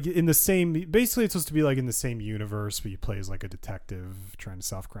one's like in the same. Basically, it's supposed to be like in the same universe, but you play as like a detective trying to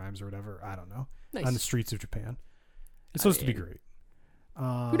solve crimes or whatever. I don't know. Nice. On the streets of Japan, it's supposed to be great.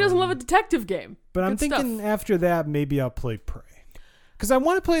 Who doesn't love a detective game? But I'm Good thinking stuff. after that, maybe I'll play Prey, because I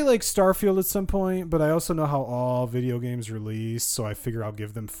want to play like Starfield at some point. But I also know how all video games release, so I figure I'll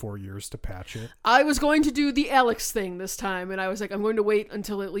give them 4 years to patch it. I was going to do the Alex thing this time, and I was like, I'm going to wait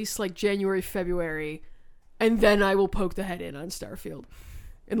until at least like January, February, and then I will poke the head in on Starfield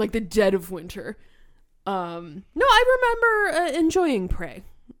in like the dead of winter. No, I remember enjoying Prey.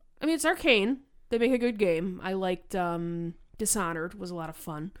 I mean, it's Arcane. They make a good game. I liked Dishonored. Was a lot of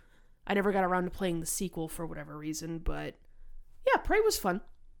fun. I never got around to playing the sequel for whatever reason, but yeah, Prey was fun.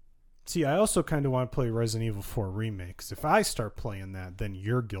 See, I also kind of want to play Resident Evil 4 Remake, 'cause if I start playing that, then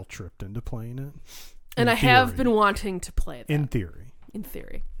you're guilt-tripped into playing it. And I have been wanting to play that. In theory. In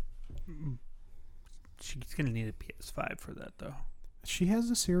theory. She's gonna need a PS5 for that, though. She has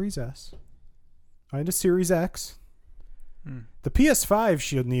a Series S. I had a Series X. The PS5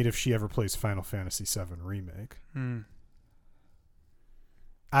 she'll need if she ever plays Final Fantasy VII Remake.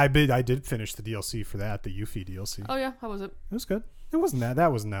 I did finish the DLC for that, the Yuffie DLC. Oh yeah, how was it? It was good. It wasn't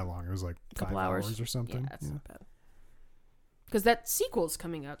that wasn't that long. It was like A couple 5 hours. hours or something. Yeah, that's not bad. Because that sequel's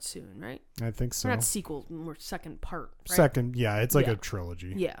coming out soon, right? I think so. Or not sequel, more second part. Right? Second, yeah, it's like Yeah. a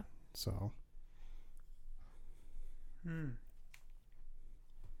trilogy. Yeah. So.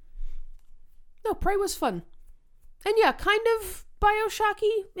 No, Prey was fun, and yeah, kind of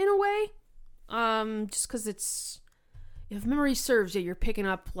Bioshocky in a way. Just because it's, if memory serves, yeah, you're picking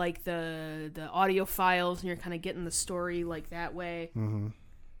up like the audio files, and you're kind of getting the story like that way. Mm-hmm.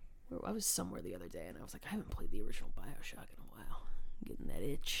 I was somewhere the other day, and I was like, I haven't played the original Bioshock in a while. I'm getting that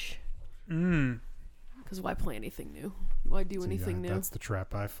itch. Because why play anything new? Why do anything new? That's the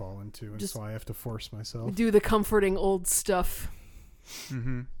trap I fall into, and Just so I have to force myself. do the comforting old stuff.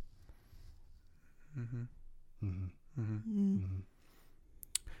 Mm-hmm.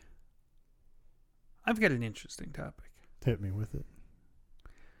 I've got an interesting topic. Hit me with it.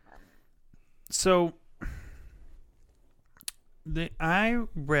 So, I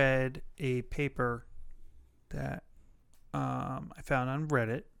read a paper that I found on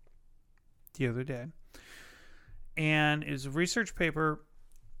Reddit the other day, and it was a research paper.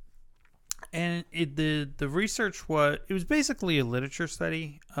 And the research was basically a literature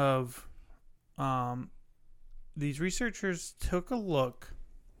study of these researchers took a look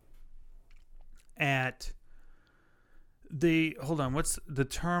at what's the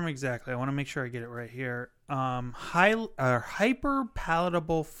term exactly? I want to make sure I get it right here. Hyper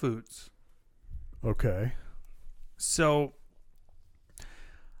palatable foods. Okay. So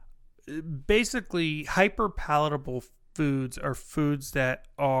basically, hyper palatable foods are foods that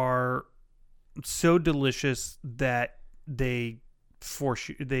are so delicious that they force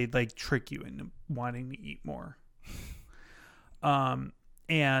you, they like trick you into wanting to eat more.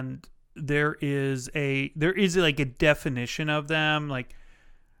 And there is like a definition of them, like,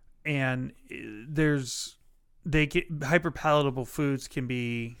 and hyper palatable foods can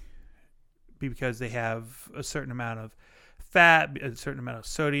be because they have a certain amount of fat, a certain amount of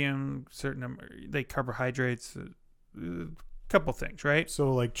sodium, like carbohydrates, a couple things, right?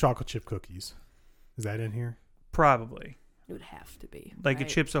 So like chocolate chip cookies, is that in here? Probably. It would have to be. Like right? a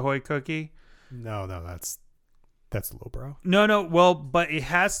Chips Ahoy cookie. No, that's lowbrow. No. Well, but it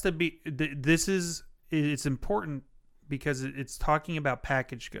has to be. It's important because it's talking about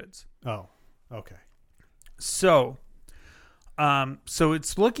packaged goods. Oh, okay. So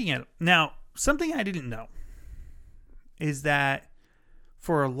it's looking at now. Something I didn't know is that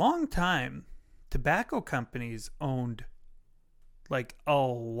for a long time, tobacco companies owned like a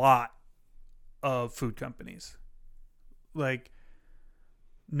lot of food companies. Like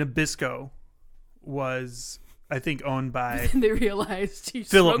Nabisco was, I think, owned by They realized you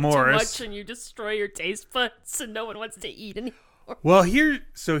Philip smoke Morris. too much and you destroy your taste buds, and no one wants to eat anymore. Well, here's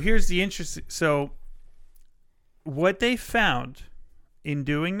the interesting. So what they found in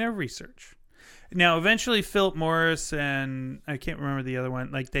doing their research. Now, eventually, Philip Morris and I can't remember the other one.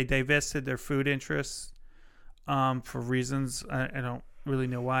 Like they divested their food interests for reasons I don't really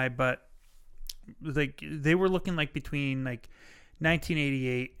know why, but like they were looking like between like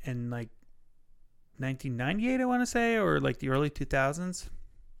 1988 and like 1998, I want to say, or like the early 2000s.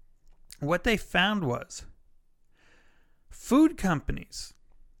 What they found was food companies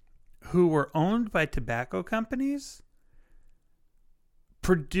who were owned by tobacco companies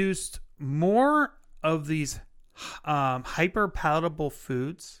produced more of these hyper palatable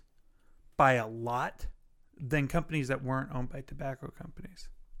foods by a lot than companies that weren't owned by tobacco companies.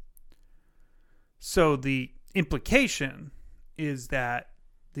 So the implication is that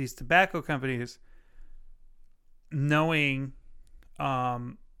these tobacco companies, knowing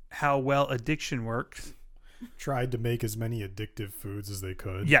how well addiction works, Tried to make as many addictive foods as they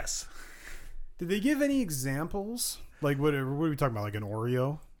could. yes. Did they give any examples? Like what are we talking about? Like an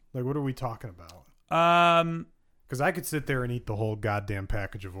Oreo? Like what are we talking about? Because I could sit there and eat the whole goddamn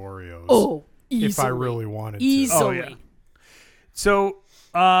package of Oreos. Oh, easily. if I really wanted to. Easily. Oh, yeah. So,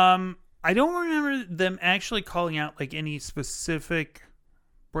 I don't remember them actually calling out like any specific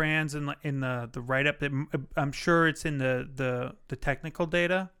brands in the write up. I'm sure it's in the technical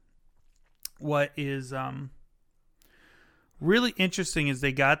data. What is really interesting is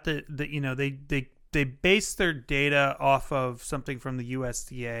they got they based their data off of something from the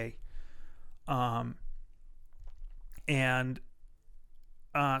USDA, and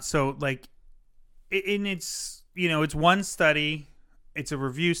so like, and it's it's one study. It's a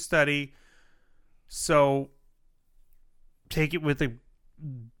review study, so take it with a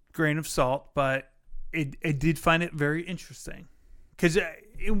grain of salt. But it did find it very interesting because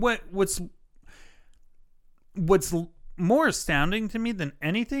what's more astounding to me than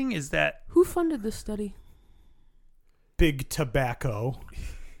anything is that Who funded this study? Big tobacco.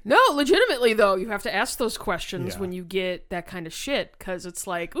 No, legitimately though, you have to ask those questions Yeah. when you get that kind of shit, because it's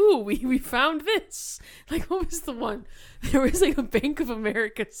like, ooh, we found this. Like, what was the one? There was like a Bank of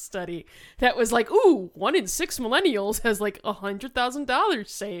America study that was like, ooh, 1 in 6 millennials has like $100,000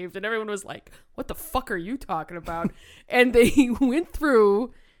 saved, and everyone was like, what the fuck are you talking about? And they went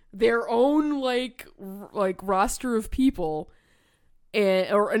through their own like roster of people,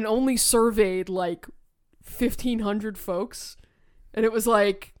 and only surveyed like 1,500 folks. And it was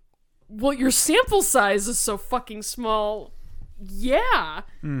like, well, your sample size is so fucking small. Yeah.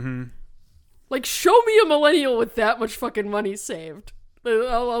 mm-hmm. Like, show me a millennial with that much fucking money saved.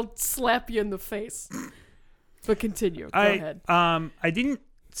 I'll slap you in the face. But continue. Go ahead. I didn't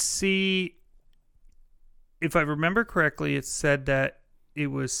see, if I remember correctly, it said that it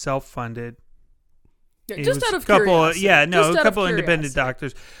was self-funded. Yeah, It just was out of a couple curiosity. a Just out couple of independent curiosity.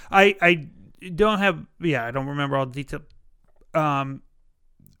 doctors. I don't have, I don't remember all the detail.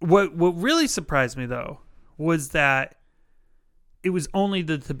 What really surprised me though was that it was only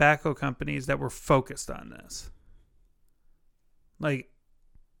the tobacco companies that were focused on this. Like,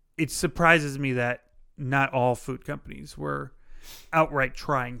 it surprises me that not all food companies were outright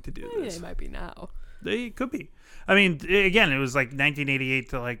trying to do Yeah, this. they might be now. They could be. I mean, again, it was like 1988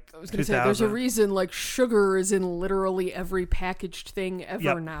 to like I was going to 2000. say, there's a reason, like, sugar is in literally every packaged thing ever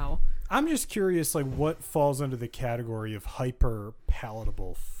Yep. now. I'm just curious, like, what falls under the category of hyper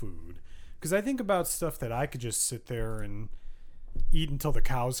palatable food? Because I think about stuff that I could just sit there and eat until the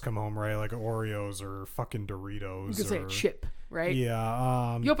cows come home, right? Like Oreos or fucking Doritos. You could say a or- chip, right?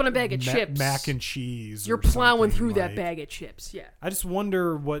 Yeah. You open a bag of chips. Mac and cheese. You're or plowing something, through that like- bag of chips, yeah. I just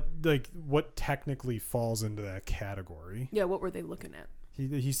wonder what technically falls into that category. Yeah, what were they looking at?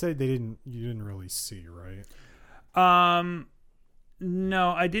 He said you didn't really see, right? No,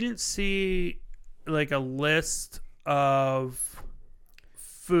 I didn't see like a list of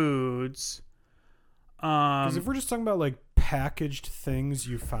foods. Because if we're just talking about like packaged things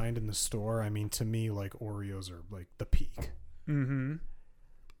you find in the store, I mean, to me, like Oreos are like the peak. Mm-hmm.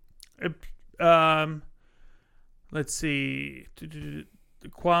 Let's see. They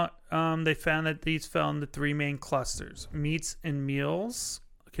found that these fell into 3 main clusters: meats and meals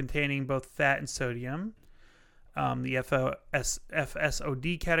containing both fat and sodium. The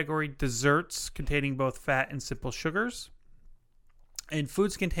FSOD category: desserts containing both fat and simple sugars, and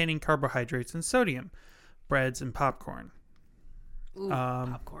foods containing carbohydrates and sodium, breads and popcorn. Ooh,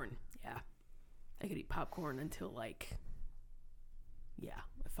 popcorn. Yeah. I could eat popcorn until, like... Yeah,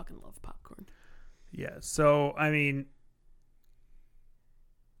 I fucking love popcorn. Yeah, so, I mean,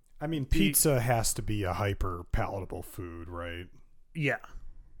 pizza has to be a hyper palatable food, right? yeah.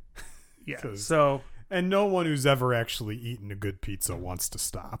 Yeah, 'Cause- so... And no one who's ever actually eaten a good pizza wants to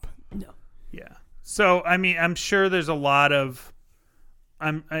stop. No. Yeah. So I mean, I'm sure there's a lot of,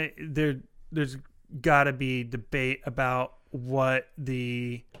 there's got to be debate about what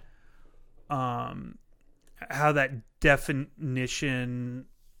the, how that definition,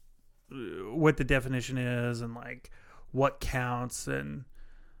 what the definition is, and like what counts, and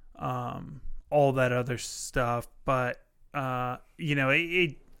all that other stuff. But I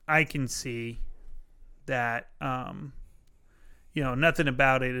can see that nothing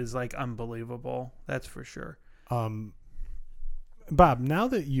about it is like unbelievable. That's for sure. Bob, now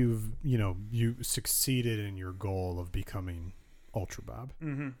that you succeeded in your goal of becoming Ultra Bob,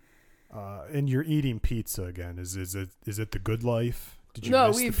 and you're eating pizza again, is it the good life? Did you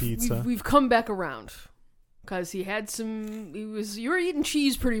miss the pizza? We've come back around because you were eating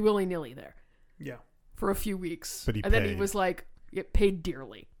cheese pretty willy nilly there. Yeah. For a few weeks, But he then he paid. was like, "It paid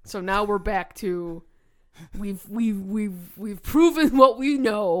dearly." So now we're back to. We've proven what we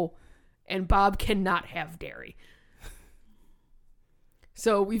know, and Bob cannot have dairy.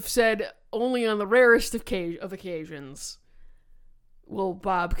 So we've said only on the rarest of occasions will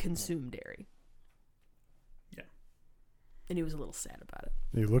Bob consume dairy. Yeah. And he was a little sad about it.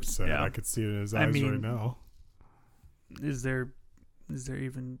 He looked sad. Yeah. I could see it in his I eyes mean- right now. Is there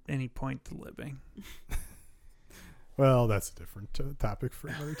even any point to living? Well, that's a different topic for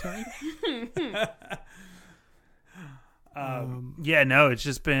another time. Yeah, no, it's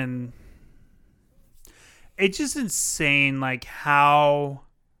just insane, like how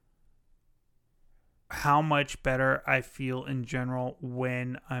much better I feel in general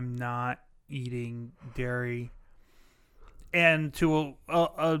when I'm not eating dairy, and to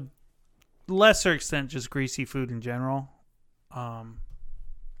a lesser extent just greasy food in general.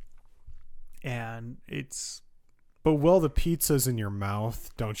 And it's, But while the pizza's in your mouth,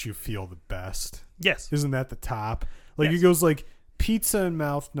 don't you feel the best? yes. Isn't that the top? Like Yes. it goes like pizza in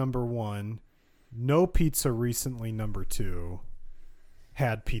mouth number 1, no pizza recently number 2,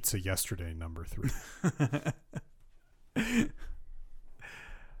 had pizza yesterday number 3.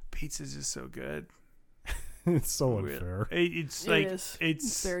 Pizza's just so good. It's so unfair. It's like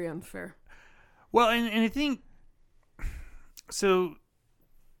It's very unfair. well, and I think so.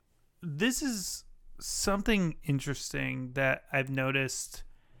 This is something interesting that I've noticed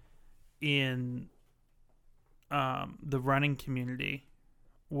in the running community,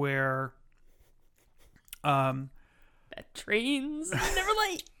 where That train's never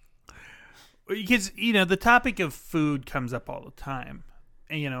late. because the topic of food comes up all the time,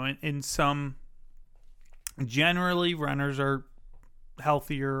 and in some, generally runners are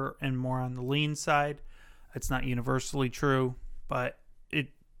healthier and more on the lean side. It's not universally true, but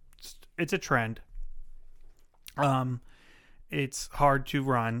it's a trend. It's hard to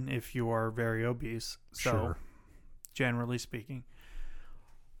run if you are very obese, so Sure. generally speaking.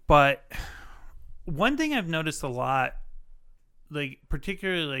 But one thing I've noticed a lot, like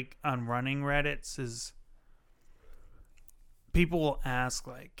particularly like on running Reddits, is people will ask,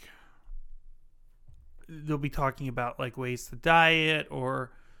 like, they'll be talking about like ways to diet,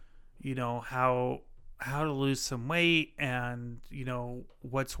 or how to lose some weight, and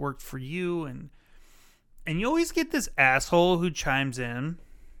what's worked for you, and you always get this asshole who chimes in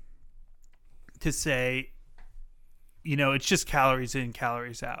to say, it's just calories in,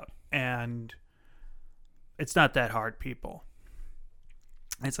 calories out, and it's not that hard, people.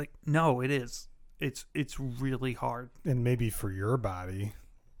 And it's like, no, it is. It's really hard. And maybe for your body,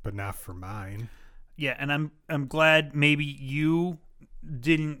 but not for mine. Yeah, and I'm glad maybe you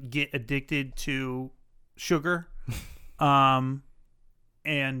didn't get addicted to sugar, and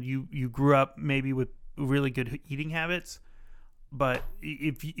you grew up maybe with really good eating habits. But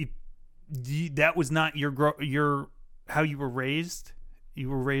if that was not your how you were raised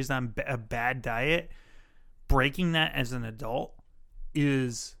on a bad diet, breaking that as an adult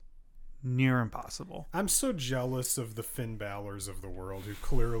is near impossible. I'm so jealous of the Finn Balors of the world who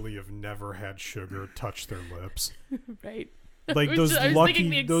clearly have never had sugar touch their lips. Right. Like I was those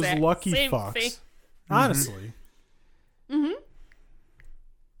thinking the lucky same fucks. thing. Honestly.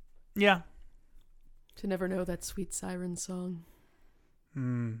 Yeah. To never know that sweet siren song.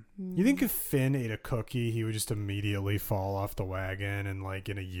 You think if Finn ate a cookie, he would just immediately fall off the wagon, and like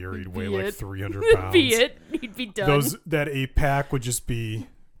in a year he'd weigh like 300 pounds? That'd be it. He'd be done. That 8-pack would just be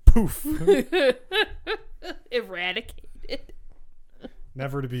poof. Eradicated.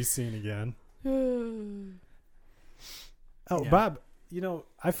 Never to be seen again. Oh, Yeah. Bob,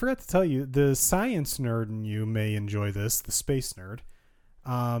 I forgot to tell you, the science nerd in you may enjoy this, the space nerd.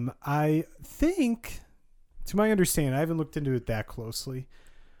 I think, to my understanding, I haven't looked into it that closely,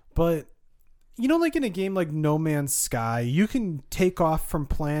 but like in a game like No Man's Sky, you can take off from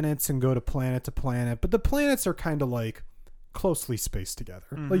planets and go to planet, but the planets are kind of like closely spaced together.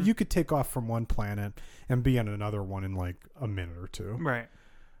 Mm-hmm. Like you could take off from one planet and be on another one in like a minute or two. Right.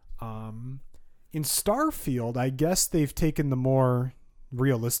 In Starfield, I guess they've taken the more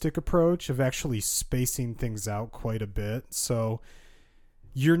realistic approach of actually spacing things out quite a bit. So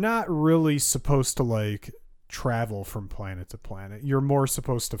you're not really supposed to like travel from planet to planet. You're more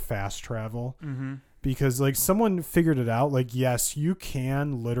supposed to fast travel, because like someone figured it out. Like, yes, you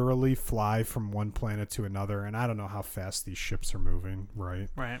can literally fly from one planet to another. And I don't know how fast these ships are moving. Right.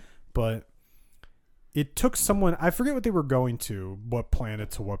 But it took someone, I forget what they were going to, what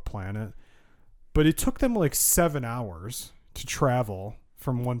planet, but it took them like 7 hours to travel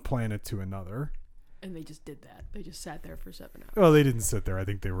from one planet to another. And they just did that. They just sat there for 7 hours. Well, they didn't sit there. I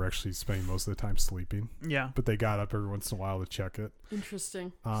think they were actually spending most of the time sleeping. Yeah. But they got up every once in a while to check it.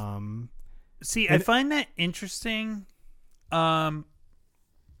 Interesting. See, I find that interesting, but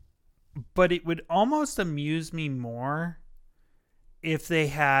it would almost amuse me more if they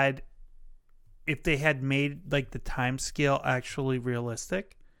had made like the time scale actually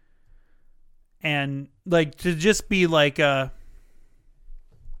realistic, and like to just be like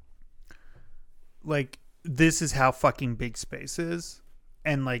this is how fucking big space is,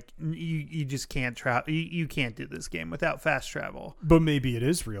 and like you just can't travel. You can't do this game without fast travel. But maybe it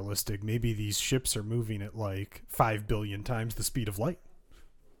is realistic. Maybe these ships are moving at like 5 billion times the speed of light.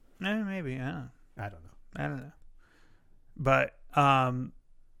 Maybe. Yeah. I don't know. But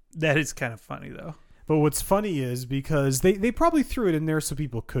that is kind of funny though. But what's funny is because they probably threw it in there so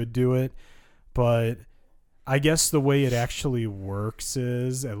people could do it, but I guess the way it actually works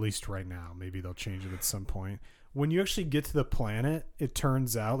is, at least right now, maybe they'll change it at some point, when you actually get to the planet, it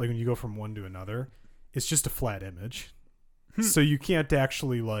turns out, like when you go from one to another, it's just a flat image. So you can't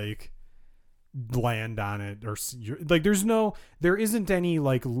actually like land on it or like there isn't any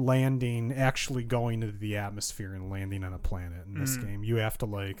like landing actually going into the atmosphere and landing on a planet in this game. You have to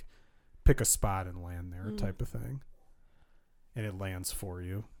like pick a spot and land there type of thing, and it lands for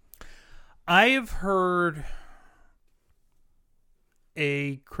you. I have heard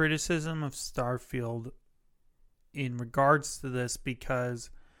a criticism of Starfield in regards to this, because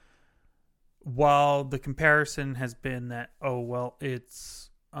while the comparison has been that, oh well, it's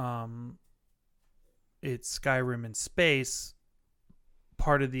Skyrim in space,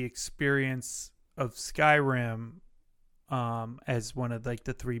 part of the experience of Skyrim, as one of like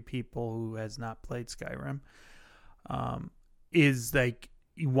the 3 people who has not played Skyrim, is like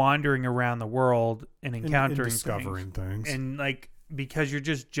wandering around the world and encountering and discovering things. And like, because you're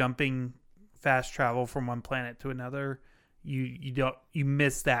just jumping fast travel from one planet to another, you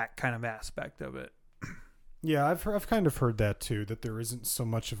miss that kind of aspect of it. Yeah, I've kind of heard that too, that there isn't so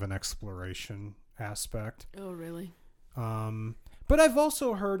much of an exploration aspect. Oh, really? But I've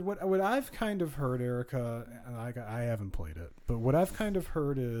also heard what I've kind of heard, Erica, and I haven't played it, but what I've kind of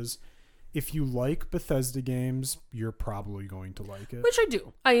heard is if you like Bethesda games, you're probably going to like it. Which I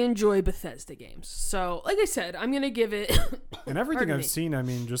do. I enjoy Bethesda games. So, like I said, I'm going to give it... And everything I've seen, I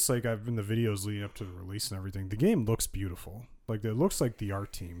mean, just like I've been the videos leading up to the release and everything, the game looks beautiful. Like, it looks like the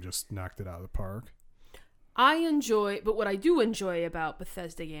art team just knocked it out of the park. I enjoy, but what I do enjoy about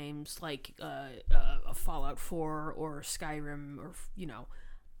Bethesda games, like a Fallout 4 or Skyrim, or, you know,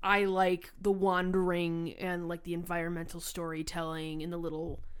 I like the wandering and like the environmental storytelling and the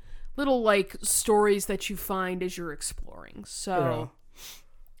little like stories that you find as you're exploring. So, yeah.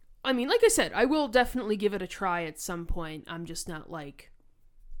 I mean, like I said, I will definitely give it a try at some point. I'm just not like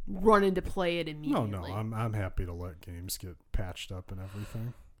running to play it immediately. No, I'm happy to let games get patched up and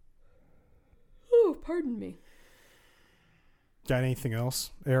everything. Oh, pardon me. Got anything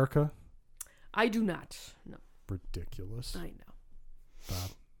else, Erica? I do not. No. Ridiculous. I know.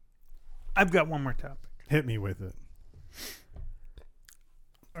 Bob? I've got one more topic. Hit me with it.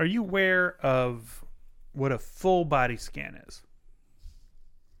 Are you aware of what a full body scan is?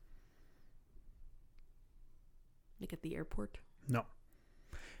 Like at the airport? No.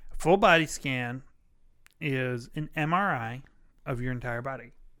 A full body scan is an MRI of your entire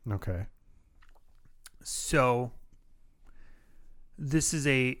body. Okay. So this is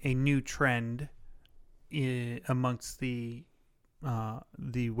a new trend amongst the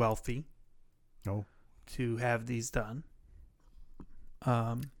wealthy. Oh. To have these done.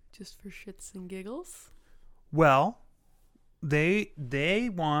 Just for shits and giggles? Well,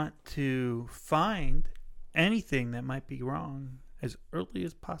 they want to find anything that might be wrong as early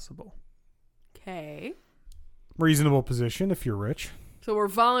as possible. Okay. Reasonable position if you're rich. So we're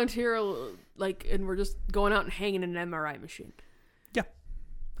volunteer, like, and we're just going out and hanging an MRI machine. Yeah.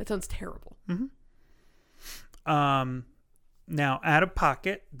 That sounds terrible. Mm-hmm. Now, out of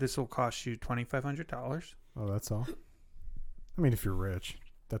pocket, this will cost you $2,500. Oh, that's all? I mean, if you're rich,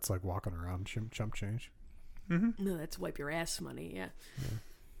 that's like walking around chump change. Mm-hmm. No, that's wipe your ass money, yeah.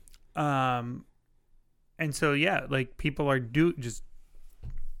 And so, yeah, like, people are just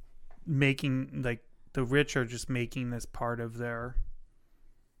making, like, the rich are just making this part of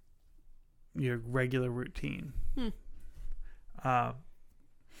your regular routine.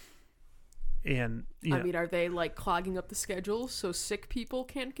 And you know, I mean, are they like clogging up the schedule so sick people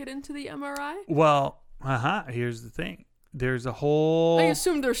can't get into the MRI? Well, here's the thing. There's a whole... I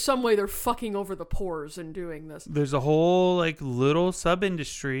assume there's some way they're fucking over the pores and doing this. There's a whole like little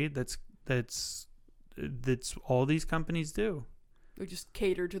sub-industry that's all these companies do. They just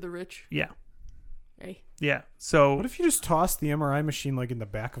cater to the rich. Yeah. Hey. Yeah. So what if you just toss the MRI machine like in the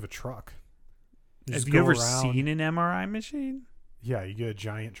back of a truck? Have you ever seen an MRI machine? Yeah, you get a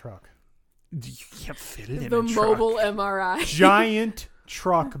giant truck. You can't fit it in the a truck. mobile MRI. Giant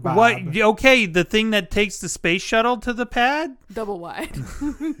truck, Bob. What? Okay, the thing that takes the space shuttle to the pad? Double wide.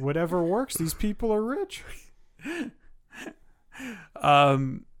 Whatever works. These people are rich.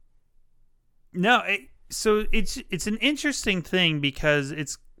 No, so it's an interesting thing because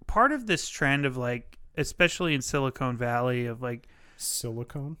it's part of this trend of like, especially in Silicon Valley, of like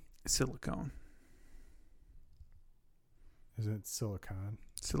silicone. Isn't it silicon?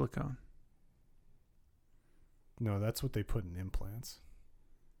 Silicone. No, that's what they put in implants.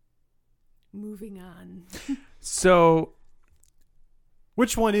 Moving on. So,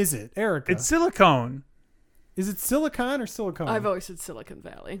 which one is it, Erica? It's silicone. Is it silicon or silicone? I've always said Silicon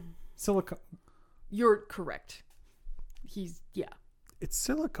Valley. Silicone. You're correct. It's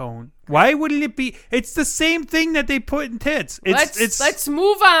silicone. Why wouldn't it be? It's the same thing that they put in tits. Let's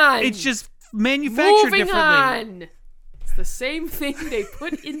move on. It's just manufactured Moving differently. on. It's the same thing they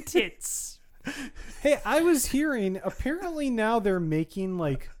put in tits. Hey, I was hearing apparently now they're making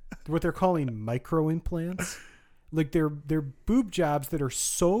like what they're calling micro implants. Like they're boob jobs that are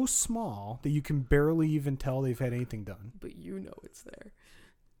so small that you can barely even tell they've had anything done. But you know it's there.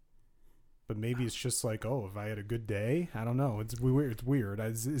 But maybe it's just like, oh, if I had a good day, I don't know. It's weird. It's weird.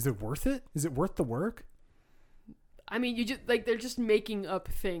 Is it worth it? Is it worth the work? I mean, you just like they're just making up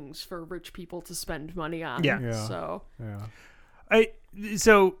things for rich people to spend money on. Yeah. So Yeah.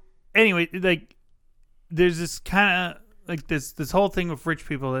 So anyway, like there's this kind of like this whole thing with rich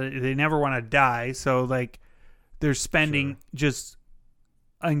people that they never want to die, so like they're spending just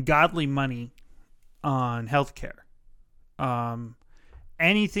ungodly money on healthcare.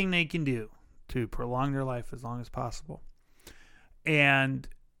 Anything they can do to prolong their life as long as possible. And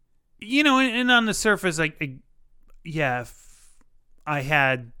and on the surface, like if I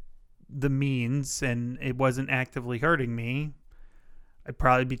had the means and it wasn't actively hurting me, I'd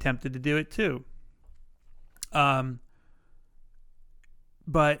probably be tempted to do it too. But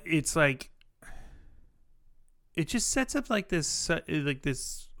it's like it just sets up like this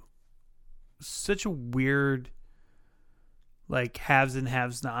such a weird like haves and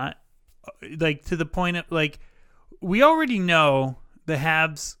haves not, like to the point of like we already know the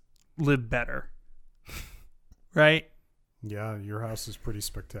haves live better, right? Yeah, your house is pretty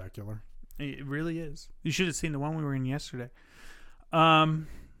spectacular. It really is. You should have seen the one we were in yesterday. But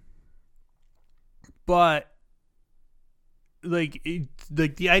like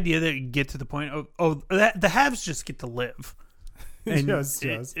the idea that you get to the point of that the haves just get to live. And,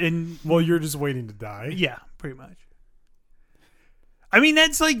 yes. And well, you're just waiting to die. yeah, pretty much. I mean,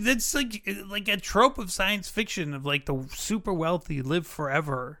 that's like a trope of science fiction of like the super wealthy live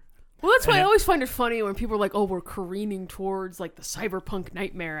forever. Well, that's why I always find it funny when people are like, "Oh, we're careening towards like the cyberpunk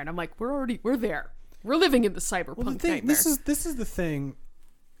nightmare," and I'm like, "We're there. We're living in the cyberpunk nightmare." This is the thing,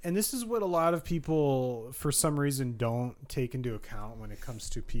 and this is what a lot of people, for some reason, don't take into account when it comes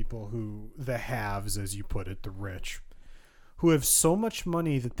to people who the haves, as you put it, the rich, who have so much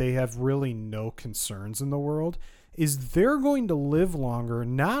money that they have really no concerns in the world. Is they're going to live longer,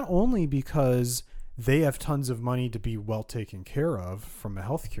 not only because they have tons of money to be well taken care of from a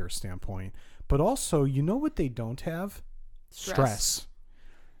healthcare standpoint, but also, you know what they don't have? Stress.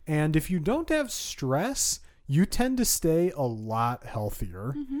 And if you don't have stress, you tend to stay a lot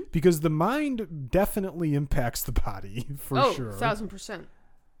healthier because the mind definitely impacts the body for sure. 1,000%.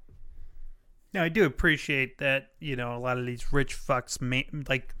 Now, I do appreciate that, a lot of these rich fucks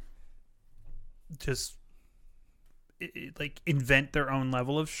just invent their own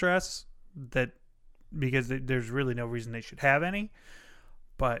level of stress because there's really no reason they should have any.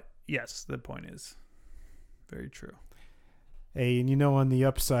 But yes, the point is very true. Hey, and on the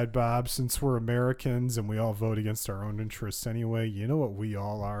upside, Bob, since we're Americans and we all vote against our own interests anyway, you know what we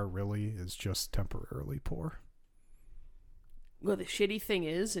all are really is just temporarily poor. Well, the shitty thing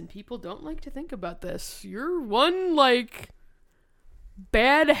is, and people don't like to think about this, you're one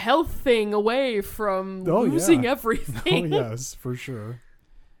bad health thing away from losing everything. Oh, yes, for sure.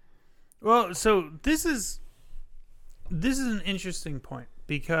 Well, so this is an interesting point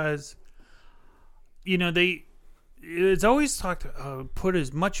because, it's always talked put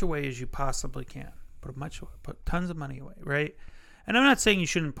as much away as you possibly can. Put tons of money away, right? And I'm not saying you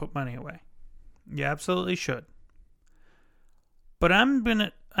shouldn't put money away. You absolutely should. But I'm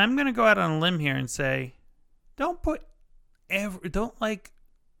gonna go out on a limb here and say, don't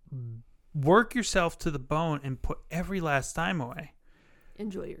work yourself to the bone and put every last dime away.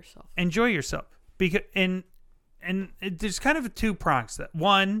 Enjoy yourself. Because there's kind of a two prongs to that.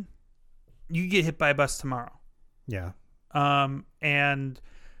 One, you get hit by a bus tomorrow. Yeah. And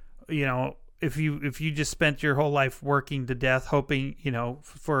if you just spent your whole life working to death, hoping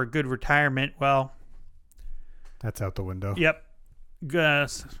for a good retirement, well, that's out the window. Yep.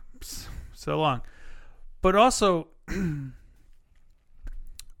 So long. But also,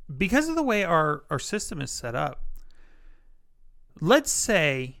 because of the way our system is set up, let's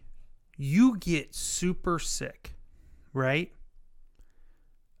say you get super sick, right?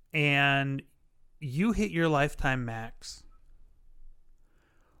 And you hit your lifetime max.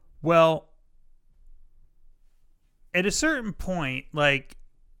 Well, at a certain point,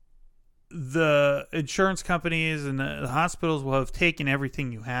 the insurance companies and the hospitals will have taken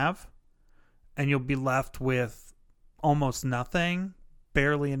everything you have, and you'll be left with almost nothing,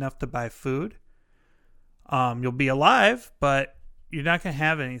 barely enough to buy food. You'll be alive, but you're not going to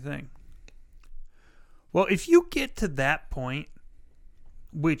have anything. Well, if you get to that point,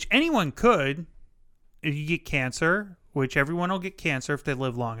 which anyone could, if you get cancer, which everyone will get cancer if they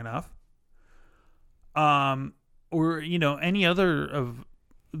live long enough, or any other of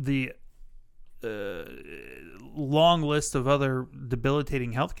the long list of other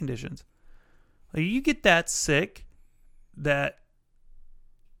debilitating health conditions. Like, you get that sick that,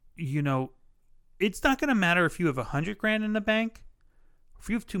 it's not going to matter if you have $100,000 in the bank or if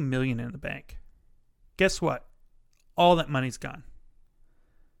you have $2 million in the bank. Guess what? All that money's gone.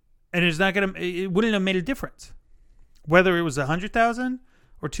 And it wouldn't have made a difference whether it was 100,000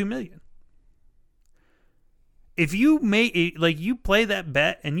 or 2 million. If you you play that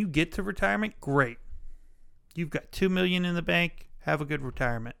bet and you get to retirement, great. You've got 2 million in the bank, have a good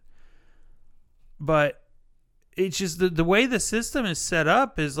retirement. But it's just the way the system is set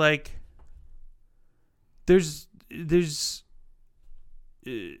up is like there's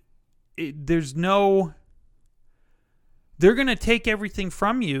no, they're going to take everything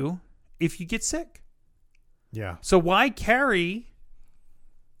from you if you get sick. Yeah. So why carry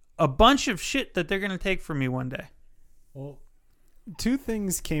a bunch of shit that they're going to take from you one day? Well, two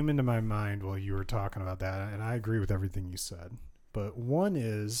things came into my mind while you were talking about that, and I agree with everything you said. But one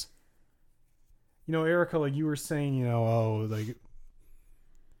is, Erica, like you were saying,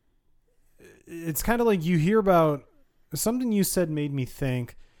 it's kind of like you hear about something you said made me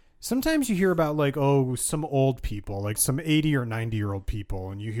think. Sometimes you hear about like, some old people, like some 80 or 90-year-old people,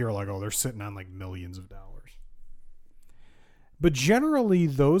 and you hear like, they're sitting on like millions of dollars. But generally,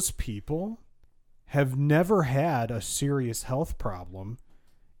 those people have never had a serious health problem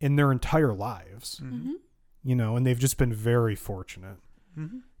in their entire lives. Mm-hmm. And they've just been very fortunate.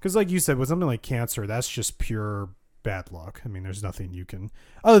 Because like you said, with something like cancer, that's just pure bad luck. I mean, there's nothing you can,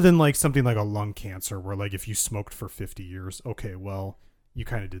 other than like something like a lung cancer where like if you smoked for 50 years, okay, well, you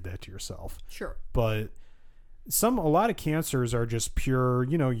kind of did that to yourself. Sure. But a lot of cancers are just pure,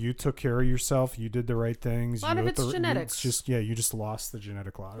 you took care of yourself, you did the right things. A lot of it's genetics. It's just, you just lost the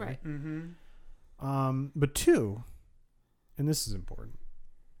genetic lottery. Right. Mm-hmm. But two, and this is important,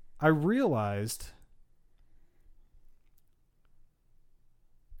 I realized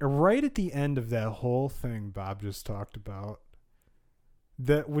right at the end of that whole thing Bob just talked about,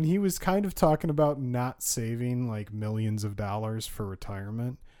 that when he was kind of talking about not saving like millions of dollars for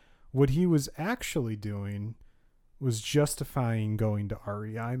retirement, what he was actually doing was justifying going to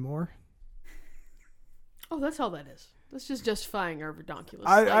REI more. Oh, that's all that is. That's just justifying our redonkulous.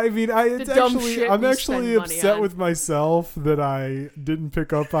 I'm actually upset with myself that I didn't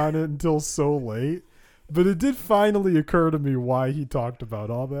pick up on it until so late. But it did finally occur to me why he talked about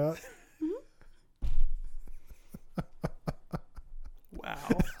all that. Wow.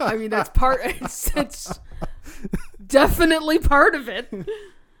 I mean, that's part. It's definitely part of it.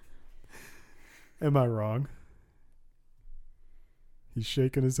 Am I wrong? He's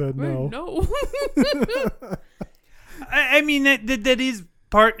shaking his head no. No. I mean, that is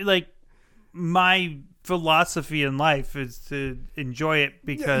part, like, my philosophy in life is to enjoy it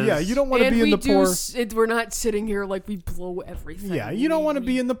because... Yeah, you don't want to be in the poor... We're not sitting here like we blow everything. Yeah, you don't want to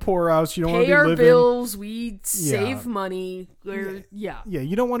be in the poorhouse. You don't want to be living... Pay our bills. We save Yeah. money. Yeah,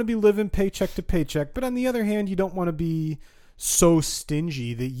 you don't want to be living paycheck to paycheck. But on the other hand, you don't want to be so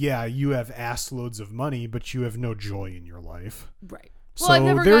stingy that, you have ass loads of money, but you have no joy in your life. Right. So well, I've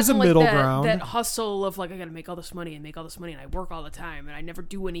never there's a gotten middle like ground. that hustle of like, I got to make all this money and I work all the time and I never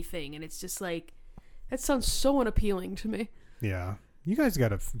do anything. And it's just like, that sounds so unappealing to me. Yeah. You guys got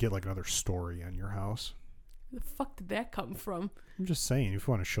to get like another story on your house. Where the fuck did that come from? I'm just saying, if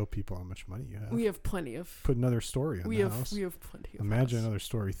you want to show people how much money you have. We have plenty of... Put another story on the house. We have plenty of Imagine house. another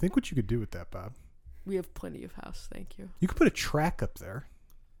story. Think what you could do with that, Bob. We have plenty of house, thank you. You could put a track up there.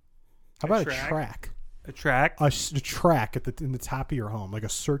 How about a track? A track? A track in the top of your home, like a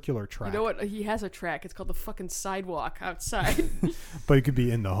circular track. You know what? He has a track. It's called the fucking sidewalk outside. But it could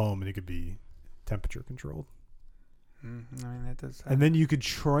be in the home and it could be temperature controlled. I mean, that does happen. And then you could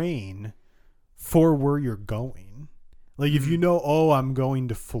train for where you're going. Like if you know, I'm going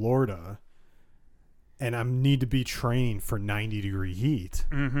to Florida and I need to be training for 90-degree heat.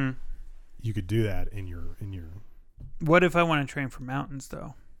 Mm-hmm. You could do that in your. What if I want to train for mountains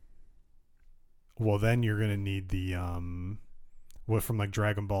though? Well, then you're gonna need the what from like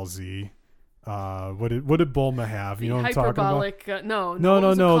Dragon Ball Z. What did Bulma have? You know what I'm talking about? Hyperbolic. No.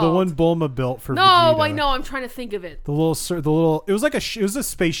 No. The one Bulma built for. No, Vegeta. I know. I'm trying to think of it. The little. It was like it was a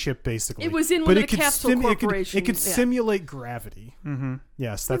spaceship basically. It was in one of the Capsule Corporation. It could simulate gravity. Mm-hmm.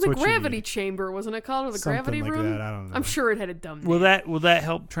 Yes, that's the what gravity you need. chamber, wasn't it called, or the Something gravity like room? that, I don't know. I'm sure it had a dumb name. Will that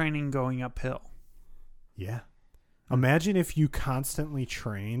help training going uphill? Yeah. Imagine if you constantly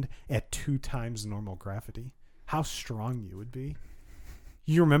trained at 2 times normal gravity. How strong you would be.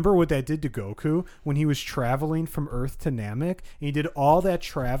 You remember what that did to Goku when he was traveling from Earth to Namek, and he did all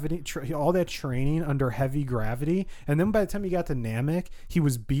that all that training under heavy gravity, and then by the time he got to Namek, he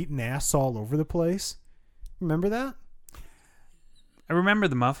was beating ass all over the place. Remember that? I remember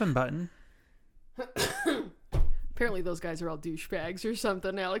the muffin button. Apparently those guys are all douchebags or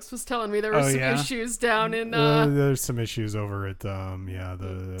something. Alex was telling me there were some yeah? issues down in there's some issues over at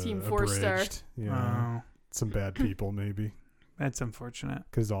the Team 4-Star. Abridged. Yeah, some bad people maybe. That's unfortunate.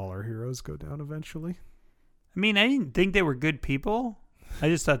 Because all our heroes go down eventually. I mean, I didn't think they were good people. I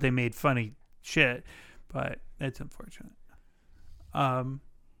just thought they made funny shit, but that's unfortunate. All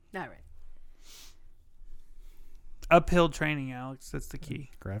right. Uphill training, Alex. That's the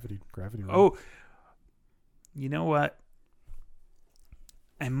key. Gravity. Oh, you know what?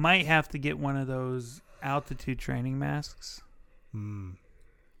 I might have to get one of those altitude training masks.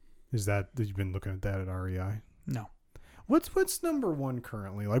 Is that you've been looking at that at REI? No. What's number one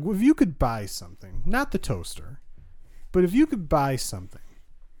currently? Like, if you could buy something, not the toaster, but if you could buy something,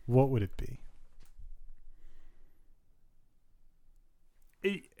 what would it be?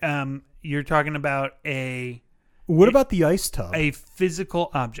 You're talking about What about the ice tub? a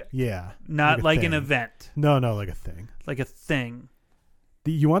physical object, Yeah. not like an thing. event, No, like a thing. like a thing.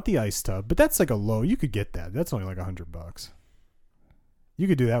 You want the ice tub, but that's like a low. You could get that. That's only like $100. You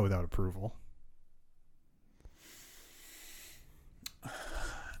could do that without approval.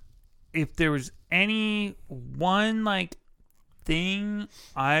 If there was any one like thing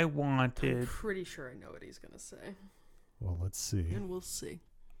I wanted, I'm pretty sure I know what he's gonna say, Well, let's see. and we'll see.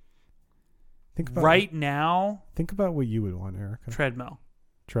 Think about right now, Think about what you would want, Erica. treadmill.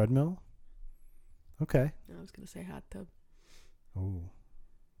 Treadmill. Okay. I was gonna say hot tub. Oh,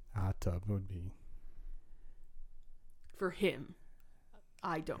 hot tub would be. For him,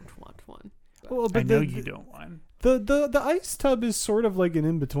 I don't want one. Well, I know you don't want. The ice tub is sort of like an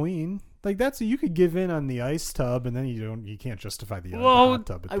in between. Like you could give in on the ice tub, and then you can't justify the hot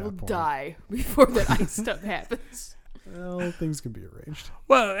tub at I that will point. die before that ice tub happens. Well, things can be arranged.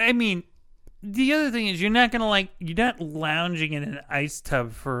 Well, I mean, the other thing is you're not lounging in an ice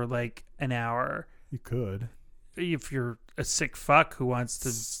tub for like an hour. You could. If you're a sick fuck who wants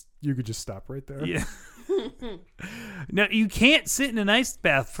to, You could just stop right there. yeah. No, you can't sit in an ice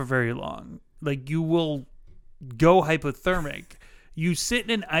bath for very long. Like you will go hypothermic. You sit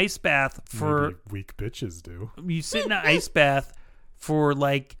in an ice bath for Maybe weak bitches do. You sit in an ice bath for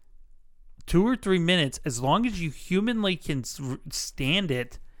like 2 or 3 minutes, as long as you humanly can stand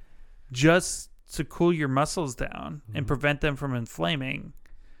it, just to cool your muscles down and prevent them from inflaming.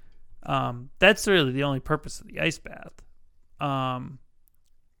 That's really the only purpose of the ice bath.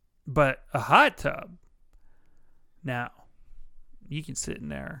 But a hot tub, now you can sit in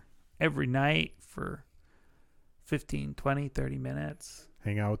there every night for 15, 20, 30 minutes.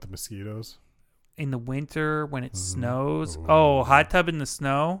 Hang out with the mosquitoes. In the winter when it snows. Ooh. Oh, hot tub in the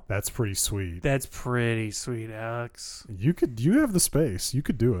snow. That's pretty sweet. That's pretty sweet, Alex. You have the space. You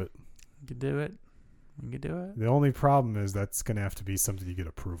could do it. You could do it. You could do it. The only problem is that's going to have to be something you get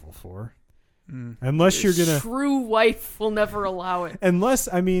approval for. Unless you're going to... True wife will never allow it. Unless,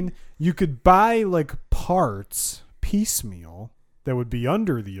 I mean, you could buy like parts piecemeal that would be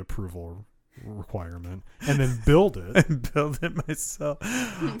under the approval requirement and then build it. And build it myself.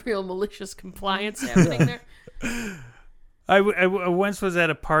 Real malicious compliance happening there. I once was at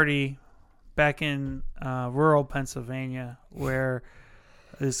a party back in rural Pennsylvania where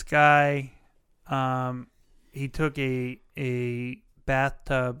this guy, he took a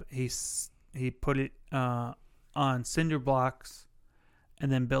bathtub, he put it on cinder blocks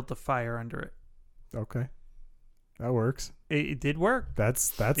and then built a fire under it. Okay. That works. It did work.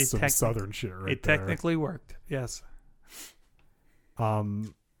 That's some southern shit right It technically worked. Yes.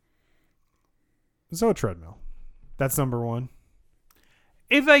 So a treadmill. That's number one.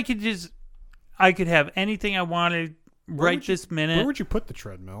 If I could have anything I wanted this minute. Where would you put the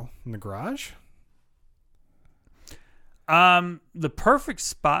treadmill? In the garage? The perfect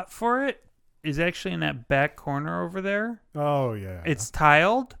spot for it is actually in that back corner over there. Oh, yeah. It's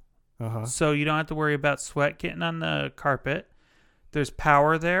tiled, Uh-huh. so you don't have to worry about sweat getting on the carpet. There's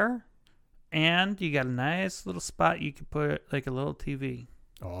power there, and you got a nice little spot you could put like a little TV.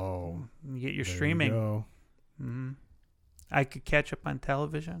 Oh. You get your there streaming. You go. Mm-hmm. I could catch up on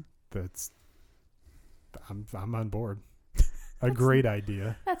television. I'm on board. A great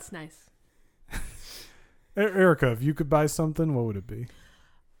idea. That's nice. Erica, if you could buy something, what would it be?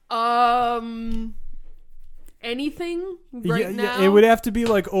 Anything right now? Yeah, it would have to be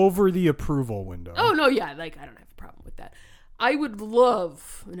like over the approval window. Oh no, yeah, like I don't have a problem with that. I would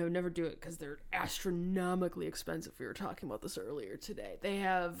love, and I would never do it because they're astronomically expensive. We were talking about this earlier today. They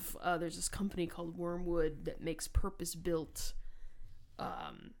have, there's this company called Wormwood that makes purpose-built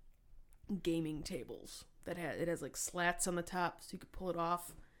gaming tables. It has like slats on the top so you could pull it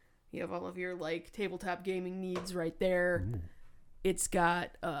off. You have all of your like tabletop gaming needs right there. Ooh. It's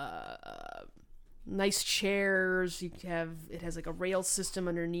got nice chairs. It has like a rail system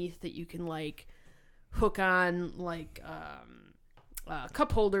underneath that you can like hook on like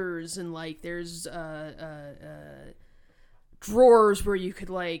cup holders, and like there's drawers where you could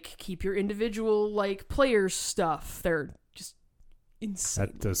like keep your individual like player stuff. They're just insane.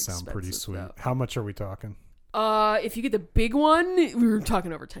 That does sound pretty sweet. Though. How much are we talking? If you get the big one, we were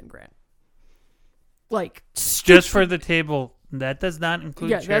talking over $10,000. Like just for the table. That does not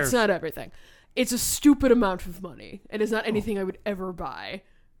include chairs. That's not everything. It's a stupid amount of money. It is not anything I would ever buy.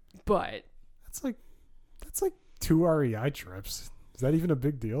 But that's like 2 REI trips. Is that even a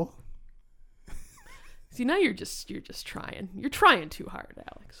big deal? See, now you're just trying. You're trying too hard,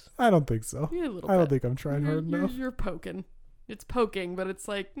 Alex. I don't think so. Yeah, a little bit. I don't think I'm trying hard enough. You're poking. It's poking, but it's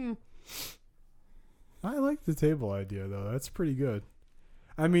like, I like the table idea, though. That's pretty good.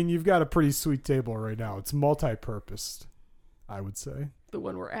 I mean, you've got a pretty sweet table right now. It's multi-purposed, I would say. The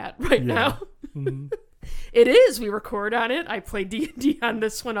one we're at right now. Mm-hmm. It is. We record on it. I played D&D on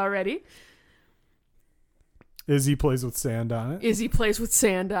this one already. Izzy plays with sand on it. Izzy plays with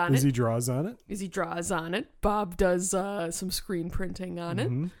sand on it. Izzy draws on it. Izzy draws on it. Bob does some screen printing on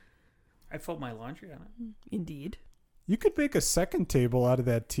it. I fold my laundry on it. Indeed. You could make a second table out of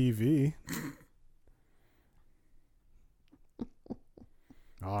that TV.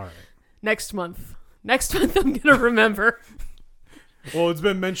 All right. Next month I'm going to remember. Well, it's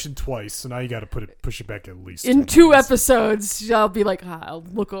been mentioned twice, so now you got to push it back at least. In 2 episodes, I'll be like, I'll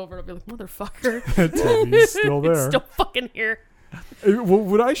look over and I'll be like, motherfucker. TV's still there. It's still fucking here. Well,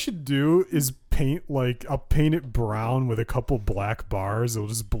 what I should do is I'll paint it brown with a couple black bars. It'll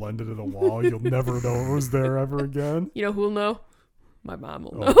just blend into the wall. You'll never know it was there ever again. You know who'll know? My mom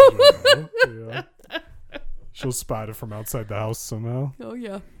will know. Yeah. She'll spot it from outside the house somehow. Oh,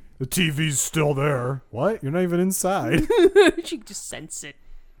 yeah. The TV's still there. What? You're not even inside. She can just sense it.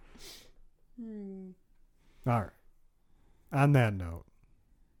 All right. On that note,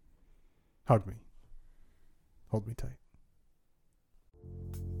 hug me. Hold me tight.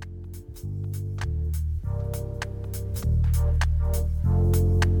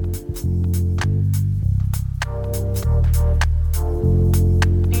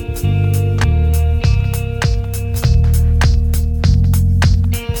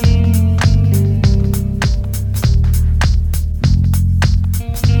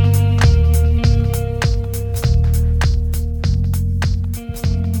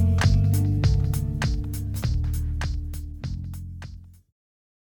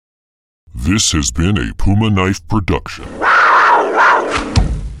 This has been a Puma Knife production.